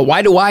 So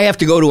why do I have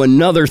to go to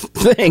another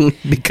thing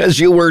because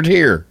you weren't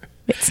here?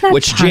 It's not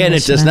Which punishment.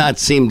 Janet does not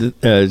seem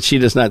to. She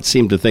does not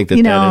seem to think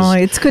that that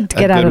is. It's good to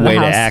get out of the house. A good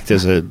way to house. act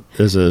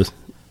as a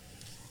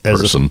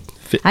person.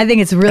 I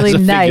think it's really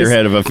nice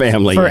figurehead of a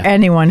family for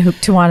anyone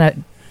to want to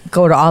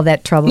go to all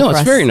that trouble. No, for it's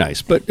us. very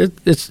nice, but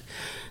it's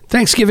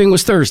Thanksgiving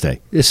was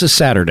Thursday. This is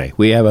Saturday.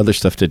 We have other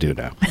stuff to do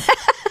now.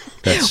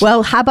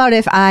 Well, how about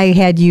if I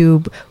had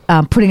you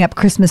putting up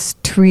Christmas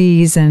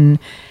trees and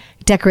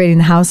decorating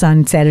the house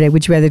on Saturday?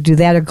 Would you rather do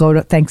that or go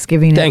to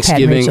Thanksgiving?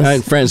 Thanksgiving,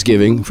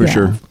 Friendsgiving for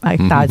sure. I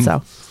thought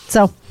so.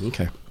 So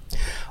okay,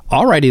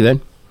 all righty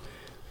then.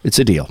 It's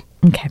a deal.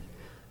 Okay.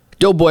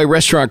 Doughboy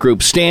Restaurant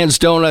Group, Stan's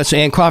Donuts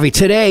and Coffee.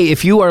 Today,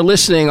 if you are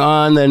listening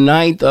on the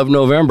 9th of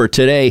November,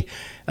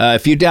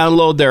 if you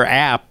download their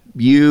app,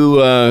 you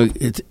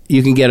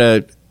can get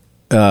a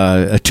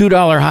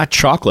 $2 hot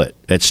chocolate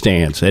at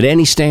Stan's, at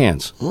any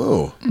Stan's.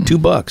 Whoa.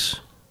 $2.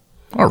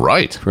 All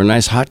right. For a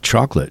nice hot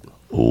chocolate.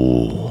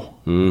 Oh,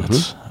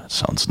 that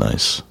sounds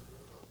nice.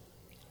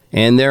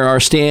 And there are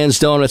Stan's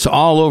Donuts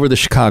all over the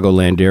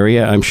Chicagoland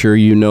area. I'm sure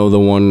you know the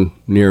one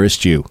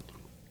nearest you.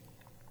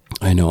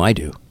 I know I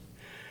do.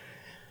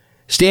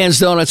 Stan's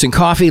Donuts and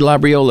Coffee, La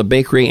Briola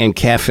Bakery and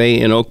Cafe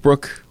in Oak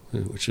Brook,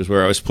 which is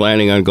where I was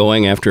planning on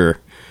going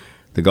after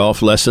the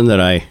golf lesson that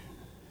I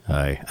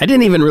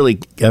didn't even really,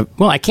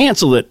 I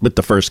canceled it with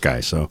the first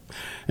guy,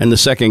 and the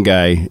second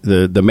guy,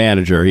 the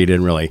manager, he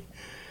didn't really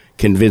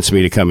convince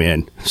me to come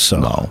in,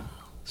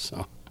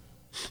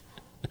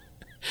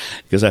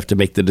 because I have to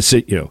make the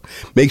decision,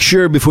 make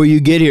sure before you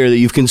get here that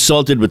you've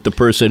consulted with the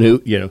person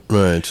who,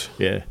 Right.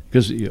 Yeah,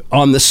 because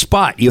on the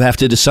spot, you have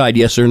to decide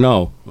yes or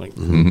no. Like,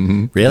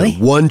 really?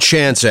 One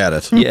chance at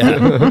it.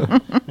 Yeah.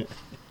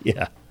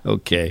 Yeah,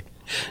 okay.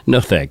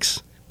 No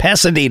thanks.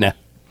 Pasadena.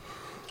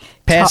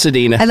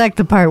 I like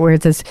the part where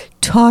it says,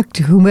 talk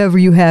to whomever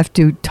you have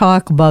to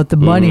talk about the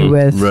money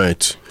with.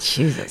 Right.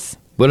 Jesus.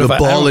 But the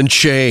ball and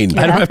chain.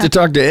 I don't have to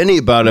talk to any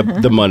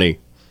about the money.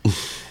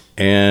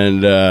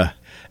 And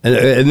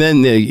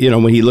then,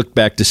 when he looked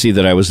back to see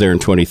that I was there in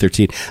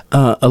 2013,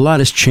 a lot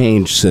has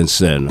changed since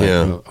then.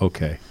 Yeah.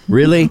 Okay.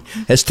 Really?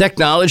 Has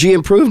technology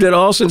improved at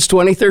all since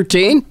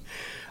 2013?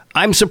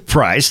 I'm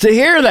surprised to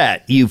hear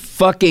that, you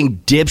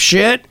fucking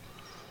dipshit.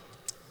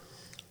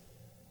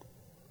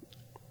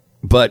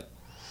 But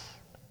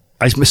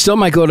I still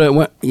might go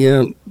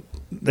to,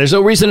 there's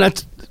no reason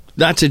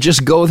not to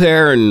just go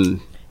there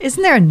and...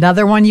 Isn't there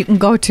another one you can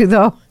go to,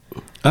 though?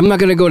 I'm not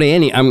going to go to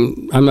any.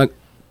 I'm not...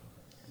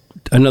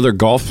 Another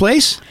golf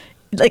place?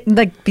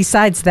 Like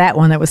besides that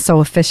one that was so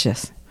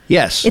officious.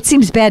 Yes. It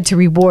seems bad to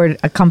reward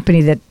a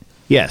company that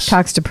yes.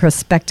 talks to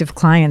prospective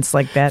clients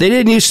like that. They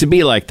didn't used to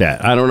be like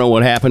that. I don't know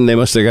what happened. They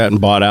must have gotten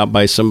bought out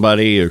by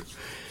somebody.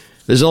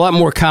 There's a lot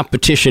more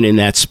competition in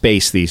that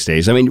space these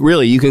days. I mean,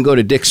 really, you can go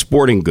to Dick's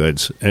Sporting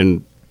Goods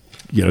and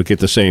get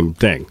the same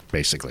thing,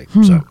 basically.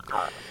 So,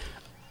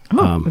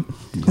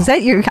 is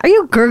that are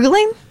you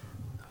gurgling?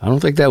 I don't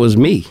think that was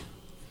me.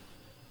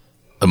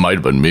 It might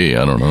have been me.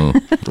 I don't know.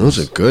 That was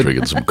a good...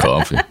 Drinking some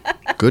coffee.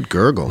 Good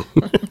gurgle.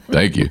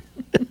 Thank you.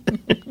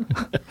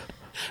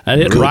 I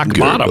hit rock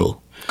bottom.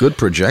 Good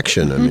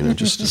projection. I mean, it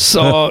just...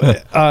 So,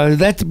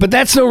 but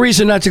that's no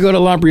reason not to go to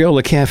La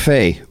Briola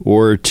Cafe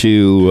or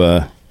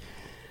to...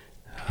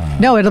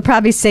 No, it'll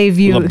probably save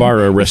you. La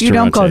Barra If you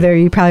don't go Restaurante. there,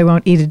 you probably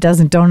won't eat a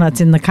dozen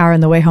donuts in the car on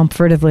the way home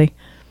furtively.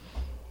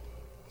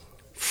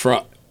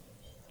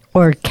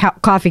 Or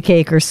coffee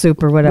cake or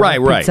soup or whatever.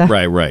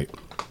 Right.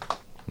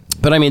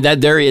 But I mean that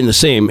they're in the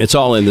same. It's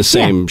all in the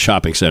same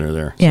shopping center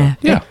there. Yeah.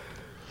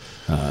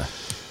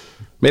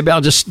 Maybe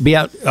I'll just be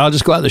out. I'll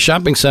just go out to the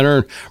shopping center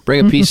and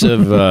bring a piece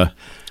of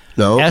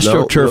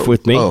AstroTurf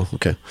with me. Oh,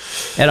 okay.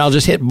 And I'll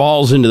just hit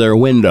balls into their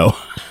window.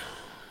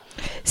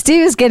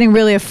 Steve is getting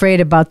really afraid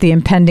about the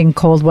impending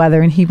cold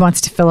weather, and he wants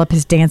to fill up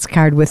his dance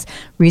card with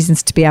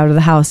reasons to be out of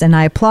the house. And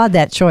I applaud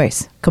that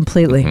choice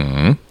completely.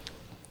 Mm-hmm.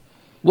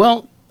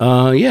 Well,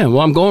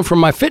 I'm going for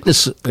my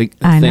fitness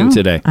thing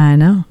today. I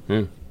know.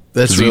 Yeah.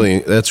 That's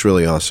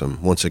really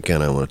awesome. Once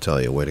again, I want to tell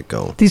you, way to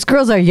go. These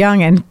girls are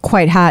young and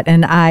quite hot,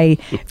 and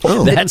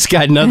that's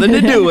got nothing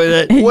to do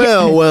with it.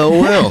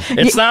 Well.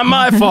 It's not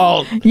my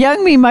fault.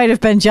 Young me might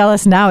have been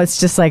jealous. Now it's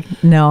just like,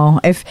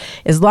 no.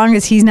 As long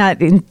as he's not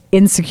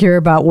insecure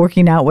about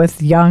working out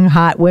with young,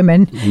 hot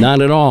women.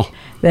 Not at all.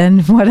 Then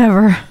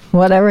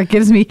whatever it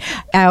gives me.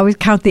 I always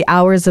count the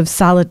hours of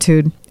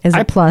solitude as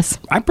a plus.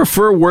 I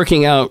prefer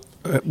working out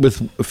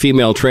with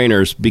female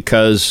trainers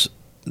because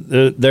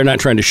they're not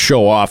trying to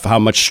show off how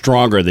much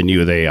stronger than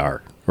you they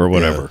are or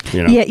whatever.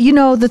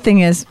 Yeah. The thing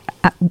is,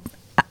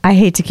 I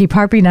hate to keep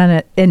harping on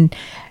it,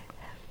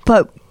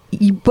 but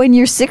when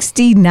you're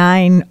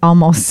 69,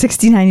 almost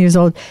 69 years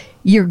old,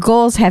 your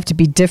goals have to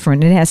be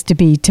different. It has to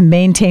be to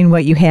maintain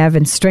what you have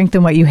and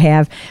strengthen what you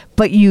have.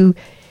 But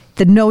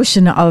the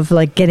notion of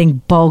like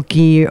getting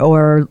bulky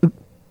or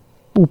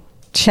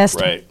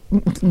chest, right,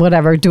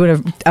 whatever,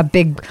 doing a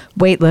big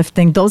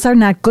weightlifting, those are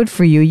not good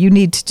for you. You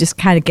need to just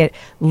kind of get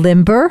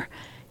limber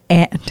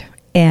and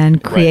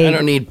create. Right. I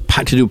don't need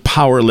to do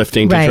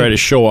powerlifting to try to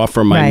show off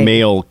for my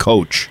male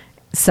coach.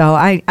 So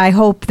I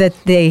hope that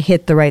they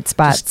hit the right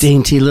spots. Just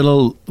dainty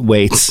little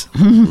weights.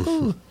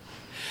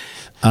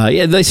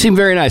 They seem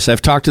very nice.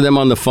 I've talked to them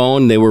on the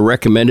phone. They were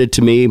recommended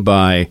to me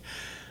by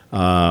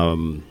a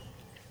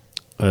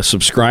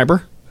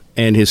subscriber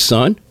and his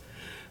son.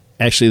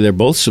 Actually, they're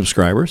both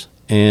subscribers.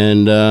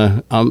 And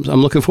I'm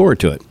looking forward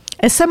to it.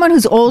 As someone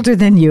who's older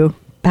than you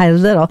by a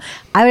little,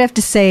 I would have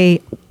to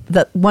say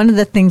that one of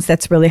the things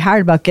that's really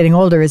hard about getting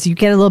older is you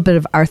get a little bit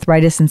of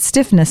arthritis and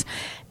stiffness.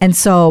 And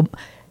so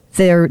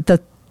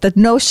the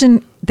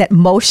notion that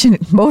motion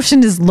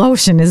is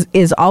lotion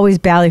is always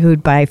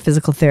ballyhooed by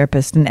physical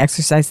therapists and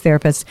exercise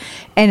therapists.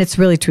 And it's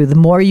really true. The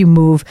more you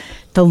move,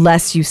 the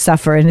less you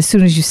suffer. And as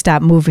soon as you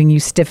stop moving, you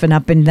stiffen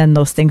up, and then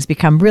those things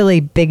become really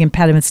big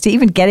impediments to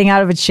even getting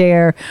out of a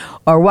chair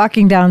or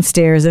walking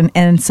downstairs.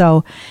 And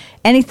so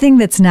anything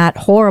that's not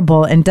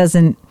horrible and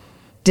doesn't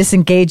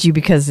disengage you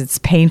because it's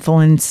painful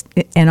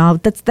and all,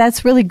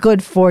 that's really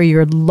good for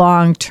your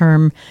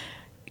long-term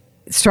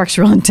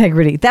structural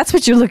integrity. That's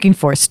what you're looking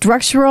for.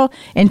 Structural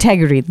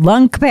integrity,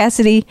 lung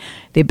capacity,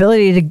 the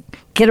ability to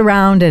get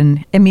around.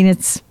 And I mean,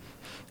 it's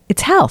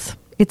health.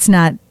 It's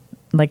not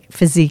like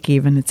physique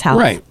even. It's health.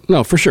 Right.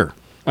 No, for sure.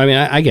 I mean,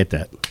 I get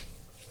that.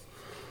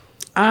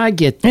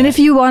 And if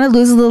you want to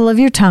lose a little of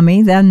your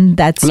tummy, then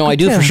that's I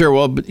do too. For sure.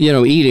 Well, but,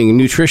 eating,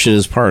 nutrition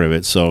is part of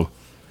it. So,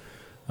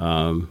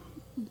 we'll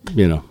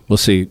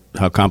see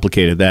how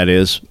complicated that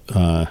is.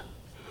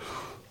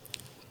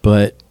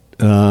 But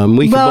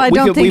we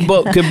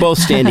could both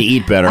stand to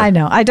eat better. I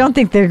know. I don't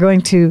think they're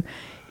going to,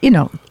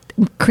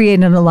 create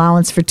an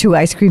allowance for 2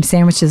 ice cream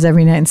sandwiches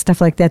every night and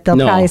stuff like that. They'll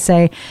probably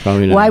say,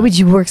 why would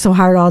you work so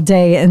hard all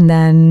day and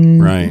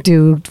then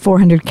do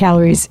 400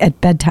 calories at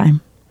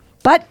bedtime?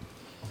 But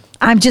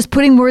I'm just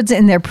putting words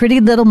in their pretty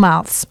little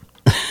mouths.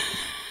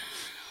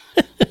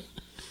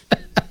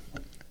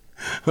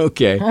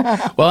 Okay.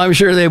 Well, I'm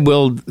sure there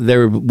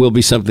will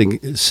be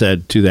something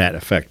said to that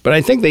effect. But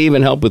I think they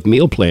even help with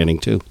meal planning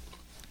too.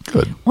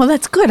 Good. Well,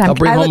 that's good. I'll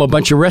bring home a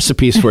bunch of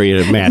recipes for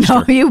you to master.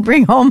 No, you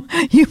bring home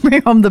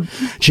the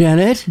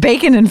Janet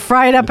bacon and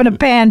fry it up in a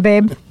pan,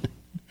 babe.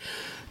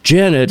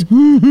 Janet,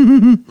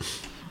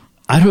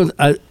 I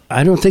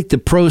don't think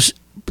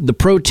the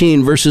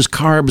protein versus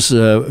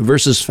carbs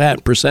versus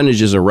fat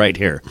percentages are right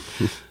here.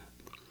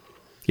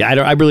 Yeah,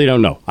 I really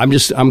don't know. I'm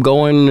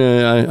going.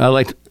 I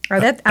like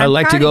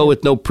to go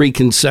with no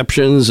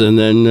preconceptions, and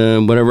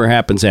then whatever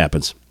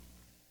happens.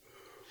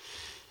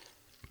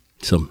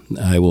 So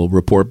I will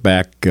report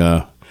back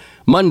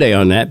Monday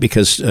on that,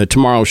 because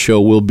tomorrow's show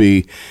will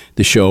be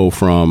the show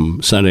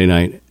from Sunday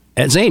night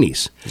at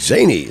Zany's.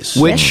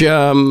 Which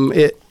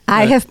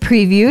I have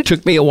previewed.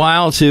 Took me a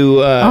while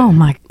to. Oh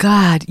my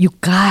God, you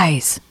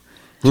guys!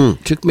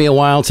 Took me a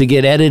while to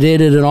get edited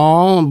and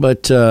all,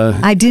 but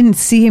I didn't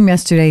see him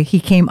yesterday. He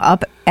came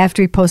up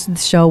after he posted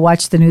the show,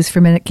 watched the news for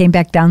a minute, came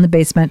back down the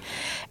basement,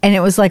 and it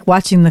was like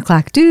watching the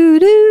clock. Do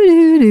do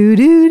do do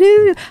do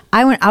do.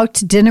 I went out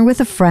to dinner with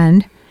a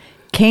friend.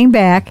 Came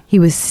back, he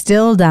was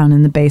still down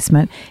in the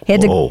basement. He had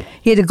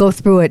to go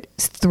through it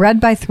thread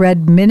by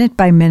thread, minute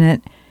by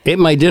minute. Ate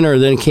my dinner,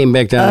 then came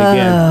back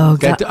down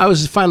again. I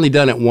was finally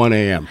done at 1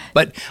 a.m.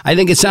 But I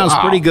think it sounds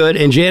pretty good,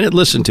 and Janet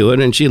listened to it,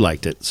 and she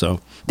liked it. So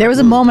there was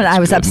a moment I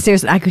was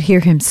upstairs, and I could hear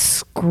him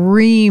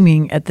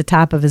screaming at the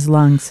top of his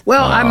lungs.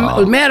 Well,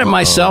 I'm mad at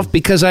myself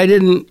because I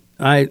didn't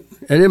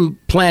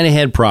plan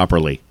ahead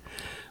properly.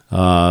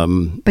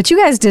 But you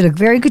guys did a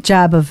very good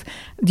job of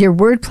your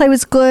wordplay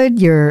was good.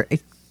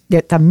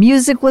 The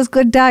music was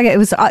good, Doug. It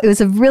was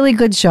a really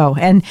good show,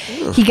 and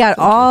he got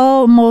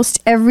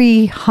almost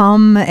every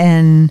hum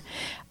and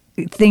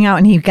thing out,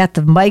 and he got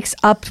the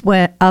mics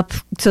went up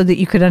so that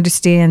you could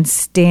understand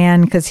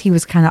Stan because he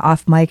was kind of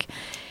off mic.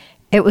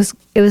 It was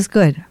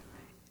good.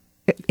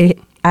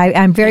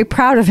 I'm very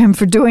proud of him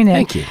for doing it.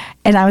 Thank you.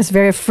 And I was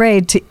very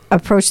afraid to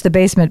approach the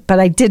basement, but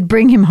I did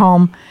bring him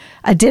home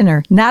a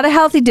dinner, not a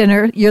healthy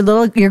dinner.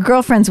 Your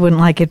girlfriends wouldn't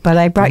like it, but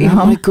I brought you Not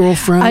home my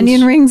girlfriends.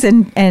 onion rings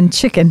and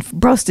chicken,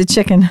 roasted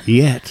chicken.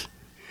 Yet.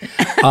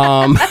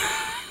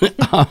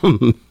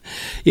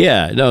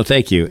 Yeah, no,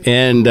 thank you.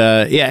 And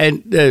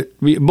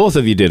both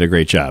of you did a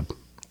great job.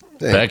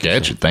 Back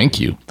at you. Thank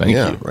you. Thank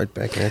you. Right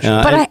back at you.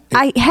 But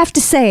I have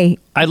to say,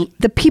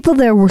 the people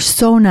there were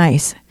so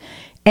nice.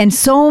 And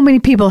so many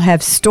people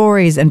have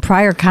stories and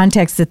prior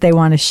contacts that they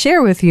want to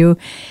share with you.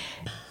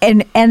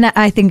 And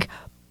I think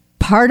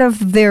part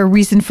of their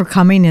reason for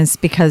coming is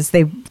because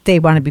they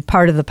want to be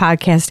part of the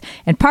podcast.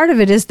 And part of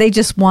it is they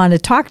just want to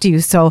talk to you.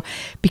 So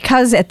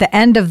because at the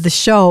end of the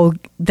show,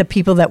 the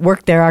people that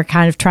work there are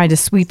kind of trying to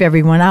sweep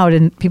everyone out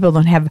and people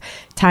don't have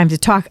time to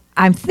talk.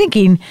 I'm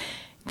thinking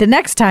the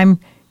next time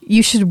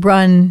you should,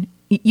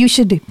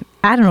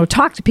 I don't know,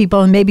 talk to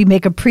people and maybe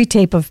make a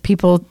pre-tape of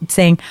people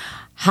saying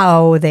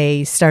how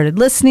they started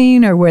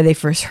listening or where they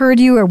first heard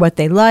you or what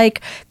they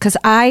like. Because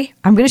I'm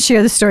going to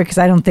share the story because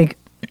I don't think,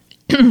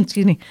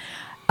 excuse me,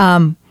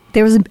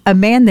 there was a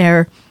man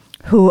there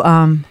who,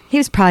 he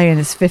was probably in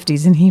his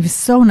 50s and he was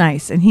so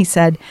nice. And he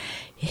said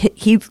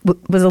he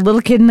was a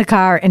little kid in the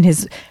car and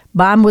his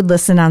mom would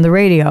listen on the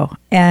radio.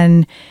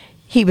 And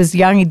he was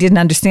young, he didn't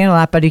understand a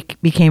lot, but he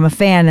became a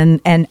fan.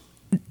 And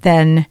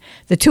then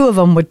the two of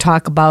them would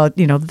talk about,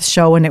 the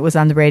show when it was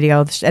on the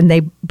radio, and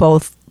they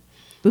both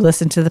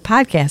listened to the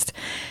podcast.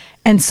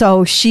 And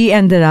so she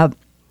ended up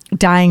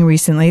dying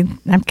recently.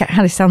 I'm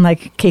kind of sound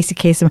like Casey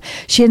Kasem.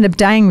 She ended up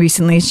dying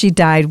recently. She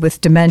died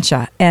with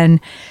dementia. And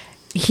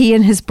he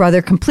and his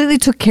brother completely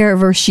took care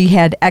of her. She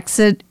had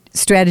exit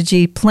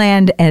strategy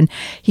planned, and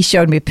he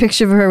showed me a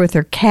picture of her with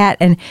her cat.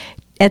 And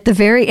at the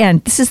very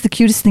end, this is the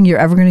cutest thing you're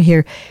ever going to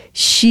hear.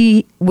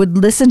 She would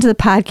listen to the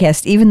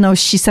podcast, even though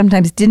she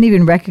sometimes didn't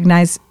even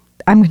recognize,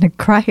 I'm going to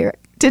cry here,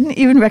 didn't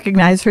even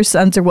recognize her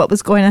sons or what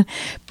was going on.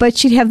 But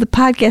she'd have the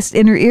podcast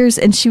in her ears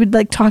and she would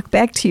talk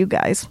back to you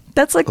guys.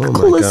 That's the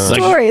coolest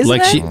story,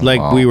 isn't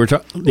it? We were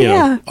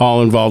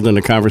all involved in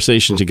a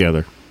conversation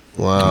together.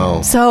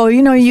 Wow. So,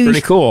 you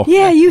pretty cool.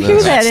 Yeah, you hear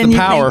that. That's and the you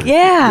power.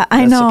 Think,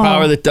 I know. That's the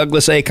power that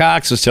Douglas A.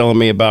 Cox was telling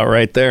me about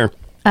right there.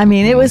 I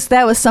mean,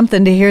 that was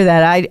something to hear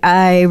that.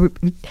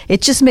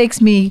 It just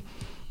makes me,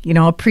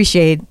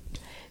 appreciate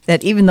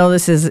that even though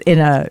this is in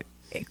a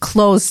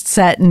closed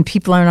set and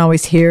people aren't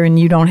always here and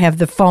you don't have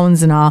the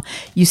phones and all,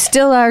 you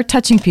still are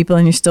touching people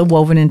and you're still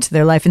woven into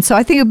their life. And so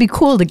I think it would be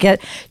cool to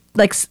get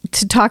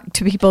to talk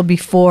to people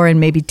before and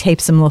maybe tape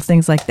some little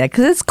things like that,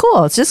 because it's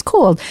cool. It's just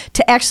cool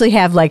to actually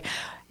have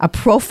a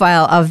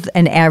profile of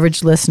an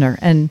average listener.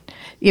 And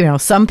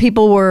some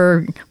people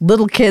were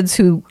little kids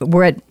who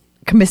were at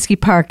Comiskey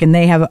Park and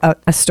they have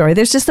a story.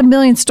 There's just a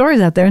million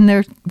stories out there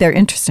and they're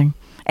interesting.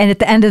 And at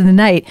the end of the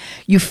night,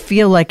 you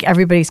feel like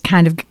everybody's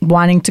kind of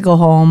wanting to go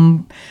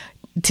home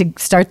to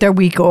start their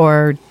week,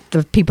 or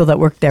the people that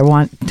work there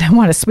want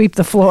to sweep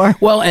the floor.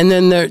 Well, and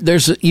then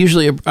there's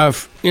usually a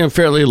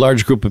fairly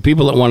large group of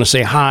people that want to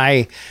say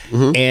hi,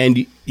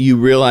 and you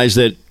realize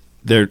that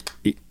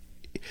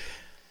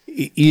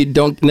you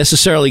don't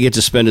necessarily get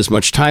to spend as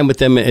much time with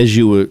them as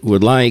you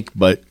would like,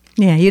 but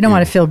you don't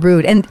want to feel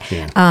rude. And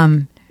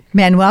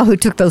Manuel, who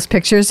took those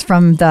pictures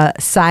from the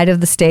side of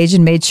the stage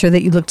and made sure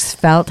that you looked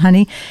svelte,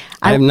 honey.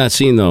 I have not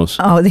seen those.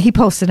 Oh, he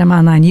posted them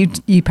online. You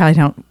probably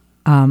don't.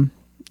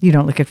 You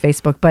don't look at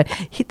Facebook, but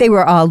they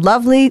were all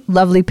lovely,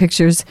 lovely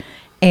pictures.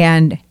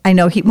 And I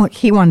know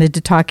he wanted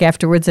to talk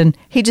afterwards, and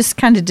he just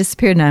kind of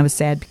disappeared, and I was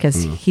sad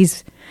because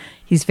he's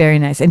very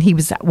nice, and he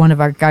was one of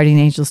our guardian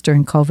angels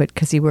during COVID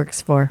because he works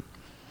for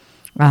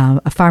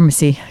a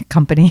pharmacy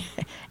company,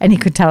 and he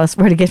could tell us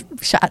where to get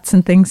shots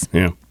and things.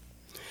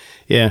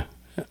 Yeah.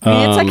 I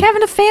mean, it's like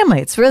having a family.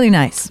 It's really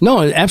nice.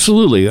 No,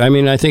 absolutely. I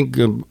mean, I think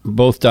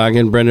both Doug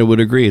and Brendan would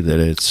agree that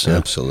it's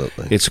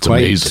absolutely. It's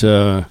quite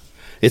amazing.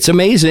 It's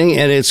amazing,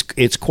 and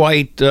it's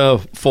quite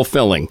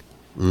fulfilling.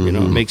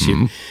 It makes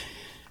you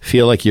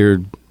feel like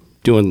you're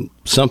doing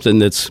something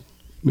that's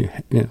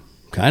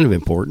kind of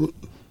important.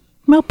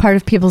 Well, part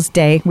of people's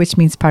day, which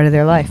means part of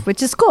their life,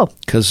 which is cool.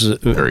 Because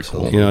very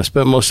cool. I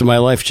spent most of my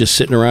life just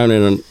sitting around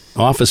in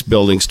office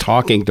buildings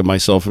talking to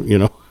myself.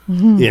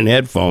 In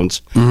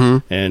headphones,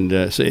 and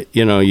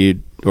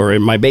or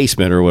in my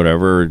basement or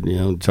whatever,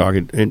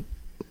 talking, and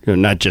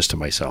not just to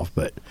myself,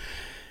 but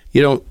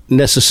you don't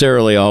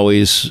necessarily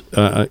always,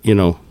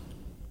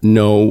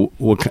 know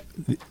what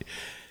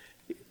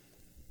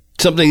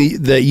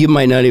something that you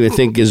might not even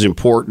think is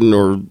important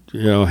or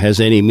has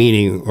any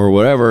meaning or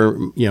whatever,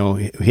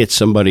 hits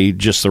somebody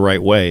just the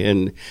right way,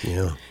 and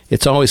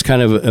it's always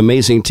kind of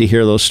amazing to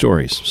hear those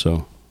stories.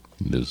 So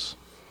it is.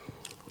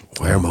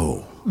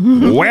 Whammo.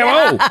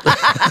 Whammo!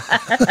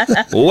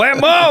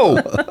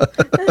 Whammo!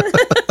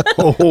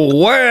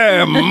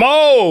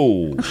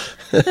 Whammo!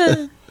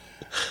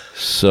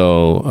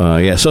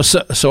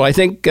 So, so I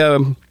think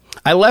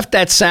I left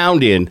that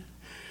sound in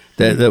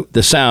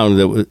the sound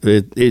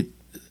that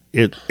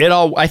it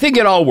all. I think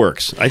it all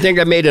works. I think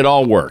I made it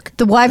all work.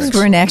 The wives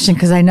were in action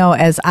because I know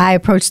as I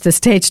approached the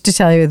stage to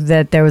tell you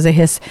that there was a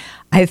hiss,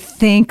 I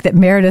think that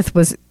Meredith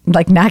was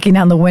like knocking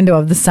on the window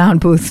of the sound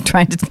booth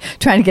trying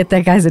to get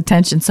that guy's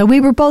attention. So we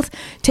were both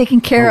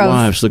taking care of.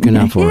 Wives looking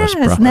out for us.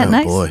 Isn't that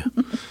nice? Boy.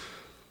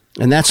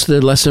 And that's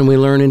the lesson we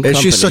learn in And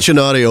company. she's such an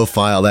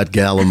audiophile, that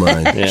gal of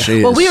mine.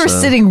 She Well, we is, were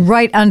sitting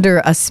right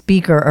under a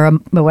speaker, or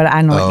what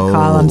I don't know what you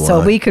call them,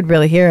 so we could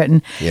really hear it.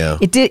 And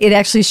it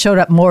actually showed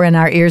up more in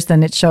our ears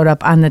than it showed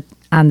up on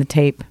the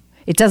tape.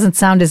 It doesn't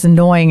sound as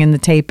annoying in the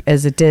tape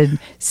as it did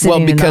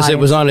sitting in the because it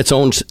was audience.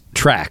 on its own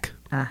track.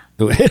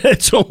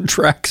 Its own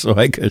track, so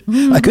I could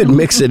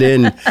mix it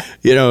in,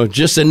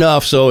 just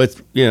enough so it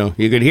you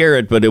could hear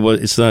it, but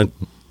it's not.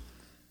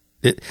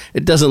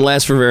 It doesn't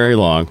last for very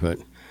long,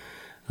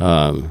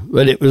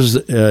 but it was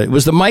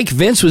the mic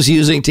Vince was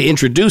using to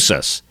introduce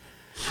us,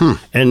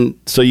 and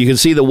so you can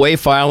see the WAV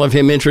file of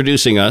him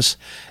introducing us,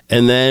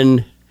 and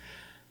then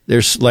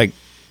there's like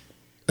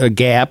a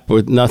gap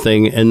with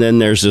nothing, and then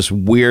there's this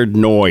weird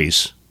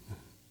noise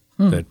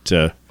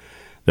that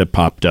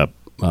popped up.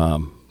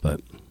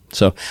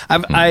 So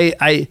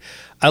I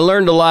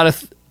learned a lot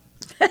of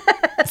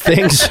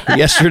things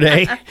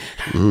yesterday,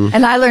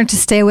 and I learned to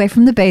stay away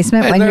from the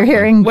basement when you're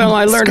hearing. Well,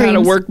 I learned how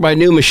to work my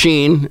new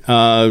machine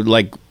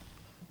like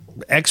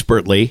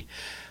expertly.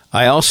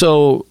 I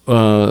also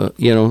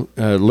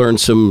learned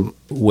some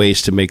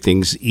ways to make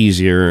things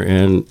easier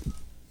and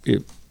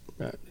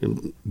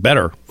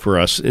better for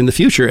us in the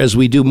future as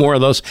we do more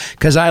of those,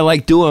 because I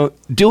like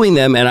doing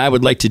them and I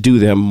would like to do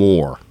them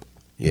more.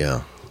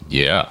 Yeah.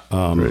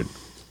 Great.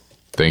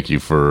 Thank you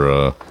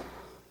for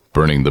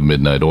burning the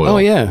midnight oil. Oh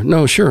yeah,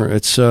 no, sure.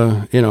 It's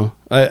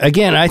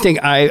again, I think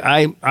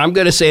I'm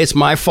going to say it's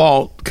my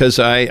fault because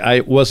I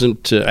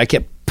wasn't. I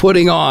kept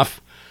putting off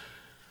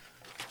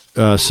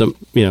some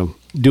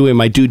doing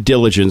my due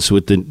diligence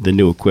with the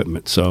new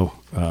equipment. So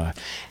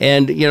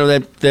and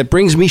that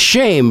brings me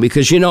shame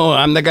because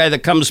I'm the guy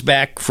that comes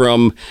back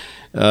from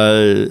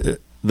the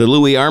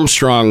Louis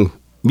Armstrong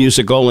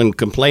musical and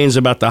complains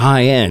about the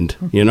high end,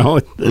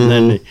 and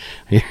then.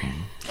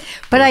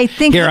 But I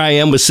think here I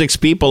am with 6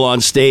 people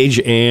on stage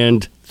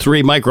and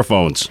 3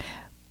 microphones.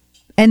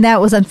 And that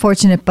was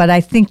unfortunate, but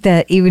I think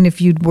that even if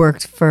you'd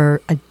worked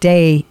for a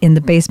day in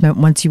the basement,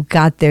 once you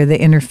got there, the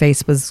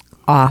interface was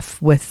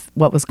off with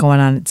what was going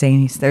on at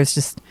Zany's. There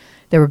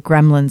were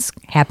gremlins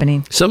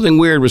happening. Something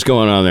weird was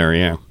going on there,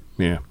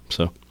 yeah.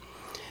 So,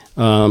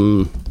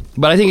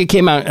 but I think it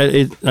came out.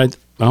 I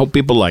hope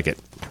people like it.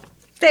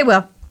 They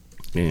will.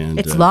 And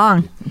it's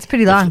long. It's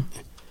pretty long.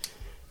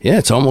 Yeah,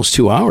 it's almost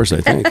 2 hours, I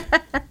think.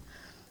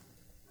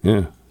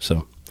 Yeah,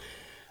 so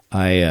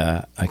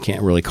I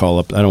can't really call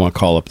up. I don't want to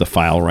call up the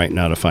file right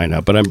now to find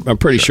out, but I'm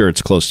pretty sure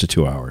it's close to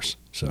 2 hours.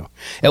 So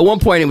at one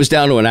point it was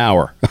down to an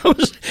hour. I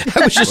was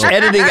just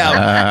editing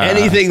out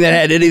anything that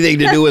had anything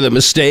to do with a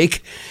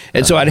mistake,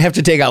 and so I'd have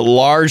to take out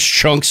large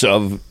chunks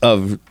of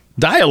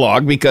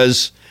dialogue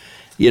because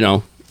we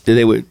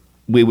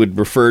would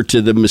refer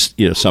to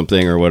the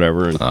something or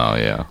whatever. And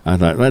I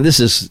thought, well,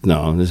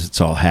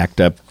 it's all hacked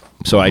up.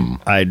 So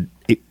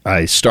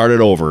I started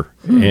over,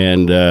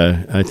 and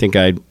I think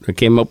I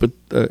came up with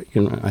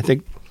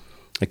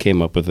I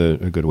came up with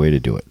a good way to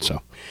do it. So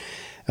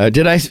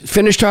did I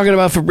finish talking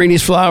about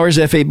Fabrini's Flowers?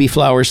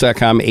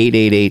 FABflowers.com,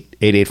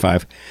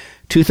 888-885-2000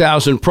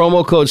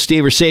 promo code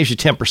Stever saves you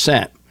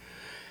 10%,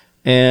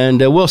 and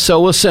we'll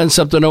send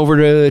something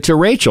over to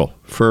Rachel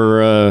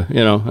for a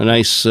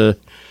nice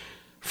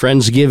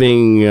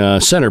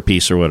Friendsgiving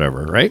centerpiece or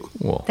whatever, right?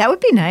 Well, that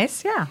would be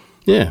nice.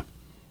 Yeah.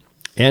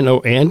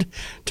 And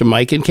to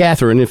Mike and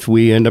Catherine if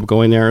we end up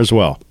going there as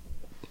well.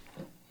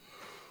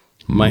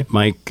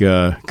 Mike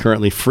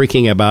currently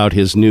freaking about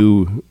his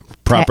new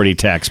property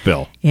tax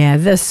bill. Yeah,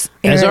 this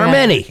area, as are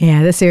many.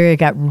 Yeah, this area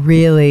got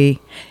really,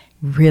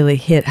 really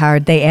hit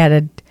hard. They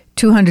added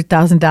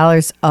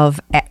 $200,000 of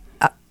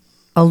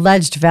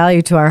alleged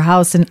value to our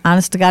house, and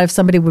honest to God, if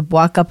somebody would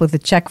walk up with a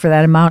check for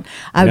that amount,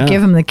 I would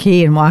give them the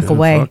key and walk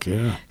away. Fuck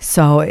yeah.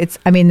 So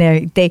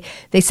they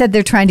said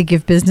they're trying to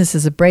give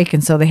businesses a break,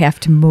 and so they have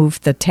to move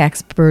the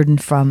tax burden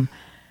from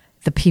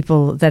the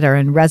people that are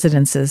in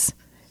residences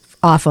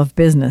off of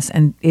business,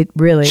 and it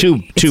really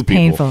it's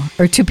painful.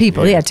 Or 2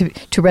 people,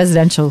 to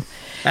residential.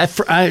 It's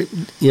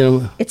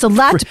a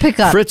lot to pick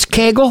up. Fritz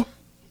Kegel,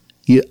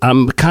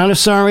 I'm kind of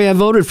sorry I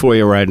voted for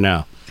you right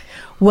now.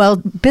 Well,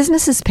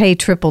 businesses pay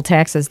triple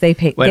taxes. They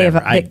pay,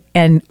 Whatever,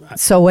 and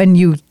so when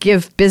you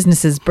give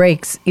businesses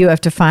breaks, you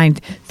have to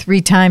find three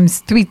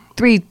times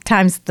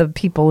the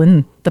people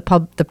in the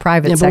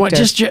private sector. But why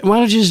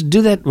don't you just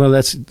do that? Well, I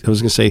was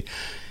going to say,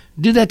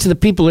 do that to the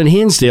people in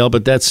Hinsdale,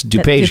 but that's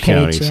DuPage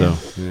County. Yeah. So,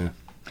 yeah.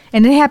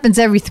 And it happens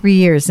every 3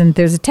 years, and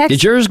there's a tax.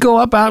 Did yours go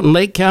up out in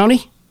Lake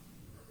County?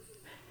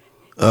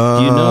 Do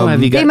you know?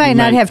 Have you got? They might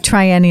not have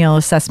triennial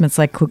assessments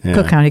like Cook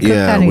County. Cook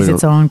Yeah, County's we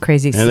its own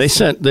crazy And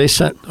they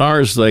sent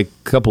ours like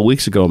a couple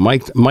weeks ago.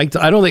 Mike.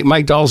 I don't think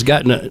Mike Dahl's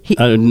gotten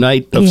a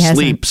night of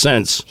sleep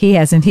since. He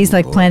hasn't. He's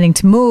like planning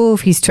to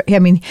move. I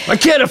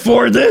can't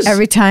afford this.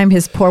 Every time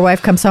his poor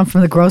wife comes home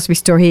from the grocery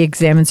store, he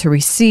examines her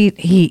receipt.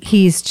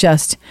 He's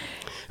just.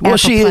 Well,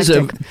 she's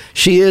apoplectic.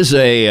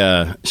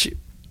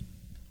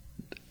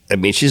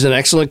 an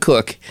excellent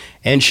cook,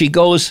 and she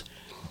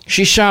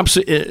shops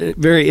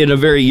in a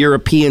very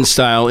European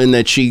style in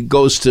that she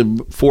goes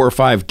to 4 or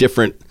 5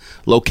 different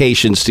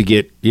locations to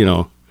get,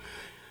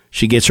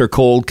 she gets her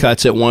cold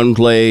cuts at one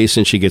place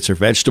and she gets her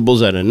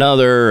vegetables at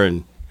another,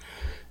 and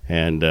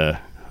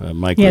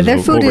Mike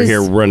was over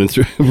here running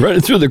through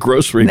the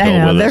grocery bill. I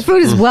know with their us.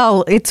 food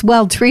is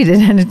well treated,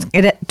 and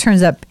it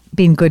turns out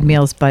being good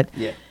meals, but.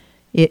 Yeah.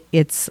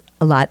 It's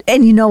a lot.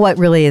 And you know what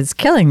really is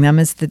killing them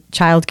is the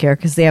child care,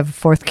 because they have a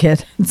 4th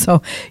kid. And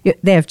so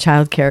they have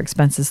child care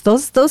expenses.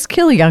 Those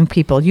kill young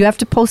people. You have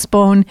to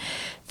postpone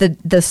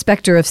the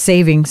specter of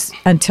savings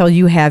until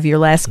you have your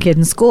last kid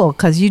in school,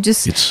 because you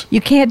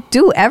can't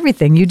do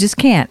everything. You just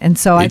can't. And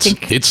so I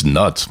think it's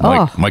nuts.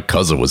 My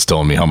cousin was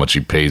telling me how much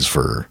he pays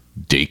for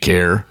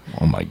daycare.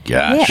 Oh my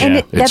gosh. Yeah,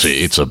 and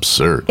it's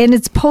absurd. And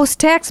it's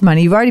post-tax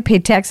money. You've already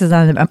paid taxes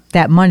on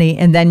that money,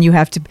 and then you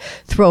have to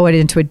throw it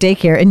into a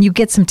daycare, and you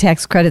get some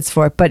tax credits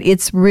for it, but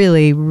it's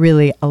really,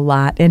 really a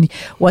lot. And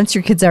once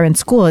your kids are in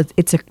school,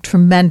 it's a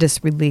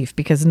tremendous relief,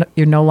 because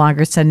you're no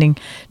longer sending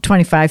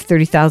 $25,000,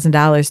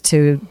 $30,000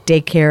 to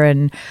daycare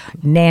and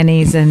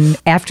nannies and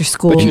after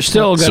school. But you're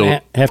still going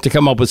to have to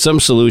come up with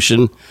some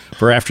solution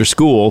for after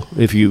school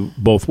if you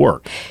both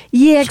work.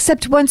 Yeah,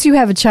 except once you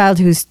have a child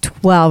who's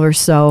 12 or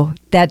so,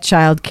 that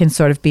child can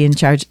sort of be in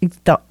charge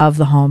of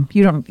the home.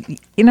 You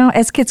don't,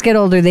 as kids get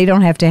older, they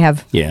don't have to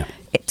have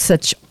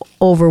such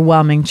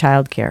overwhelming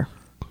child care.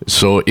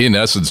 So in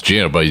essence,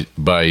 Janet,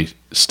 by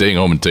staying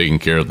home and taking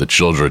care of the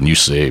children, you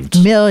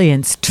saved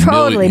millions.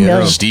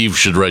 Millions. Steve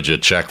should write you a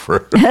check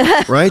for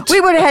right.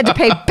 We would have had to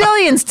pay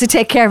billions to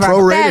take care of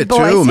our bad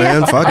boys. Too,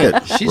 man. Fuck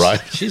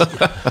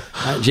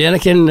it.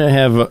 Janet can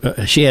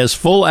have. She has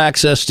full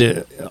access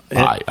to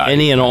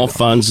any and all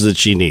funds that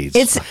she needs.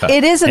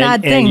 It is an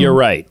odd thing. And you're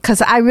right,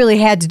 because I really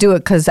had to do it,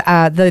 because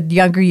the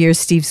younger years,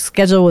 Steve's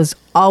schedule was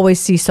always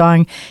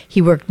seesawing.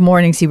 He worked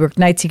mornings, he worked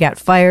nights, he got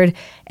fired,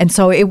 and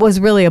so it was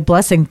really a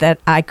blessing that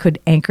I could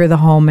anchor the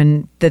home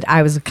and that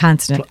I was a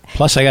constant.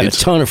 Plus, I got a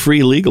ton of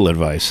free legal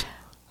advice.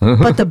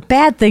 But the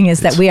bad thing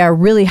is that we are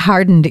really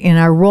hardened in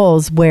our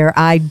roles, where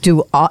I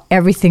do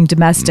everything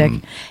domestic,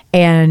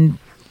 and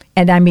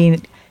I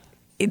mean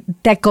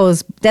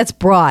that's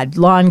broad: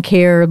 lawn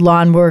care,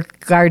 lawn work,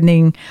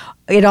 gardening.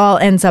 It all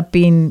ends up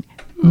being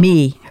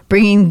me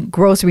bringing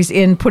groceries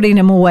in, putting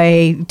them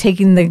away,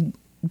 taking the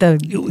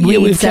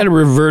we've kind of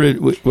reverted.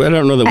 I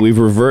don't know that we've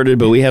reverted,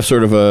 but we have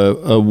sort of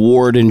a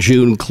Ward and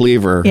June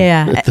Cleaver.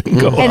 Yeah,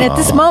 and at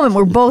this moment,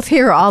 we're both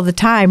here all the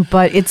time,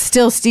 but it's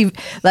still Steve.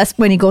 That's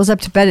when he goes up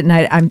to bed at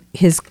night.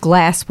 His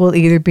glass will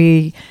either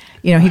be,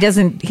 he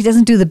doesn't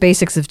do the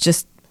basics of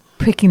just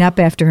picking up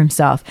after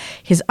himself.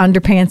 His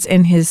underpants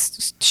and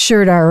his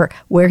shirt are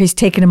where he's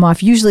taken them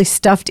off, usually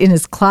stuffed in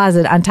his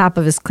closet on top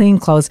of his clean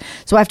clothes.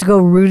 So I have to go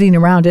rooting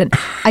around it.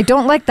 I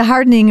don't like the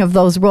hardening of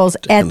those roles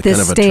at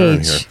this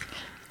stage.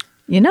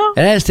 It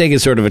has taken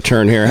sort of a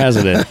turn here,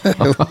 hasn't it?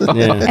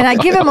 Yeah. And I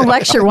give him a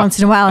lecture once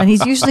in a while, and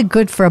he's usually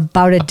good for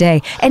about a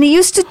day. And he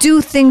used to do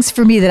things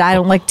for me that I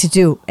don't like to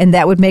do, and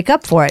that would make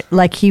up for it.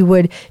 Like he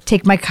would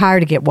take my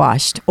car to get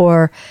washed,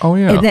 or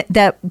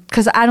that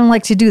because I don't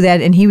like to do that,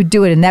 and he would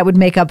do it, and that would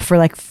make up for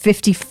like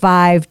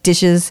 55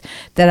 dishes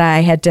that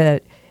I had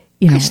to.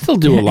 I still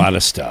do a lot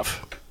of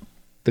stuff.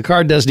 The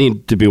car does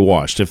need to be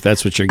washed, if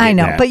that's what you're getting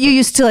at. I know, but you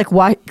used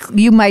to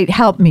you might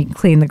help me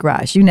clean the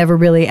garage. You never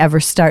really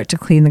ever start to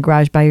clean the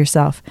garage by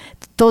yourself.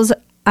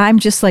 I'm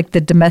just like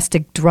the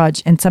domestic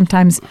drudge, and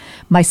sometimes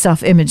my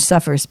self-image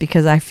suffers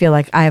because I feel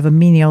like I have a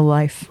menial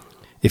life.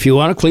 If you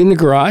want to clean the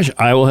garage,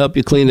 I will help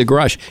you clean the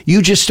garage.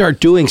 You just start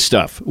doing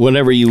stuff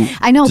whenever you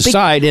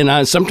decide,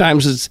 and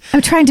sometimes it's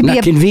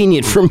not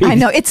convenient for me. I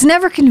know, it's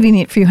never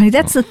convenient for you, honey.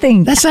 That's the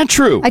thing. That's not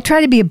true. I try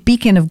to be a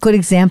beacon of good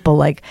example.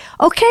 Like,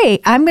 okay,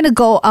 I'm going to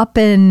go up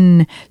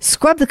and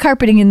scrub the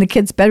carpeting in the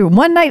kids' bedroom.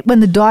 One night when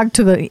the dog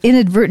took an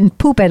inadvertent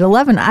poop at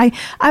 11, I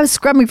was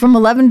scrubbing from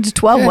 11 to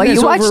 12 while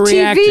you watch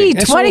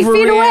TV 20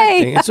 feet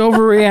away. It's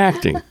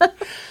overreacting.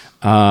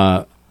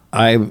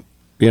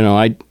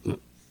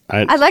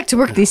 I like to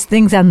work these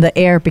things on the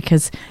air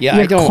because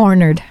you're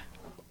cornered.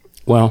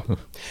 Well,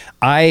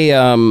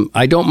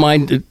 I don't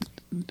mind.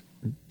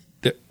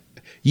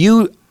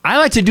 I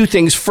like to do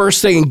things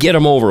first thing and get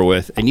them over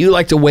with, and you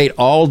like to wait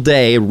all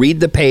day, read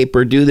the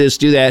paper, do this,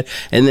 do that,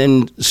 and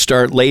then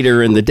start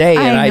later in the day.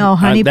 I know,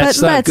 honey, but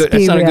let's be real.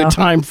 That's not a good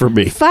time for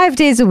me. 5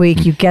 days a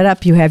week, you get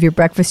up, you have your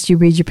breakfast, you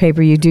read your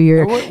paper, you do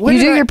your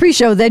your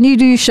pre-show, then you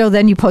do your show,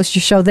 then you post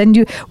your show, then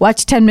you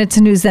watch 10 minutes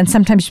of news, then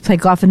sometimes you play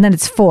golf, and then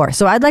it's 4.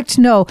 So I'd like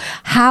to know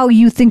how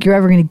you think you're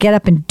ever going to get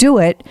up and do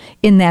it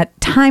in that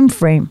time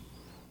frame.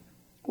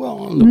 Well,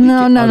 on the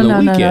weekend,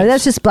 no.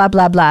 That's just blah,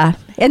 blah, blah.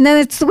 and then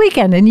it's the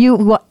weekend, and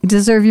you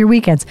deserve your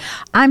weekends.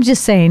 I'm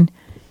just saying.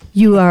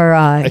 You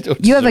are.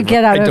 You have a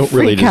get out of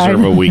free card. I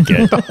don't really deserve a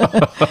weekend.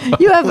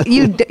 You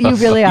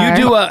really are.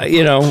 You do.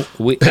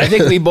 I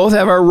think we both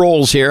have our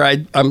roles here.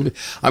 I'm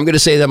going to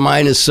say that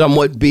mine is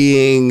somewhat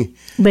being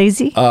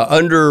lazy,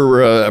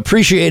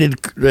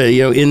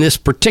 underappreciated. In this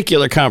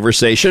particular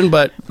conversation,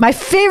 but my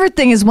favorite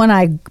thing is when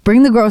I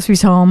bring the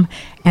groceries home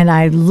and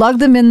I lug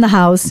them in the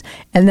house,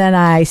 and then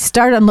I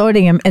start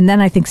unloading them, and then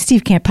I think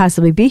Steve can't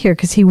possibly be here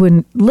because he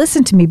wouldn't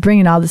listen to me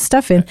bringing all this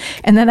stuff in,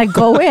 and then I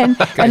go in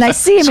and I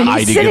see him and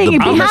he's sitting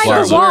behind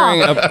the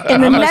wall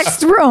in the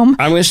next room.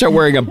 I'm going to start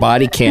wearing a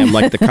body cam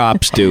like the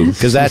cops do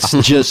because that's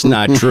just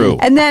not true.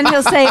 And then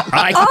he'll say,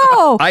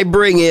 I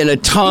bring in a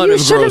ton of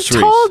groceries. You should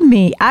have told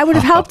me. I would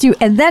have helped you.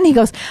 And then he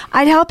goes,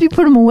 I'd help you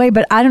put them away,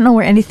 but I don't know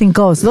where anything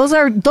goes. Those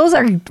are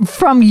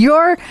from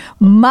your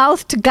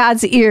mouth to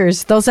God's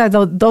ears. Those are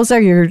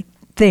your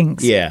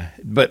things. Yeah,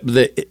 but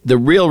the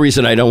real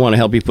reason I don't want to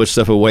help you put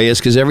stuff away is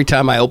because every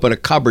time I open a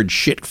cupboard,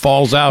 shit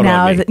falls out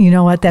on me. You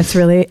know what? That's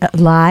really a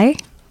lie.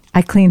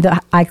 I cleaned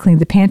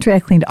the pantry. I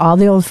cleaned all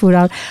the old food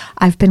out.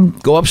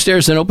 Go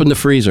upstairs and open the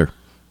freezer,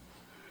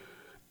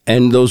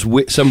 and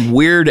some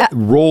weird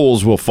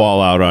rolls will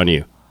fall out on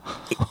you.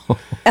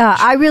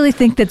 I really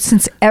think that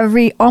since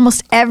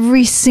almost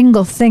every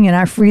single thing in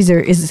our freezer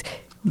is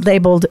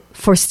labeled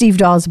for Steve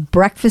Dahl's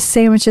breakfast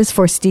sandwiches,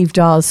 for Steve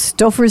Dahl's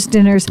Stouffer's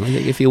dinners. I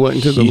think if you went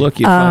and took a look,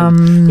 you'd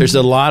find there's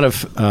a lot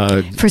of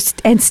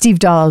and Steve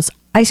Dahl's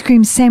ice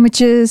cream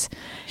sandwiches.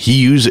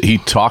 He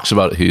talks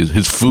about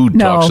his food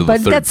talks to the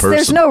third person.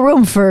 There's no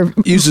room for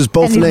uses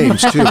both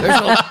names too.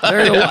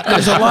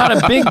 There's a lot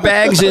of big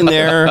bags in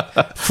there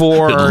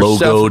for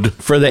logoed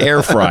for the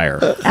air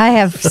fryer. I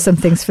have some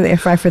things for the air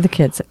fryer for the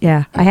kids.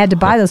 Yeah, I had to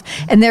buy those,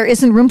 and there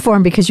isn't room for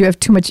them because you have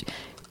too much,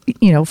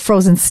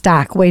 frozen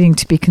stock waiting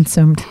to be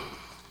consumed.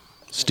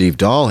 Steve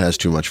Dahl has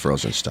too much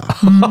frozen stock.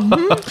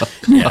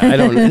 Mm-hmm. Yeah, I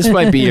don't. This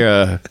might be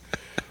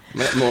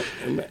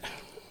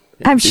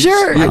I'm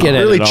sure. You're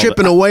really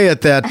chipping away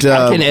at that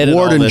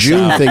Ward and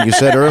June thing you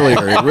said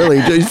earlier. It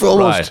really almost.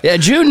 Right. Yeah,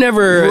 June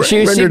never.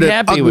 She seemed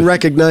happy.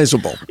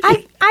 Unrecognizable.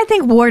 I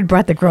think Ward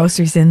brought the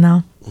groceries in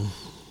though.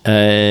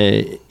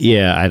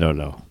 Yeah, I don't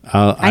know.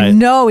 I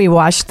know he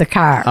washed the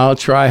car. I'll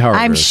try harder.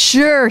 I'm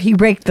sure he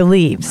raked the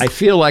leaves. I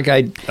feel like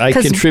I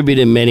contribute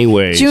in many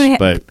ways. June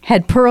but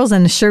had pearls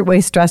and a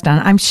shirtwaist dress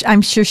on.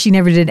 I'm sure she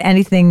never did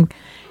anything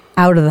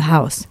out of the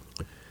house.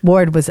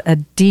 Ward was a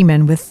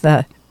demon with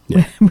the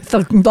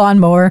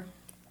lawnmower.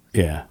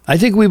 Yeah, I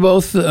think we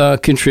both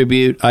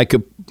contribute.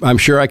 I'm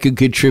sure I could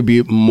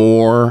contribute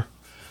more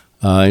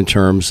in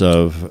terms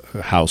of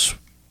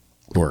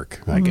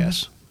housework, I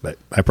guess, but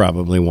I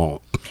probably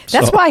won't.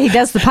 That's why he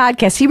does the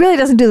podcast. He really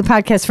doesn't do the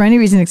podcast for any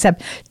reason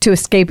except to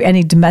escape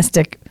any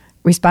domestic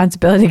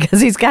responsibility because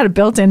he's got a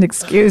built-in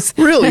excuse.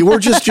 Really? We're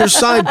just your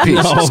side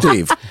piece,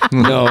 Steve.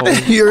 No.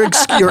 your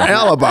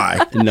alibi.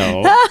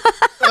 No.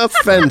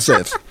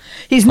 Offensive.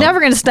 He's never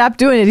going to stop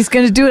doing it. He's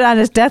going to do it on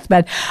his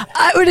deathbed.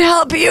 I would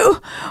help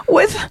you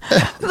with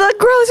the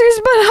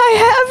groceries, but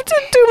I have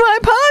to do my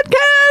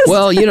podcast.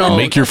 Well,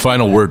 make your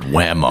final word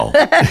whammo.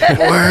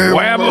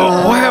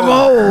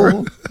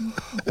 Whammo.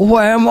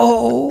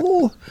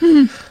 Whammo.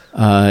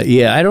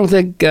 Yeah, I don't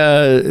think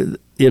I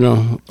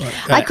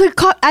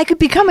could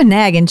become a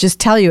nag and just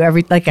tell you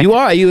I'm trying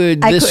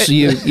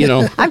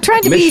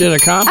to mission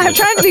accomplished. I'm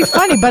trying to be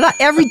funny, but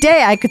every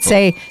day I could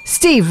say,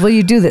 Steve, will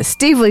you do this?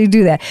 Steve, will you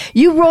do that?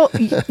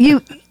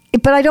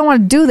 But I don't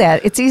want to do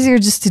that. It's easier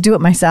just to do it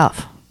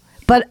myself.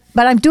 But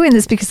I'm doing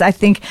this because I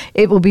think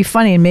it will be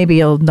funny and maybe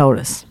you'll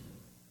notice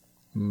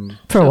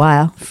for a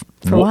while.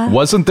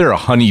 Wasn't there a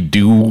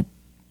honey-do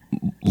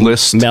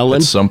list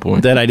melon at some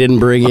point that I didn't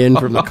bring in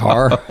from the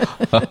car,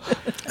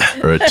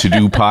 or a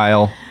to-do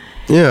pile?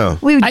 Yeah,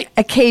 we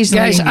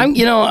occasionally.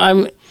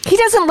 Guys, he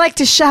doesn't like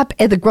to shop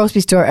at the grocery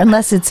store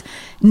unless it's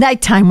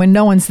nighttime when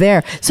no one's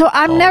there. So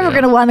I'm never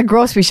going to want to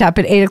grocery shop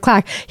at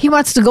 8:00. He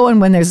wants to go in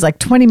when there's like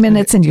 20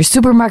 minutes and your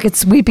supermarket's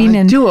sweeping.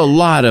 I do a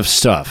lot of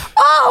stuff.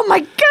 Oh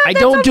my God! I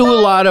don't do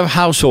a lot of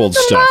household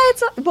stuff.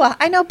 Well,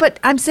 I know, but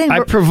I'm saying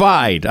I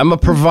provide. I'm a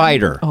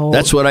provider. Oh.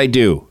 That's what I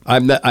do.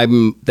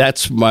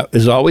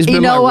 Has always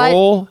been my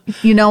role.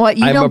 You know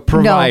what? I'm a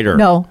provider.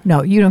 No,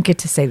 you don't get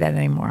to say that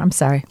anymore. I'm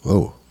sorry.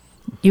 Oh,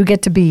 you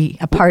get to be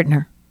a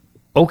partner.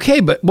 Okay,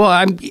 but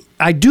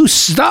I do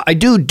stuff. I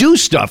do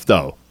stuff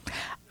though.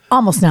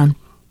 Almost none.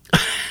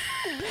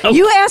 Okay.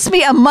 You asked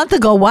me a month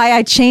ago why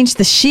I changed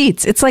the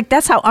sheets. It's like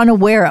that's how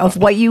unaware of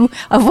what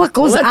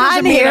goes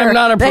on here. I'm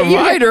not a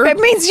provider. It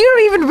means you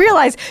don't even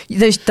realize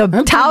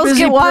the towels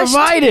get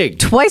washed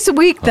twice a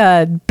week.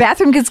 The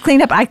bathroom gets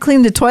cleaned up. I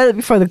clean the toilet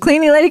before the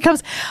cleaning lady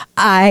comes.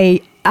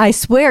 I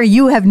swear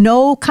you have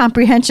no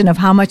comprehension of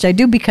how much I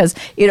do because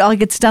it all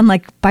gets done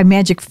like by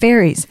magic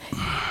fairies.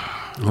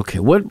 Okay,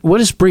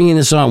 what is bringing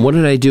this on? What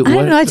did I do? I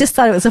don't know. I just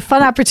thought it was a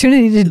fun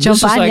opportunity to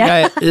jump on.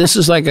 This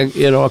is like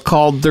a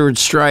called third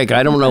strike.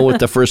 I don't know what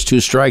the first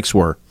two strikes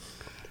were.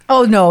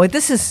 Oh no,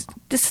 this is.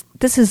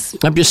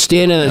 I'm just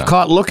standing and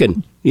caught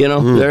looking.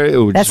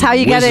 That's how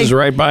you got it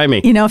right by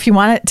me. If you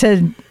want it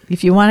to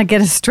If you want to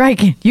get a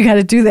strike in, you got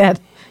to do that.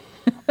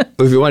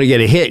 If you want to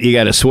get a hit, you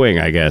got to swing,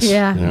 I guess.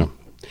 Yeah. You know,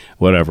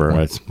 whatever.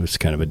 It's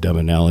kind of a dumb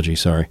analogy.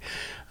 Sorry.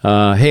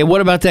 Hey,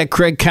 what about that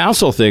Craig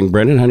Counsell thing,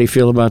 Brendan? How do you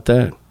feel about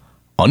that?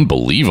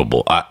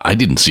 Unbelievable. I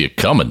didn't see it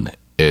coming.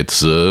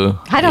 It's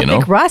I don't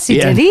think Rossi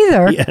did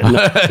either.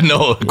 Yeah,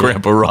 no,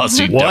 Grandpa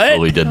Rossi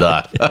definitely did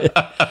not.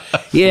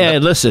 Yeah,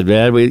 listen,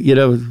 man.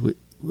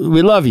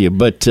 We love you,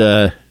 but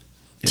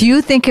do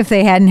you think if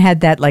they hadn't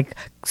had that like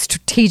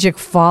strategic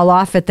fall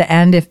off at the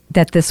end,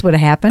 that this would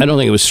have happened? I don't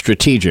think it was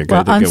strategic.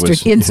 Well, I think it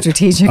was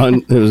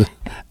unstrategic. It was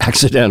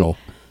accidental.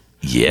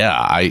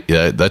 Yeah,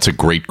 that's a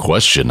great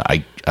question.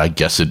 I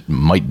guess it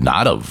might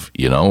not have,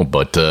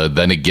 but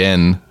then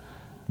again,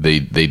 they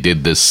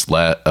did this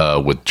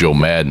with Joe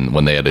Madden.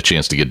 When they had a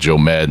chance to get Joe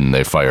Madden,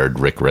 they fired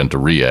Rick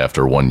Renteria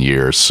after 1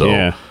 year.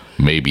 So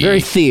maybe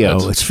very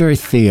Theo. It's very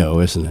Theo,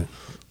 isn't it?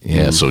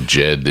 Yeah. So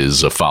Jed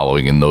is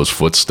following in those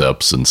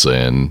footsteps and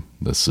saying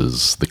this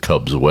is the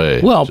Cubs'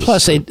 way. Well,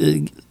 plus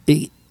they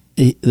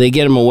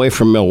get him away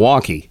from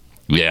Milwaukee.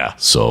 Yeah.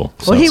 So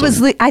he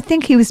was. I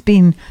think he was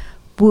being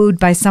wooed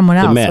by someone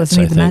else,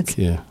 wasn't he? The Mets.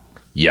 Yeah.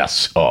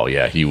 Yes. Oh,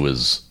 yeah. He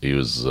was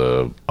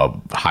a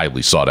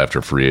highly sought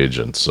after free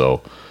agent.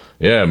 So,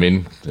 yeah. I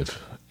mean,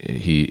 if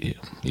he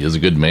is a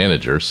good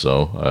manager.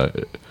 So,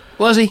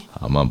 was he?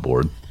 I'm on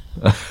board.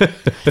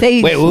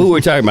 Wait, who were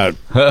we talking about?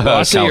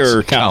 Rossi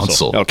or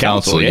Counsell? Oh,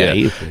 Counsell.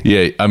 Yeah.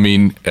 Yeah. I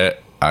mean,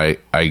 I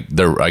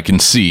can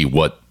see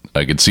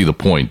the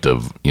point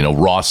of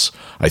Ross.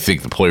 I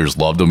think the players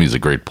loved him. He's a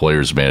great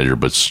players manager,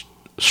 but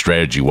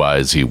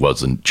strategy-wise, he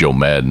wasn't Joe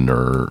Madden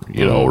or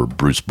or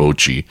Bruce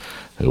Bochy.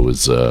 It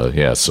was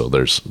so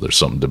there's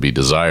something to be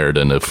desired,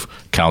 and if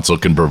Counsell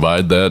can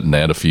provide that and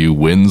add a few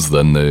wins,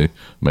 then they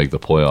make the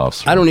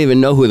playoffs. I don't even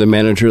know who the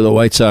manager of the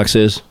White Sox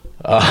is.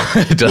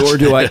 Nor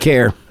do I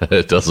care.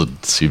 It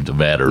doesn't seem to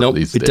matter. Nope,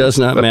 these it days. does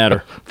not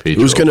matter.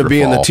 Who's going to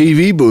be in the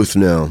TV booth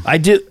now? I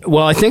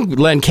think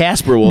Len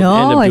Casper will end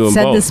up doing both. No, it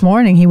said this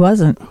morning he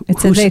wasn't.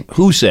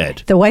 Who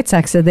said? The White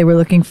Sox said they were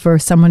looking for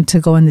someone to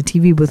go in the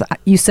TV booth.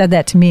 You said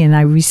that to me, and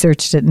I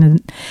researched it, and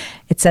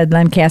it said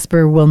Len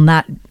Casper will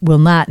not,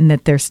 and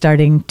that they're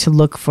starting to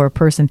look for a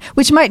person,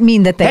 which might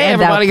mean that they. Hey,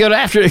 everybody! Good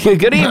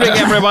evening,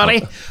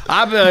 everybody.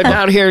 I'm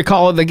down here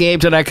calling the game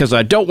tonight because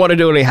I don't want to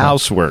do any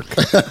housework.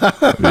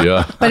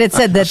 Yeah, but it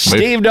said that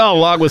Steve Dahl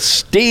along with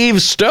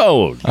Steve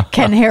Stone,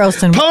 Ken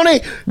Harrelson. Pony,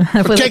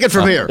 take it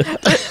from here.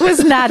 It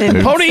was not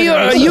in. Pony,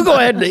 you go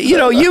ahead.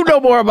 You know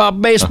more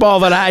about baseball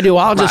than I do.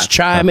 I'll just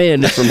chime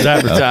in from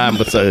time to time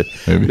with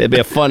maybe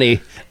a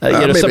funny.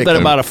 Something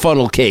about a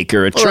funnel cake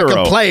or a churro. Or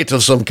like a plate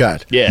of some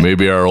kind. Yeah.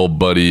 Maybe our old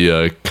buddy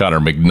Connor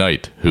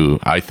McKnight, who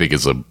I think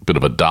is a bit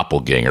of a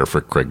doppelganger for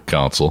Craig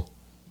Counsell.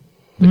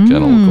 They kind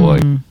of look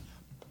alike.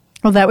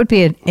 Well, that would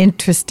be an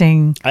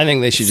interesting. I think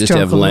they should just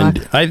have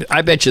Len.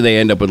 I bet you they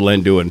end up with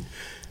Len doing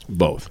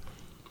both.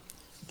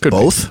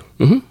 Both?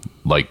 Mm-hmm.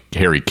 Like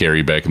Harry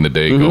Carey back in the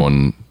day,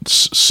 going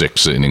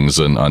 6 innings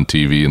on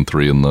TV and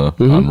 3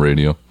 on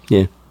radio.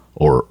 Yeah.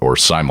 Or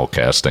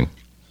simulcasting.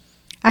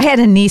 I had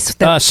a niece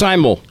that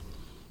simul.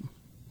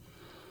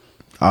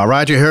 All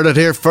right, you heard it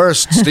here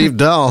first, Steve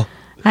Dahl.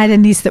 I had a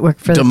niece that worked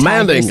for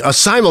demanding the a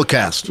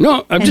simulcast.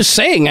 No, I'm just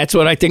saying that's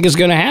what I think is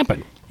going to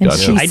happen. And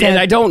she said,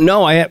 I don't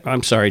know.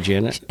 I'm sorry,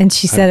 Janet. And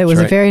she said it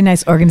was a very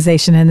nice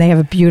organization, and they have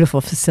a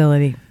beautiful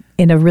facility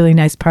in a really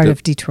nice part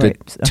of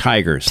Detroit. The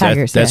Tigers.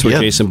 Tigers. That's where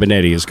Jason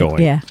Benetti is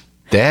going. Yeah.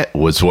 That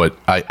was what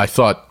I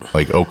thought,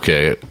 like,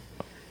 okay,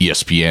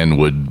 ESPN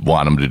would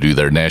want them to do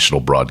their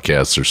national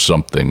broadcasts or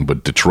something,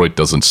 but Detroit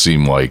doesn't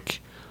seem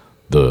like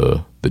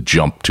the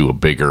jump to a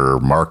bigger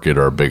market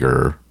or a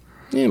bigger...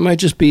 Yeah, it might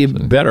just be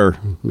better,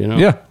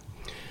 Yeah.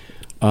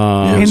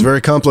 It's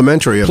very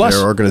complimentary of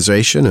their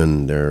organization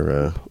and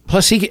their...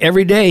 Plus,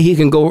 every day he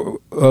can go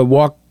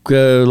walk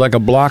like a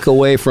block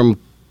away from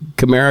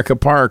Comerica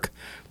Park,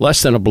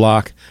 less than a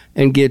block,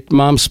 and get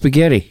Mom's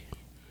spaghetti.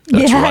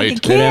 That's right.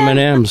 At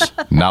M&M's.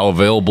 Now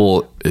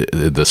available,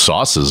 the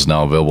sauce is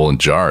now available in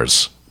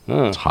jars.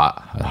 It's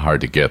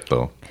hard to get,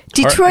 though.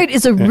 Detroit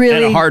is a really...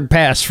 And a hard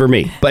pass for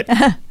me, but...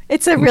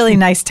 It's a really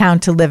nice town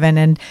to live in,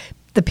 and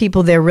the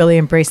people there really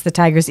embrace the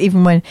Tigers,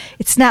 even when...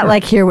 It's not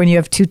like here when you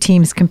have two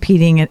teams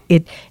competing.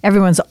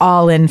 Everyone's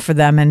all in for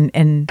them,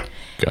 and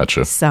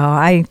Gotcha. So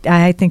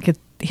I think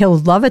he'll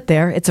love it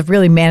there. It's a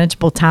really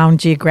manageable town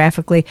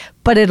geographically,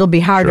 but it'll be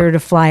harder to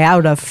fly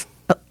out of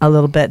a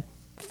little bit.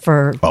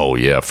 For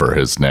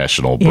his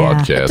national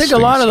broadcast. I think a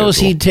lot of those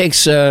he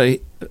takes.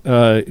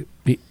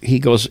 He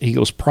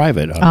goes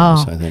private on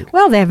this, I think.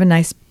 Well, they have a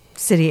nice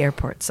city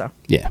airport, so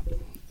yeah.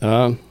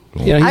 I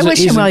wish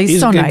him well.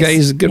 He's so a good nice. guy.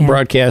 He's a good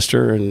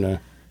broadcaster, and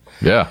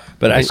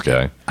but nice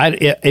guy.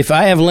 If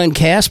I have Len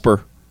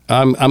Casper,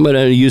 I'm going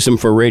to use him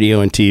for radio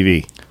and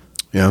TV.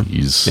 Yeah,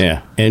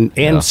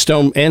 and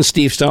Stone and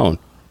Steve Stone.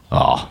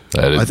 Oh,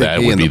 I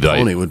think he would and be the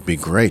Pony would be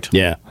great.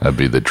 Yeah, that'd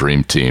be the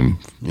dream team.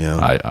 Yeah,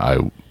 I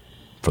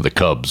for the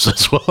Cubs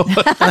as well.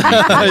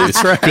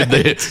 That's right.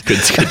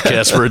 Could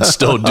Casper and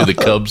Stone do the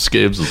Cubs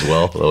games as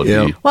well?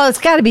 Well, it's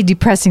got to be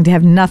depressing to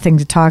have nothing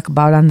to talk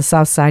about on the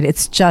South Side.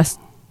 It's just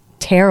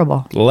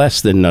terrible.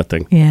 Less than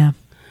nothing. Yeah.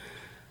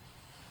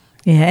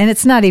 Yeah, and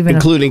it's not even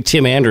including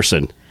Tim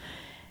Anderson.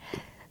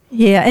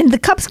 Yeah, and the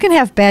Cubs can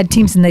have bad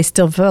teams and they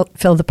still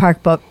fill the park,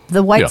 but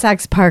the White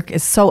Sox park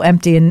is so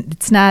empty and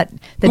it's not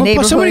the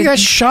neighborhood. Somebody got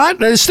shot.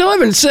 They still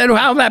haven't said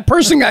how that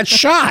person got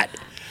shot.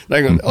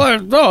 Like,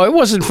 no, it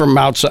wasn't from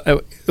outside.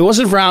 It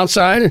wasn't from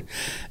outside,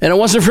 and it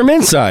wasn't from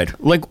inside.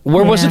 Like,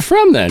 where was it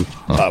from then?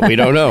 We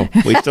don't know.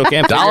 We still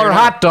can't. Dollar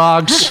hot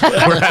dogs.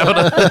 We're having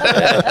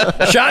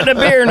a shot in a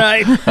beer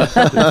night.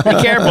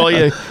 Be careful,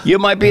 you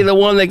might be the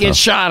one that gets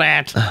shot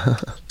at.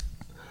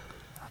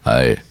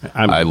 I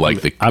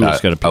like the. I'm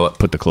just going to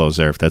put the close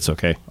there if that's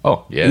okay.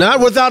 Oh yeah, not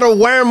without a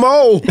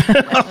whammo.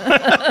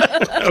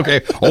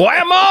 Okay,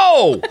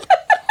 whammo,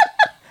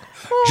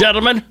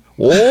 gentlemen,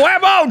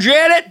 whammo,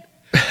 Janet.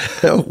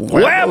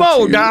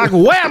 Whammo, Doc.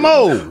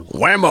 Whammo.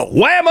 Whammo.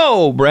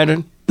 Whammo,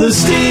 Brendan. The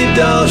Steve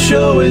Dahl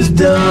Show is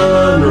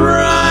done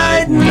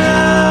right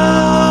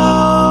now.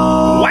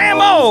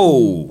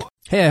 Whammo.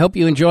 Hey, I hope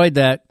you enjoyed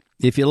that.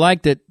 If you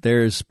liked it,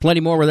 there's plenty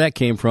more where that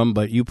came from,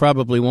 but you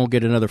probably won't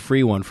get another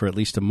free one for at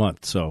least a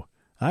month. So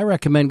I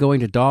recommend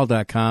going to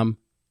Dahl.com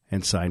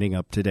and signing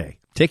up today.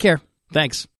 Take care. Thanks.